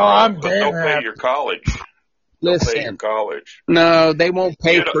to States. King Oh, Rollo, I'm but damn they'll pay happy. your college. They'll pay your Listen, college. no, they won't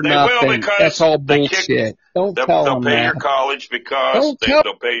pay You know, for they will nothing. because That's all they bullshit. Don't tell They'll them pay your that. college because Don't tell-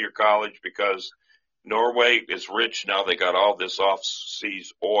 they'll pay your college because Norway is rich now. They got all this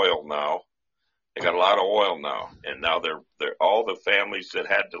off-seas oil now. They got a lot of oil now, and now they're all the families that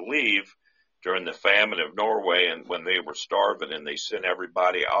had to leave during the famine of Norway, and when they were starving, and they sent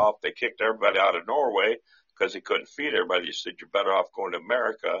everybody off. They kicked everybody out of Norway because they couldn't feed everybody. They said you're better off going to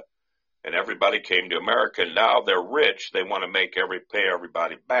America, and everybody came to America. Now they're rich. They want to pay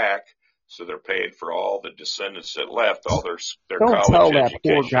everybody back. So they're paying for all the descendants that left, all their Don't college tell that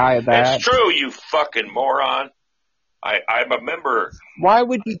education. poor guy that. It's true, you fucking moron. I'm a member. Why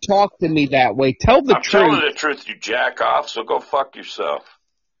would you talk to me that way? Tell the I'm truth. telling the truth, you jack off, so go fuck yourself.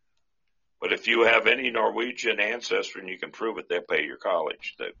 But if you have any Norwegian ancestry and you can prove it, they'll pay your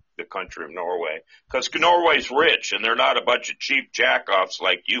college, the country of Norway. Because Norway's rich, and they're not a bunch of cheap jack-offs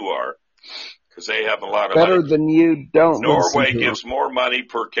like you are. Because they have a lot of Better money. than you. Don't Norway listen to gives more money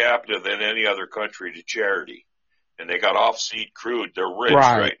per capita than any other country to charity. And they got off-sea crude. They're rich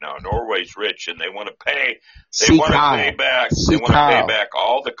right now. Norway's rich, and they want to pay. They want to pay back. They want to pay back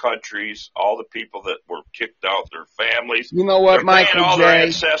all the countries, all the people that were kicked out, their families. You know what, They're Michael paying all their J?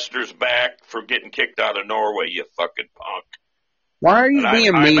 ancestors back for getting kicked out of Norway. You fucking punk. Why are you And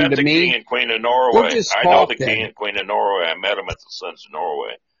being I mean met to the me? King and Queen of Norway. We're just I know the talking. King and Queen of Norway. I met them at the Sons of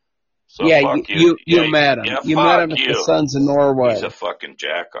Norway. So Yeah, fuck you Yeah, met him. Yeah, You met fuck him at you. the Sons of Norway. He's a fucking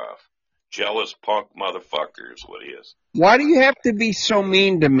jack-off. Jealous punk motherfucker is what he is. Why do you have to be so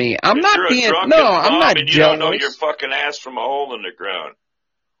mean to me? I'm You're not a being. drunken No, I'm bum not and you don't know jealous. your fucking ass from a hole in the ground.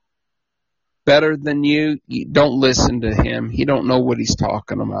 Better than you. Don't listen to him. He don't know what he's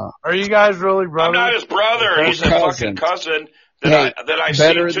talking about. Are you guys really brothers? I'm not his brother. We're He's a fucking cousin that I've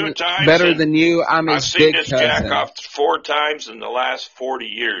better seen two than, times. Better and than you. I'm I've his seen big this cousin. jack-off 4 times in the last 40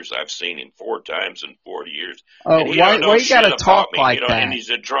 years. I've seen him 4 times in 40 years. Oh, And he why- don't know why you shit gotta about talk me. like You know, that? And he's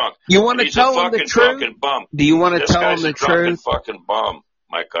a drunk. You wanna He's tell a him the fucking truth? drunken bum. Do you want to This tell guy's him the a drunken truth? fucking bum.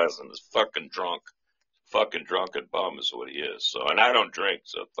 My cousin is fucking drunk. Fucking drunken bum is what he is. So, and I don't drink,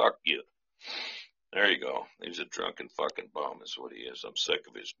 so fuck you. There you go. He's a drunken fucking bum is what he is. I'm sick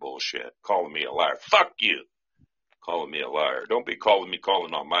of his bullshit. Calling me a liar. Fuck you. calling me a liar. Don't be calling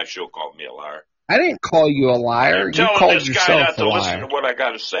on my show, calling me a liar. I didn't call you a liar. I'm You telling called this guy yourself not a to listen liar. to what I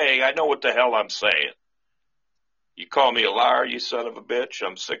got to say. I know what the hell I'm saying. You call me a liar, you son of a bitch?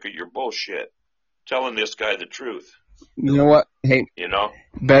 I'm sick of your bullshit. Telling this guy the truth. You know what? Hey, You know?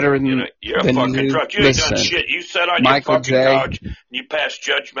 better than You're a than fucking you. drunk. You Listen, ain't done shit. You sat on Michael your fucking J. couch and you passed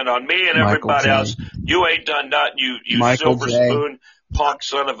judgment on me and Michael everybody J. else. You ain't done nothing, you Michael silver J. spoon punk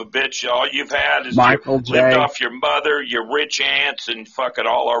son of a bitch. All you've had is Michael you lived J. off your mother, your rich aunts, and fucking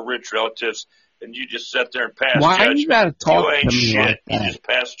all our rich relatives, and you just sat there and passed Why judgment. you gotta talk You ain't to me shit. like that? You just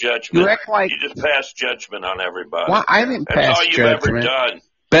passed judgment. You act like You just passed judgment on everybody. Why I didn't That's pass all you've judgment. ever done.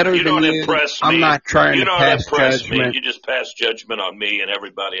 Better You than don't you. impress me. I'm not trying You to don't pass impress me. judgment. You just pass judgment on me and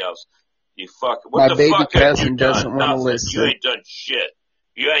everybody else. You fuck. My What the baby fuck have you cousin doesn't done? want to Nothing. listen. You ain't done shit.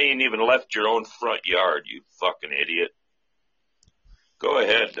 You ain't even left your own front yard, you fucking idiot. Go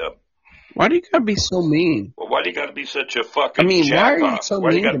ahead, Why do you gotta be so mean? Well, why do you got to be such a fucking I mean, why are you jack-off? so Why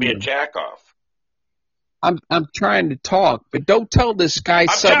do you mean got to to be a me? jack-off? I'm trying to talk, but don't tell this guy I'm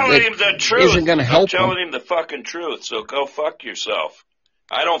something telling him the that truth. isn't going to I'm help him. telling him the fucking truth, so go fuck yourself.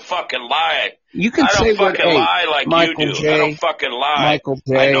 I don't fucking lie. You can I say don't what, fucking hey, lie like Michael you do. J. I don't fucking lie. Michael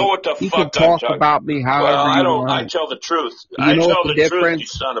J. I know what the You fuck can I'm talk talking. about me however Well, I you don't. I want. tell the truth. You I know tell what the the truth, you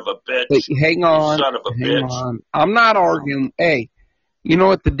difference? son of a bitch. But hang on, You son of a hang bitch. on. I'm not arguing. Hey, you know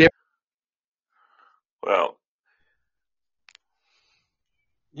what the difference? Well,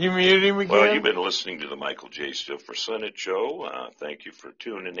 You mute him again? well, you've been listening to the Michael J. Stifler Senate Show. Thank you for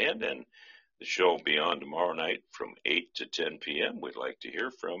tuning in, and the show will be on tomorrow night from 8 to 10 p.m. We'd like to hear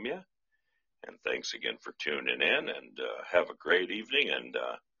from you. And thanks again for tuning in, and have a great evening, and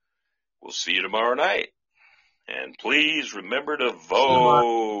we'll see you tomorrow night. And please remember to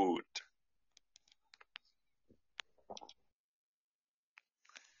vote.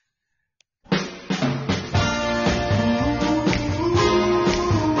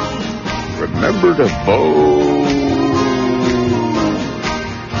 Remember to vote.